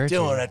die a virgin.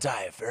 Don't want to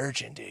die a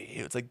virgin, do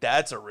you? It's like,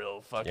 that's a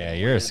real fucking Yeah,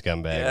 you're weird. a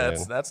scumbag. Yeah,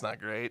 man. that's not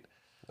great.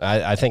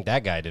 I think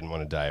that guy didn't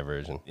want to die a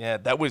virgin. Yeah,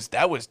 that was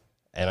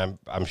And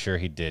I'm sure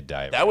he did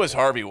die. that was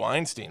Harvey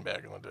Weinstein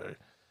back in the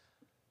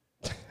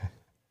day.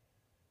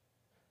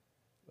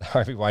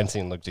 Harvey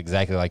Weinstein looked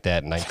exactly like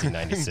that in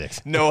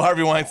 1996. No,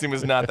 Harvey Weinstein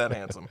was not that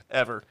handsome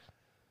ever.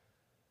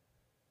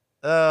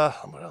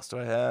 What else do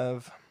I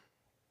have?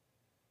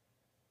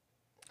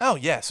 Oh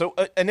yeah, so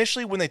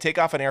initially when they take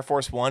off on Air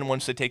Force One,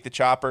 once they take the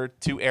chopper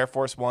to Air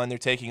Force One, they're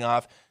taking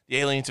off. The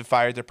aliens have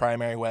fired their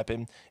primary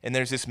weapon, and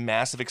there's this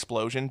massive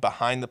explosion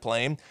behind the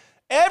plane.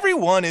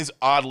 Everyone is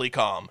oddly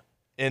calm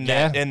in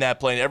that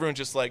plane. Everyone's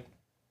just like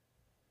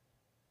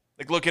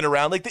looking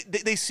around, like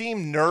they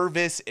seem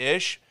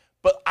nervous-ish.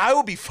 But I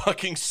would be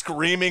fucking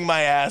screaming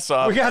my ass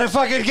off. We gotta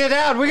fucking get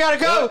out. We gotta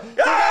go.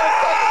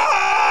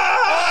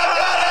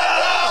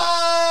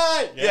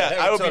 Yeah,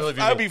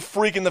 I would be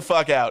freaking the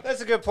fuck out. That's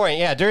a good point.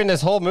 Yeah, during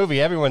this whole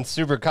movie, everyone's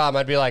super calm.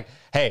 I'd be like,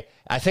 hey,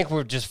 I think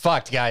we're just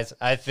fucked, guys.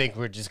 I think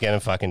we're just gonna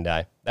fucking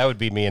die. That would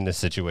be me in this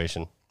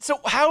situation.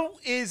 So how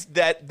is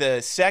that the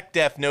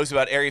SecDef knows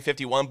about Area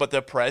 51, but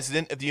the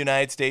president of the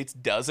United States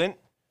doesn't?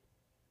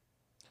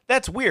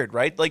 That's weird,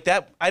 right? Like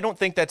that. I don't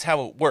think that's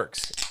how it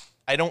works.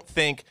 I don't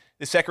think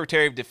the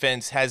Secretary of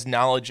Defense has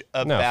knowledge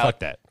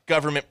about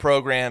government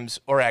programs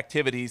or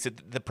activities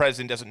that the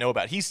president doesn't know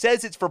about. He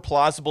says it's for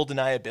plausible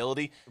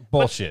deniability.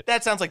 Bullshit.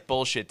 That sounds like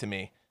bullshit to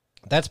me.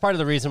 That's part of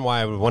the reason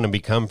why I would want to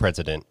become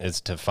president is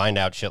to find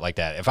out shit like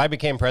that. If I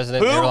became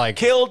president, they were like,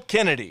 killed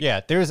Kennedy? Yeah,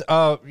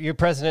 you're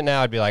president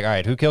now. I'd be like, all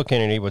right, who killed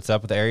Kennedy? What's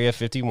up with Area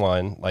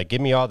 51? Like, give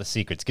me all the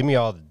secrets. Give me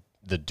all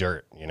the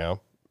dirt,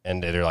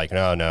 And they're like,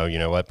 no, you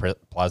know what?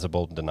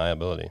 Plausible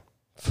deniability.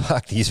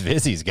 Fuck, these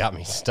Vizzies got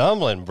me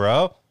stumbling,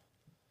 bro.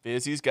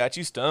 Vizzies got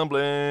you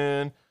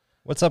stumbling.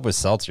 What's up with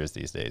seltzers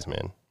these days,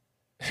 man?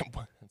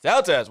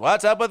 Seltzers,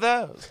 what's up with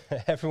those?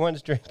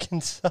 Everyone's drinking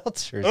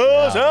seltzers.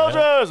 Oh, now,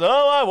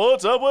 seltzers,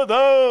 what's up with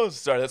those?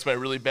 Sorry, that's my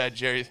really bad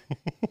Jerry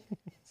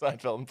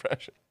Seinfeld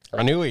impression.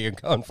 I knew what you're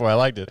going for. I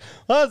liked it.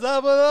 What's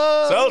up with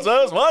those?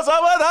 Seltzers, what's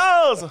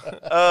up with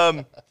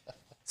those?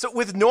 So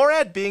with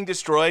NORAD being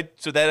destroyed,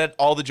 so that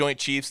all the Joint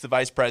Chiefs, the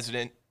Vice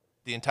President,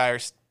 the entire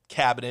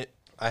cabinet.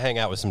 I hang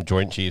out with some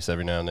Joint Chiefs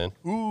every now and then.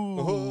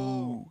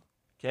 Ooh.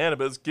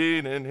 Cannabis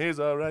Keenan, he's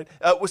all right.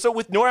 So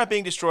with NORAD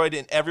being destroyed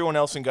and everyone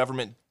else in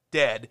government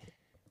dead,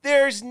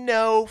 there's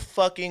no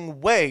fucking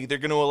way they're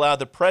going to allow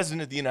the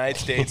President of the United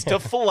States to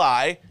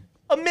fly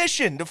a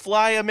mission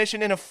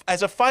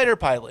as a fighter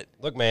pilot.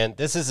 Look, man,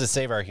 this is to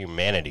save our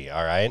humanity,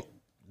 all right?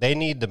 They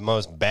need the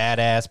most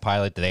badass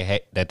pilot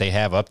that they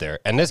have up there.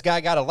 And this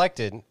guy got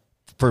elected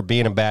for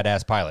being a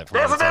badass pilot.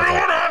 Doesn't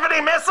anyone have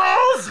any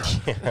missiles?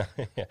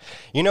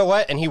 You know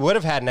what? And he would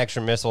have had an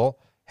extra missile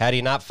had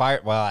he not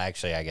fired. Well,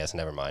 actually, I guess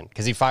never mind.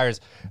 Because he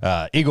fires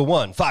Eagle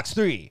 1, Fox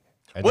 3.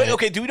 Wait,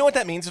 okay, do we know what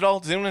that means at all?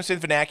 Does anyone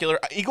understand the vernacular?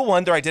 Eagle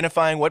 1, they're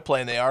identifying what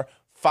plane they are.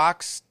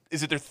 Fox,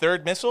 is it their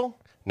third missile?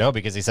 No,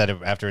 because he said it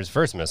after his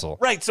first missile.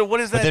 Right, so what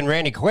is that? But then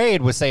Randy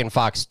Quaid was saying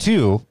Fox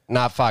 2,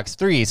 not Fox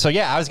 3. So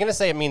yeah, I was going to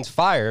say it means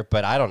fire,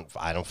 but I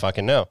don't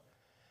fucking know.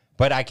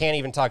 But I can't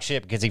even talk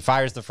shit because he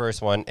fires the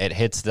first one, it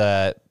hits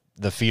the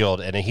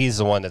field, and he's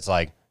the one that's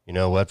like, you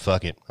know what,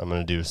 fuck it, I'm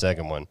going to do a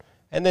second one.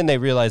 And then they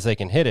realize they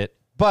can hit it.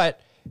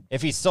 But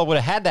if he still would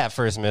have had that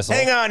first missile.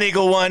 Hang on,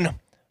 Eagle 1.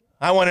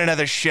 I want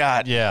another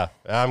shot. Yeah,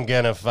 I'm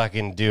going to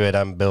fucking do it.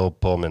 I'm Bill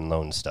Pullman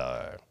Lone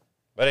Star.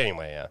 But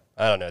anyway, yeah,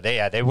 I don't know.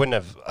 They wouldn't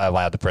have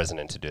allowed the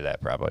president to do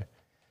that, probably.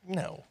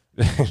 No.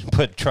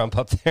 Put Trump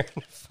up there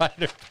and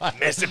fighter pilot.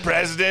 Mr.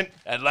 President,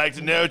 I'd like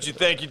to know what you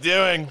think you're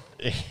doing.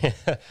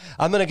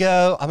 I'm going to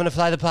go. I'm going to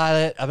fly the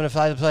pilot. I'm going to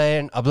fly the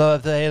plane. I'll blow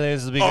up the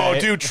aliens. It'll be great.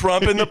 Dude,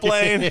 Trump in the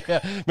plane? Yeah.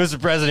 Mr.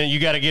 President,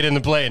 you got to get in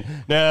the plane.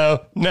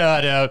 No,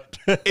 I don't.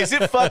 Is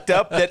it fucked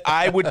up that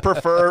I would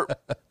prefer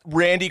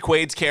Randy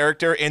Quaid's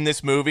character in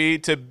this movie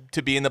to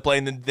be in the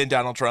plane than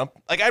Donald Trump?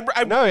 Like,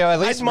 no, yeah, at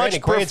least I'd much Randy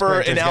Quaid's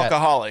prefer an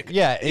alcoholic.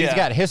 He's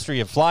got history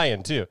of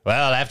flying, too.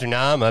 Well, after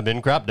Nam, I've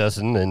been crop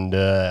dusting, and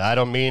I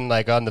don't mean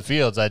like on the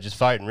fields. I just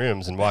fight in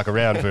rooms and walk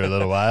around for a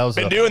little while.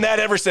 So. Been doing that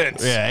ever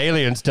since. Yeah,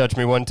 aliens touched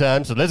me one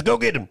time, so let's go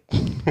get him.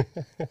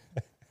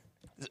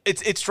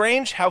 It's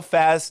strange how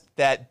fast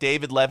that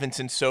David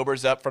Levinson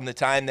sobers up from the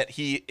time that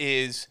he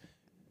is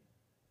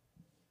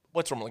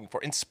what's what I'm looking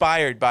for?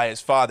 Inspired by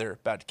his father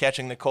about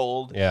catching the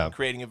cold and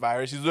creating a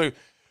virus. He's like,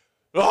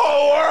 the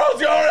whole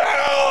world's going to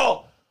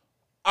hell.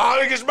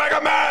 I just make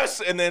a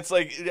mess. And then it's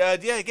like, yeah,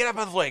 get up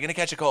out of the way. Gonna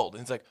catch a cold.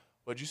 And it's like,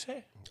 what'd you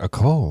say? A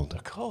cold.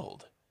 A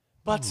cold.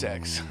 Butt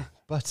sex.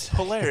 Butt sex.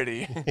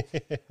 Polarity.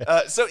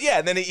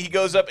 And then he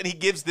goes up and he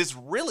gives this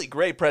really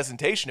great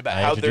presentation about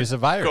how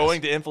they're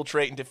going to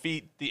infiltrate and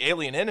defeat the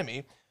alien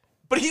enemy.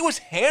 But he was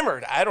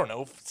hammered, I don't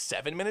know,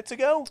 7 minutes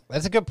ago?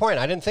 That's a good point.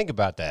 I didn't think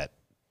about that.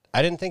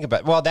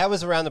 Well, that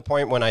was around the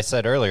point when I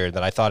said earlier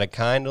that I thought it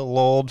kind of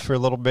lulled for a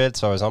little bit,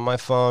 so I was on my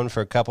phone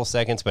for a couple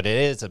seconds, but it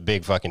is a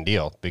big fucking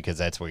deal because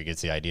that's where he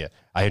gets the idea.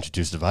 I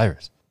introduced the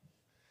virus.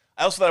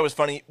 I also thought it was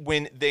funny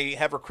when they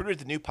have recruited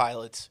the new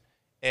pilots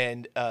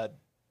and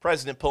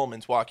President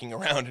Pullman's walking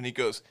around and he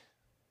goes,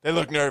 they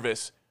look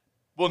nervous.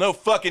 Well, no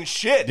fucking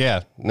shit.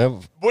 Yeah.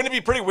 No. Wouldn't it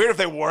be pretty weird if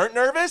they weren't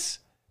nervous?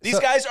 These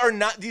guys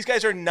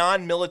are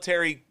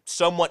non-military,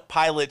 somewhat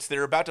pilots that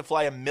are about to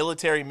fly a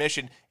military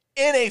mission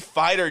in a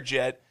fighter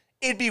jet.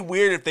 It'd be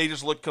weird if they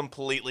just looked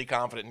completely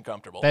confident and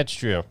comfortable. That's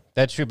true.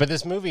 But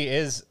this movie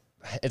it's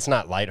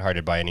not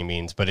lighthearted by any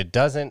means, but it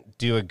doesn't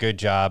do a good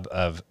job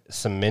of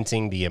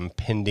cementing the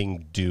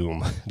impending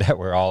doom that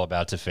we're all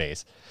about to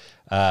face.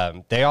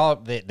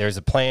 There's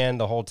a plan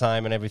the whole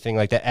time and everything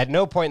like that. At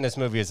no point in this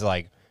movie is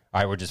like,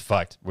 all right, we're just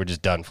fucked. We're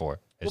just done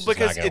for. It's just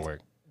not going to work.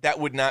 That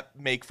would not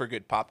make for a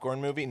good popcorn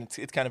movie, and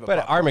it's kind of a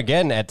But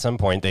Armageddon, at some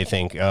point, they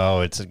think,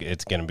 oh, it's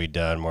going to be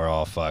done. We're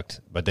all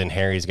fucked. But then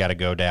Harry's got to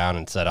go down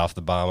and set off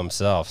the bomb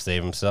himself,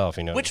 save himself.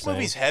 You know which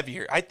movie's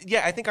heavier? I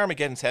think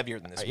Armageddon's heavier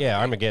than this movie. Yeah,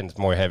 Armageddon's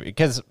more heavy.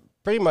 Because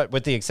pretty much,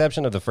 with the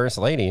exception of the First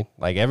Lady,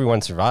 like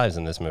everyone survives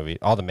in this movie.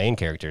 All the main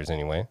characters,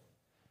 anyway.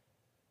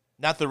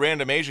 Not the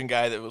random Asian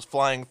guy that was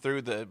flying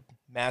through the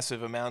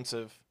massive amounts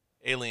of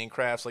alien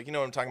crafts, like, you know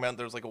what I'm talking about?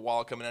 There was like a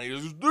wall coming out. He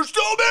goes, "There's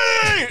still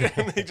me!"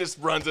 And he just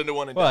runs into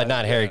one and dies.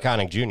 Not Harry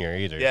Connick Jr.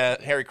 either. Yeah,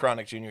 Harry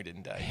Connick Jr.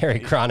 didn't die. Harry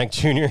Connick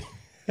Jr.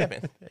 Yeah,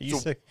 man.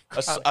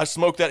 I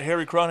smoked that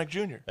Harry Connick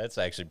Jr. That's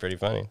actually pretty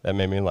funny. That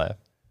made me laugh.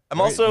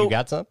 You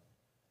got some?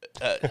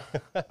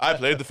 I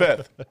played the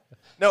fifth.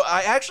 No,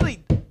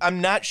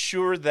 I'm not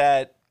sure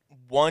that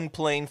one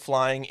plane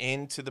flying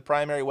into the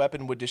primary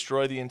weapon would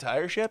destroy the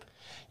entire ship.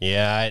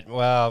 Yeah,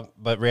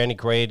 but Randy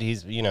Quaid,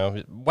 he's,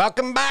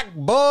 welcome back,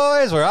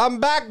 boys, or I'm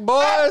back,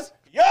 boys.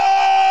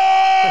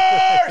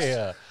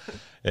 Yes!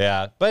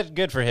 Yeah, but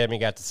good for him. He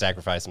got to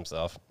sacrifice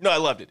himself. No, I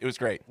loved it. It was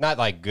great. Not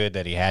like good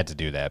that he had to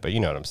do that, but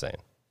you know what I'm saying.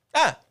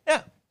 Yeah.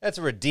 That's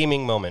a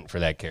redeeming moment for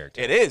that character.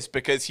 It is,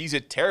 because he's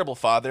a terrible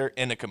father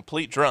and a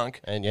complete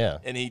drunk. And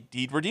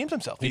he redeems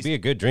himself. He'd be a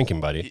good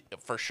drinking buddy.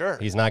 For sure.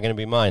 He's not going to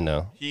be mine,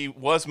 though. He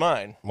was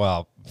mine.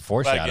 Well,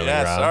 foreshadowing,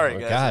 Rob. Sorry,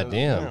 guys. God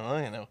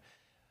damn.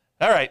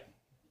 All right.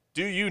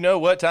 Do you know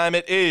what time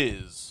it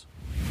is?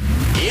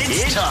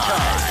 It's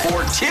time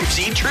for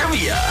Tipsy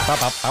Trivia.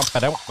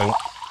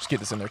 Just get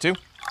this in there, too.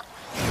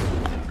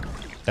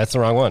 That's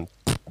the wrong one.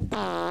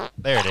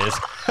 There it is.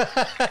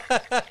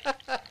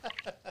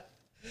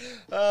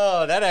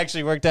 Oh, that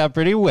actually worked out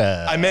pretty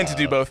well. I meant to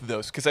do both of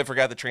those because I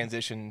forgot the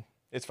transition.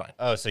 It's fine.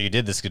 Oh, so you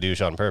did the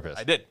skadoosh on purpose.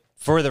 I did.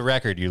 For the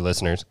record, you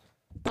listeners.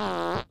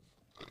 All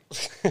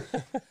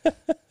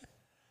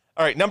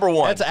right, number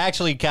one. That's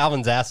actually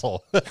Calvin's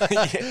asshole.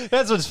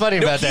 That's what's funny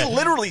about that. He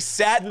literally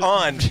sat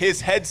on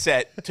his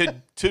headset to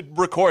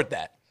record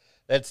that.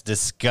 That's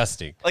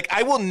disgusting. Like,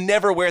 I will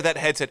never wear that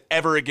headset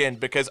ever again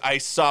because I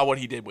saw what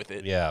he did with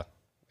it. Yeah.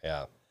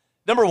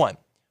 Number one.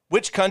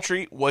 Which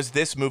country was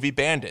this movie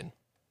banned in?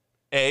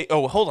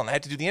 Hold on. I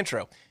had to do the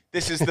intro.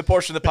 This is the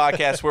portion of the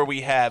podcast where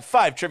we have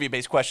 5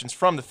 trivia-based questions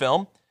from the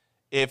film.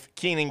 If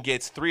Keenan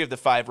gets 3 of the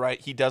 5 right,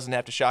 he doesn't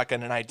have to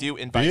shotgun, and I do,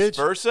 and vice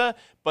versa.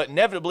 But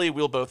inevitably,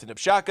 we'll both end up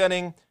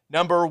shotgunning.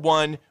 Number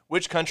one,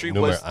 which country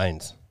Nummer was...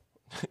 eins.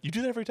 You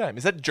do that every time.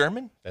 Is that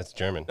German? That's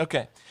German.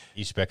 Okay.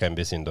 Ich spreche ein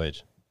bisschen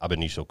Deutsch, aber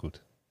nicht so gut.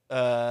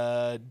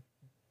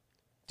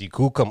 Die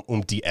Kuh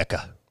kommt die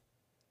Ecke.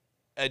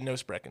 No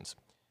Spreckens.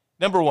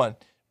 Number one,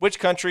 which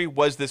country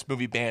was this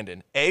movie banned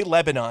in? A,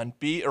 Lebanon,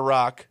 B,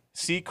 Iraq,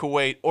 C,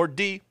 Kuwait, or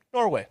D,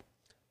 Norway?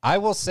 I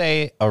will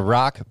say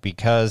Iraq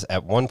because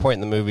at one point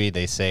in the movie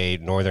they say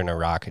northern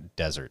Iraq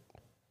desert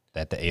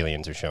that the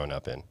aliens are showing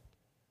up in.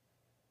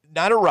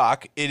 Not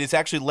Iraq. It is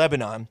actually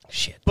Lebanon.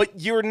 Shit. But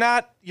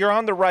you're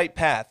on the right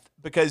path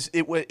because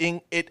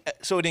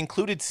it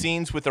included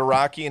scenes with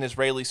Iraqi and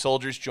Israeli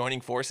soldiers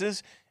joining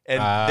forces, and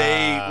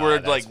they were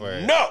like,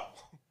 no.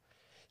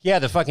 Yeah,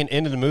 the fucking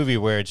end of the movie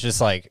where it's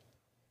just like,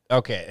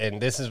 okay, and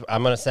this is,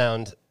 I'm going to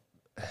sound,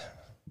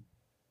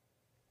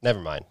 never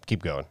mind.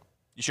 Keep going.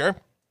 You sure?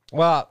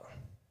 Well,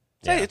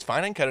 yeah. It's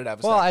fine. I can cut it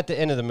out. At the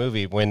end of the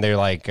movie, when they're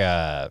like,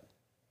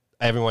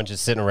 everyone's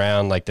just sitting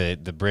around, like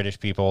the British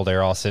people,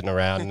 they're all sitting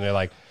around, and they're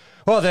like,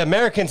 well, the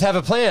Americans have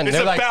a plan. It's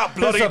they're about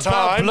bloody time. It's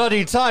about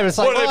bloody time. It's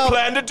like, what do they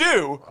plan to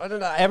do? I don't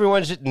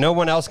know. No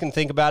one else can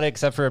think about it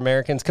except for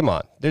Americans. Come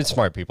on. There's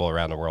smart people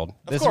around the world.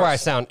 This is where I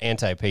sound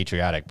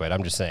anti-patriotic, but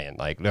I'm just saying,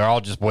 like, they're all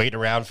just waiting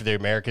around for the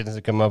Americans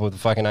to come up with a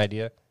fucking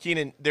idea.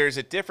 Keenan, there's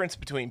a difference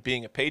between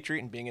being a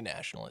patriot and being a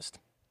nationalist.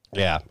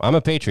 Yeah, I'm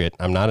a patriot.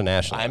 I'm not a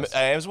nationalist.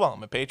 I am as well.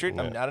 I'm a patriot.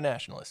 I'm not a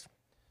nationalist.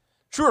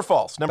 True or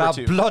false? Number About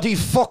 2. bloody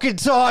fucking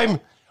time.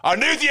 I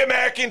knew the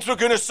Americans were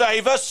going to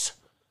save us.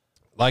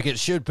 Like it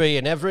should be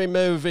in every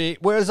movie.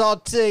 Where's our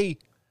tea?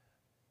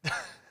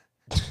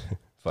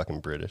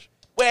 Fucking British.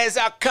 Where's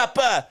our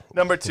cuppa?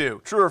 Number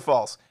 2. True or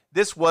false?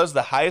 This was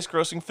the highest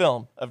grossing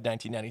film of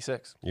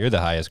 1996. You're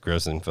the highest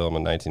grossing film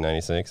in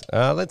 1996.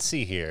 Let's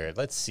see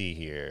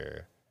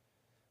here.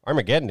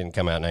 Armageddon didn't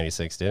come out in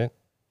 96, did it?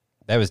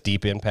 That was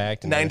Deep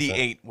Impact.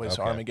 98 was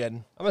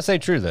Armageddon. I'm going to say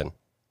true then.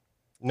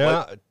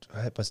 No,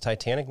 was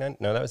Titanic?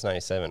 No, that was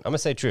 97. I'm going to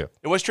say true.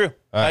 It was true.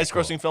 right, Highest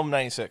cool. grossing film of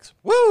 96.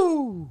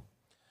 Woo!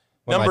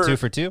 What, am I Number- 2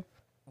 for 2?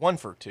 1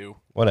 for 2.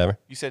 Whatever.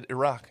 You said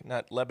Iraq,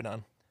 not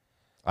Lebanon.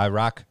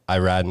 Iraq,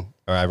 Iran,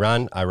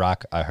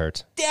 Iraq, I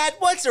hurt. Dad,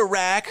 what's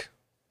Iraq?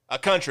 A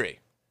country.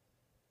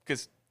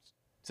 Because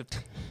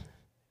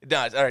no,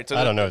 all right. So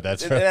I don't know what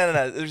that's from.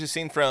 No. There's a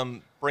scene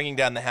from Bringing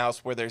Down the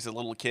House where there's a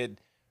little kid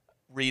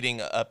reading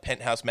a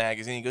Penthouse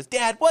magazine. He goes,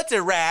 Dad, what's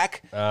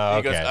Iraq? Oh,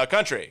 And he okay. goes, a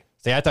country.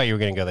 See, I thought you were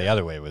going to go the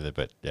other way with it,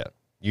 but yeah.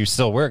 You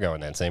still were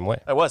going that same way.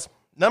 I was.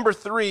 Number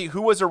 3,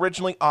 who was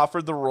originally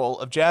offered the role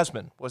of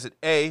Jasmine? Was it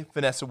A,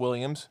 Vanessa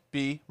Williams,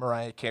 B,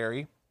 Mariah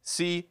Carey,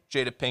 C,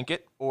 Jada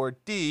Pinkett, or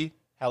D,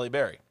 Halle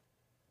Berry?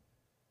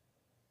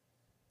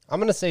 I'm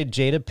going to say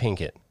Jada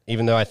Pinkett,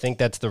 even though I think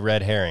that's the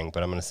red herring,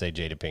 but I'm going to say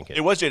Jada Pinkett.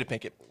 It was Jada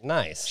Pinkett.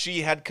 Nice.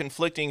 She had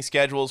conflicting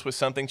schedules with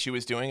something she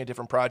was doing, a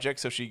different project,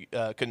 so she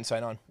couldn't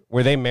sign on.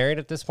 Were they married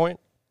at this point?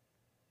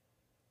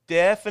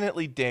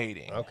 Definitely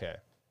dating. Okay.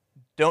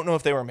 Don't know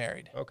if they were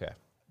married. Okay.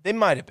 They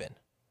might have been.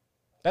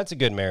 That's a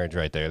good marriage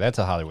right there. That's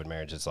a Hollywood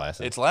marriage that's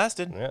lasted. It's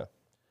lasted. Yeah.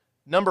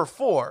 Number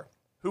 4,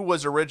 who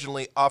was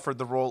originally offered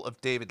the role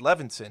of David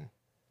Levinson?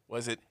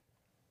 Was it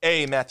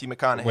A, Matthew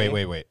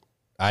McConaughey? Wait.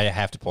 I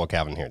have to pull a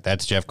Calvin here.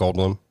 That's Jeff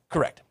Goldblum?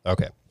 Correct.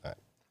 Okay. All right.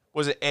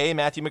 Was it A,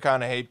 Matthew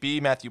McConaughey, B,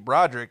 Matthew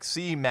Broderick,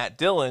 C, Matt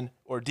Dillon,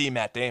 or D,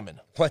 Matt Damon?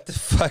 What the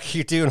fuck are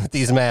you doing with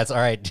these Matts? All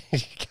right.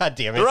 God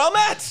damn it. They're all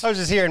Matts. I was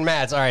just hearing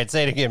Matts. All right,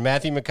 say it again.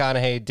 Matthew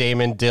McConaughey,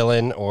 Damon,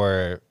 Dillon,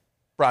 or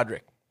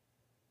Broderick.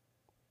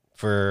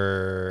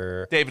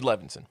 for David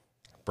Levinson.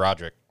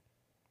 Broderick.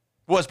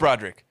 Was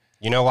Broderick.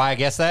 You know why I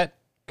guess that?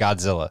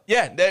 Godzilla.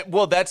 Yeah,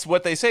 that's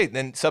what they say.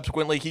 Then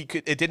subsequently,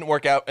 it didn't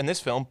work out in this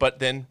film, but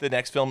then the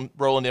next film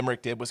Roland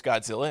Emmerich did was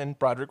Godzilla, and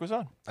Broderick was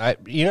on. I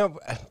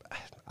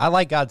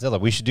like Godzilla.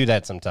 We should do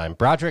that sometime.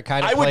 Broderick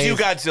kind of I would do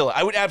Godzilla.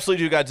 I would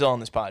absolutely do Godzilla on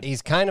this pod.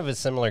 He's kind of a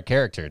similar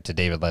character to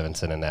David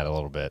Levinson in that a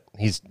little bit.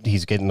 He's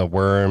getting the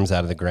worms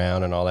out of the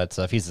ground and all that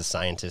stuff. He's the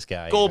scientist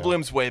guy.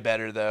 Goldblum's way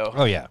better, though.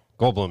 Oh, yeah.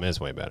 Goldblum is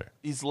way better.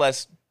 He's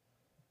less,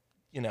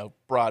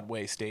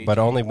 Broadway stage. But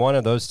only one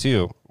of those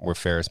two were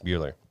Ferris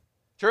Bueller.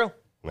 True.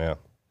 Yeah.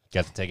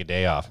 Got to take a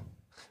day off.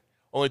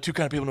 Only 2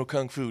 kind of people know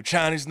Kung Fu.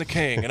 Chinese and the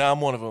King, and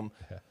I'm one of them.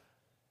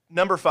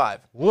 Number 5.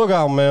 Look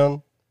out,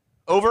 man.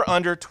 Over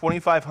under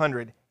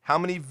 2,500. How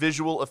many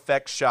visual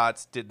effects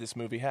shots did this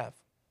movie have?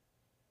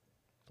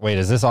 Wait,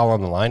 is this all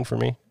on the line for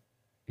me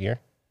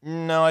here?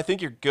 No, I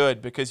think you're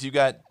good because you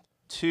got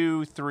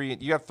 2, 3.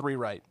 You got 3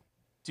 right.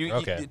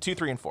 Okay. 2,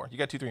 3, and 4. You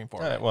got 2, 3, and 4.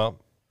 All right, right. well,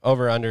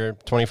 over, under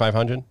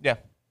 2,500? Yeah.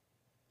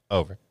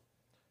 Over.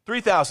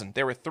 3,000.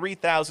 There were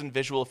 3,000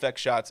 visual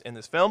effects shots in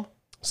this film.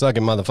 Suck it,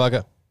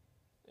 motherfucker.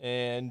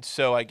 And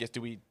so I guess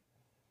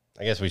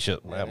I guess we should.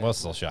 We'll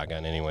still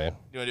shotgun anyway.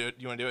 you want to do it?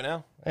 You want to do it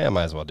now? Yeah,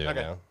 might as well do it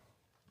Okay. now.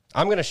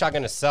 I'm going to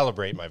shotgun to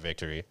celebrate my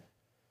victory.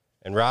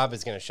 And Rob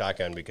is going to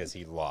shotgun because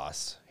he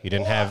lost. He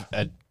didn't have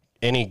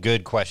any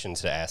good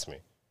questions to ask me.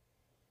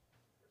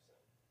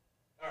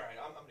 All right,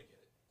 I'm going to get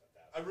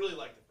it. I really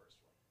like the first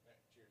one. All right,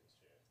 cheers.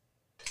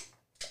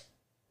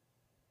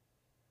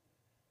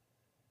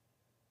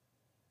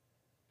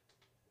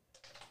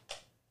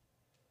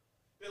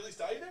 Did at least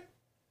tie you there?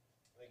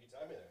 I think you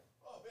tied me there.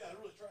 Oh, man, I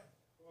really tried.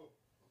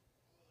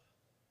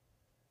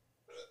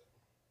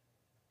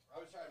 I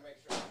was trying to make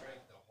sure I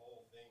drank the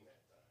whole thing that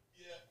time.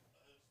 Yeah.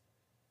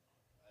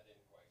 I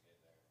didn't quite get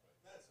there.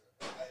 But That's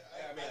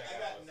all right. I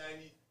got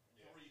 93%.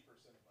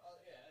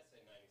 Oh, yeah, I'd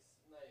say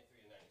 93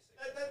 to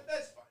 96.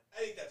 That's fine. I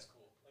think that's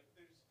cool. Like,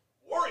 there's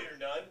Warrior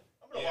Nun.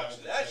 I'm going to watch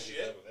that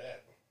shit.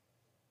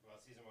 Well,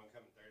 season 1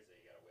 coming Thursday.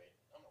 You got to wait.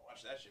 I'm going to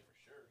watch that shit for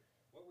sure.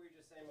 What were you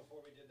just saying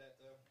before we did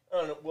that, though? I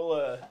don't know.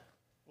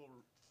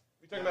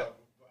 We talking about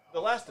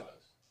The Last of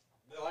Us.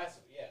 The last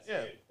one, yes.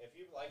 Yeah. Dude, if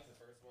you liked the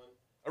first one,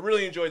 I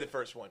really enjoyed the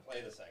first one.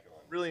 play the second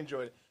one. Really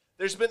enjoyed it.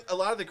 There's been a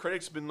lot of the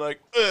critics have been like,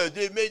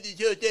 they made this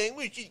whole thing,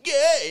 which is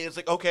gay. It's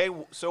like, okay,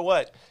 so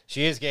what?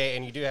 She is gay,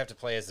 and you do have to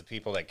play as the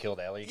people that killed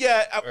Ellie.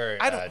 Yeah, or,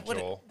 I don't.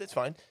 Joel. That's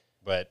fine.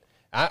 But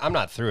I'm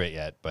not through it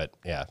yet. But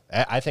yeah,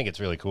 I think it's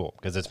really cool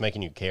because it's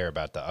making you care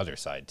about the other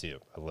side too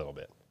a little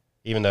bit.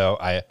 Even though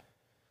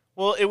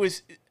Well, it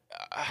was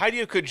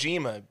Hideo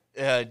Kojima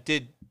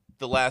did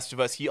The Last of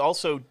Us. He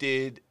also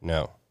did.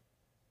 no,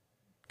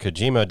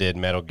 Kojima did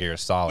Metal Gear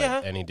Solid,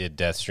 Yeah. and he did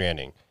Death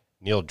Stranding.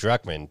 Neil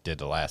Druckmann did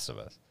The Last of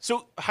Us.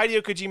 So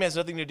Hideo Kojima has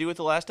nothing to do with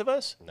The Last of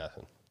Us?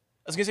 Nothing.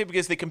 I was gonna say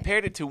because they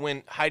compared it to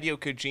when Hideo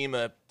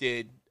Kojima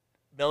did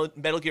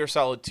Metal Gear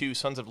Solid 2: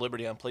 Sons of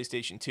Liberty on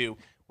PlayStation 2,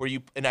 where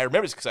you, and I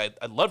remember this because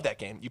I loved that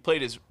game. You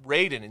played as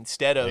Raiden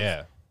instead of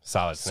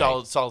Solid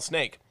Snake. Solid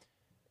Snake.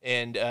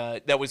 And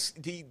that was,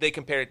 they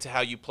compared it to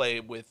how you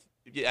play with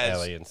as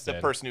Ellie the instead.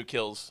 person who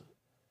kills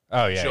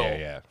Oh, yeah, Joel.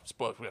 yeah.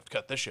 Spoilers, we have to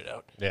cut this shit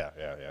out. Yeah.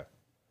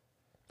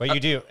 But you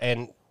do,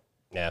 and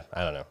yeah,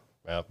 I don't know.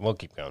 Well, we'll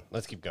keep going.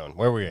 Let's keep going.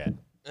 Where were you at?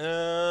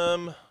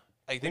 I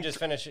We think just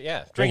finished,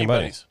 yeah. Drinking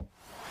Buddies.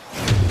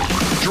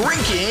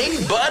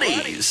 Drinking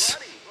Buddies.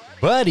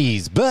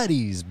 Buddies.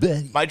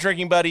 My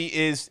drinking buddy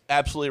is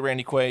absolutely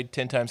Randy Quaid,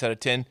 10 times out of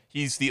 10.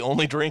 He's the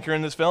only drinker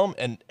in this film,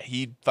 and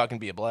he'd fucking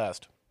be a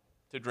blast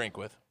to drink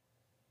with.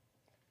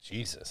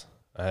 Jesus.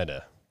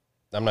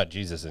 I'm not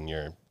Jesus in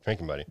your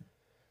drinking buddy.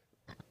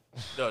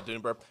 No,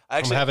 didn't burp.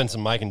 I'm having some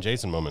Mike and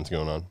Jason moments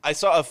going on. I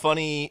saw a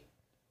funny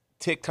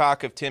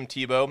TikTok of Tim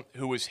Tebow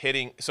who was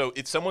hitting. So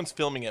it's someone's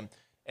filming him,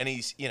 and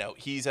he's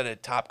at a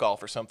Top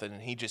Golf or something,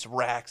 and he just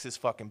racks his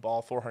fucking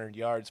ball 400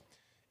 yards.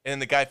 And then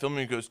the guy filming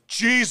him goes,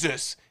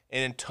 Jesus!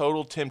 And in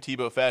total Tim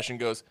Tebow fashion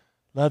goes,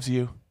 loves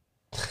you.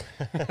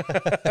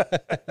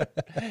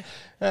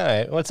 All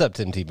right. What's up,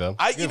 Tim Tebow?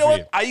 You know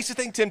what? I used to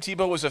think Tim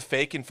Tebow was a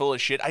fake and full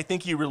of shit. I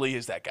think he really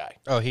is that guy.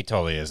 Oh, he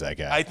totally is that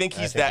guy. I think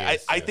he's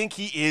that. I think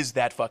he is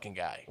that fucking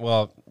guy.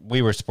 Well,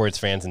 we were sports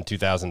fans in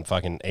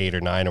 2008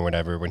 or 9 or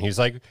whatever when he was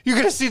like, "You're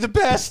gonna see the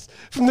best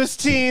from this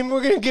team.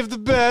 We're gonna give the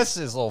best."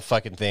 His little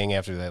fucking thing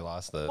after they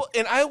lost the. Well,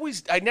 and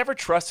I never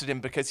trusted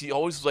him because he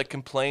always like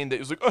complained that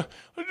he was like,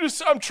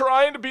 I'm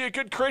trying to be a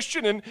good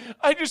Christian and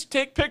I just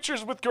take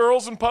pictures with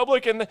girls in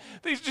public and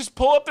they just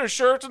pull up their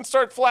shirts and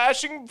start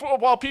flashing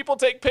while people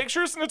take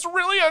pictures and it's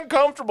really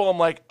uncomfortable. I'm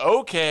like,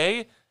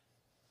 okay.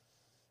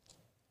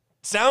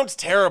 Sounds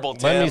terrible,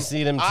 Tim. Let me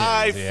see them titties.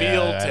 I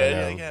feel I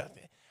Tim. know. Yeah.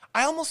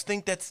 I almost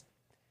think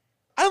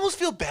I almost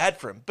feel bad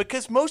for him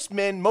because most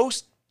men,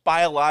 most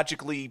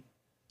biologically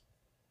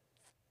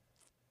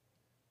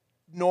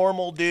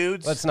normal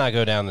dudes, Let's not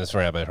go down this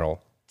rabbit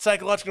hole.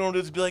 psychological normal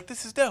dudes would be like,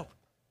 this is dope.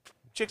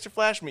 Chicks are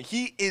flashing me.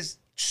 He is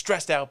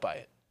stressed out by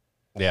it.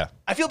 Yeah.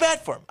 I feel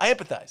bad for him. I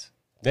empathize.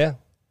 Yeah.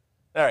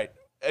 All right.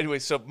 Anyway,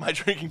 so my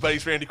drinking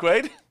buddy's Randy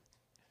Quaid.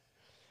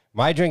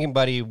 My drinking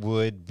buddy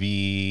would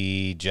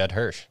be Judd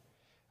Hirsch.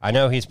 I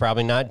know he's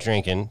probably not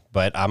drinking,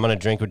 but I'm going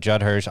to drink with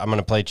Judd Hirsch. I'm going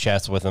to play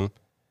chess with him.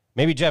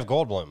 Maybe Jeff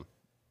Goldblum.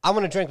 I'm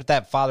going to drink with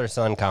that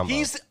father-son combo.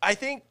 I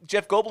think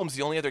Jeff Goldblum's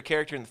the only other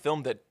character in the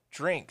film that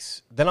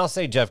drinks. Then I'll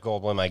say Jeff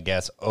Goldblum, I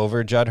guess,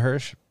 over Judd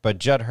Hirsch, but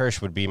Judd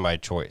Hirsch would be my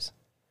choice.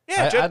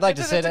 Yeah, I'd like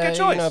to sit that's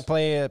a good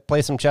choice.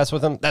 play some chess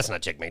with him. That's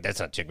not checkmate.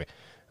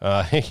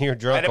 You're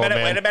drunk, old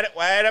man.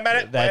 Wait a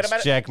minute.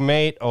 That's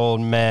checkmate, old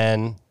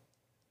man.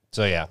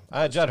 So yeah,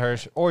 Judd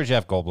Hirsch or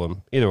Jeff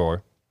Goldblum, either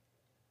or.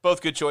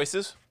 Both good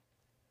choices.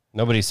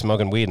 Nobody's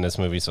smoking weed in this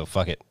movie, so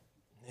fuck it.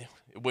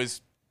 It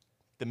was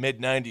the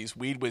mid-'90s.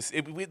 Weed was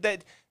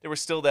there was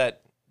still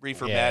that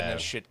reefer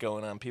madness shit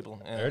going on.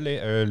 People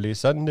Early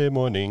Sunday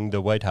morning,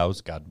 the White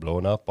House got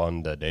blown up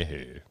on the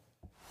day.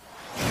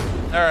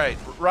 All right,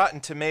 Rotten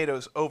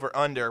Tomatoes over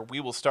under. We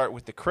will start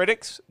with the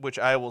critics, which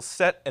I will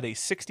set at a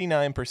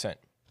 69%.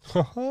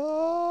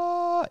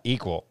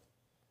 Equal.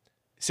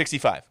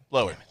 65,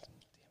 lower.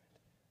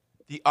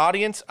 The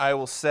audience I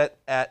will set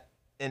at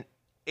an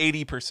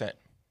 80%.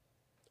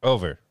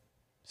 Over.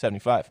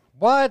 75.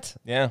 What?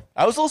 Yeah.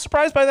 I was a little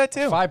surprised by that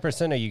too.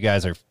 5% of you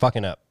guys are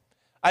fucking up.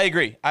 I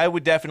agree. I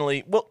would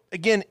definitely, well,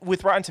 again,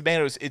 with Rotten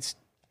Tomatoes, it's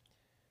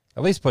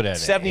At least put it at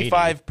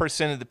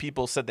 75% of the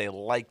people said they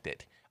liked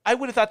it. I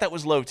would have thought that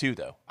was low too,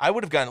 though. I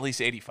would have gotten at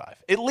least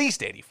 85. At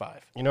least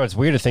 85. You know, it's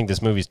weird to think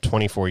this movie's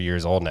 24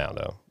 years old now,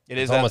 though. It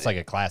is It's almost like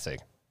a classic.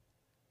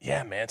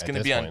 Yeah, man. It's At going to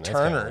this be on point, that's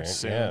kinda Turner weird.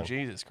 soon. Yeah.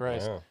 Jesus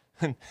Christ.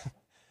 Yeah.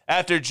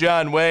 After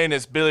John Wayne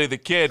as Billy the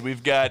Kid,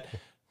 we've got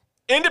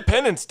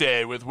Independence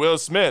Day with Will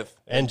Smith.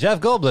 And Jeff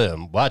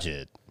Goldblum, watch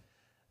it.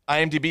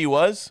 IMDb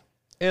was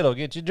It'll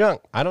get you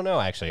drunk. I don't know,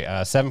 actually.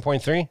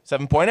 7.3?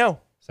 7.0,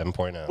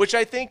 7.0. which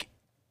I think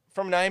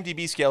from an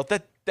IMDb scale,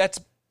 that's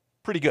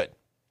pretty good.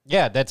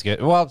 Yeah, that's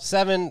good. Well,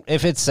 7,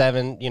 if it's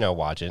 7,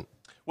 watch it.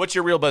 What's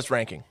your Real Buzz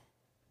ranking?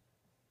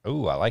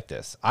 Ooh, I like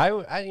this.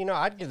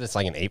 I'd give this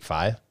like an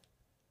 8.5.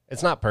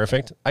 It's not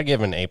perfect. I'd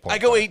give it an 8.5. I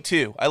go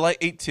 8.2. I like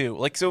 8.2.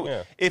 Like so,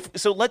 Yeah.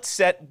 let's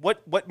set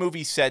what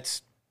movie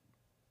sets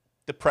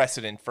the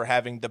precedent for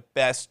having the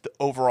best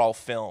overall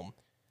film.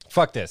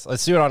 Fuck this.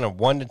 Let's do it on a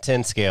 1 to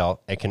 10 scale.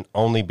 It can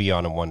only be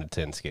on a 1 to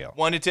 10 scale.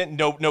 1 to 10,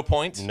 no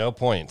points. No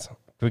points.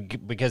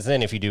 Because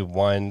then if you do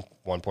 1,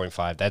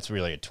 1.5, that's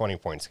really a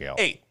 20-point scale.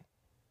 8.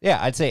 Yeah,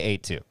 I'd say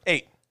 8 too.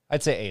 8.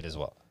 I'd say 8 as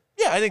well.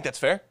 Yeah, I think that's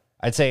fair.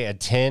 I'd say a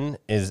 10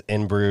 is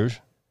In Bruges.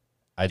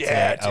 I'd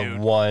say dude. a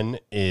 1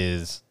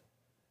 is...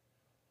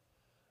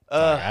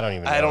 I don't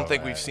even know. I don't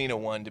think we've seen a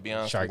 1, to be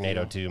honest. with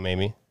Sharknado you. 2,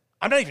 maybe.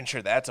 I'm not even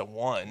sure that's a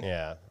 1.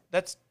 Yeah.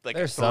 That's like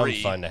There's a 3.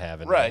 some fun to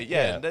have in right,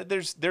 there. yeah.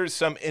 There's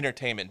some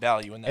entertainment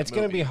value in that It's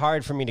going to movie. be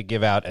hard for me to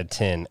give out a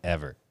 10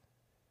 ever.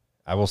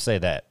 I will say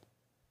that.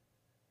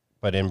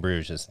 But In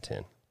Bruges is a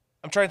 10.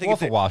 I'm trying to think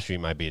Wolf if of Wall Street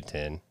might be a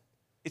 10.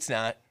 it's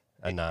not.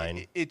 A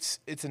 9. It's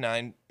a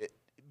 9,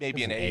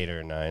 maybe It's an 8. or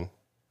a 9.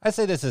 I'd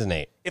say this is an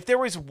 8. If there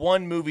was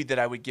one movie that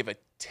I would give a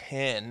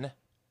 10,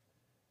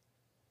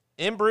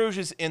 In Bruges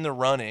is in the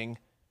running.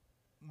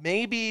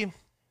 Maybe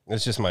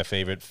It's just my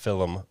favorite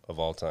film of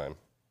all time,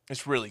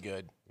 it's really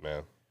good.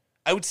 man.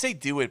 I would say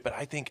do it, but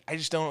I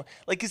just don't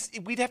like.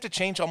 We'd have to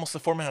change almost the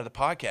format of the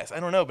podcast. I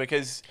don't know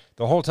because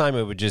The whole time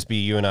it would just be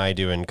you and I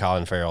doing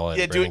Colin Farrell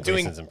and Brendan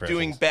Gleeson's impressions.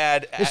 doing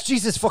bad. It's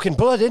Jesus fucking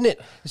blood, isn't it?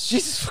 It's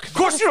Jesus fucking. Of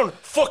course you don't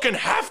fucking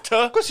have to.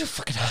 Of course you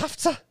fucking have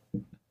to.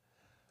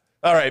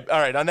 All right.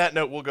 On that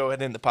note, we'll go ahead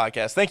and end the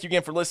podcast. Thank you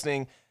again for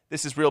listening.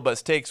 This is Real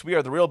Buzz Takes. We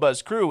are the Real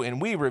Buzz crew,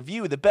 and we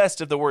review the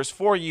best of the worst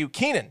for you.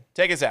 Keenan,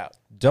 take us out.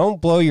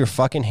 Don't blow your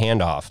fucking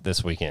hand off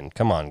this weekend.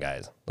 Come on,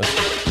 guys. Let's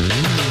do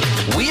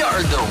it. We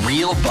are the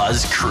Real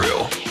Buzz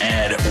crew,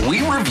 and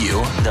we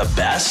review the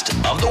best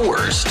of the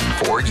worst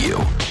for you.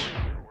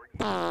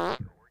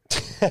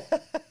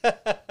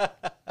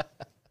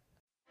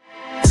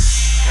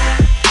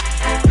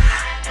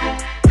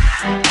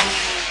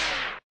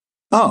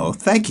 Oh,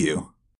 thank you.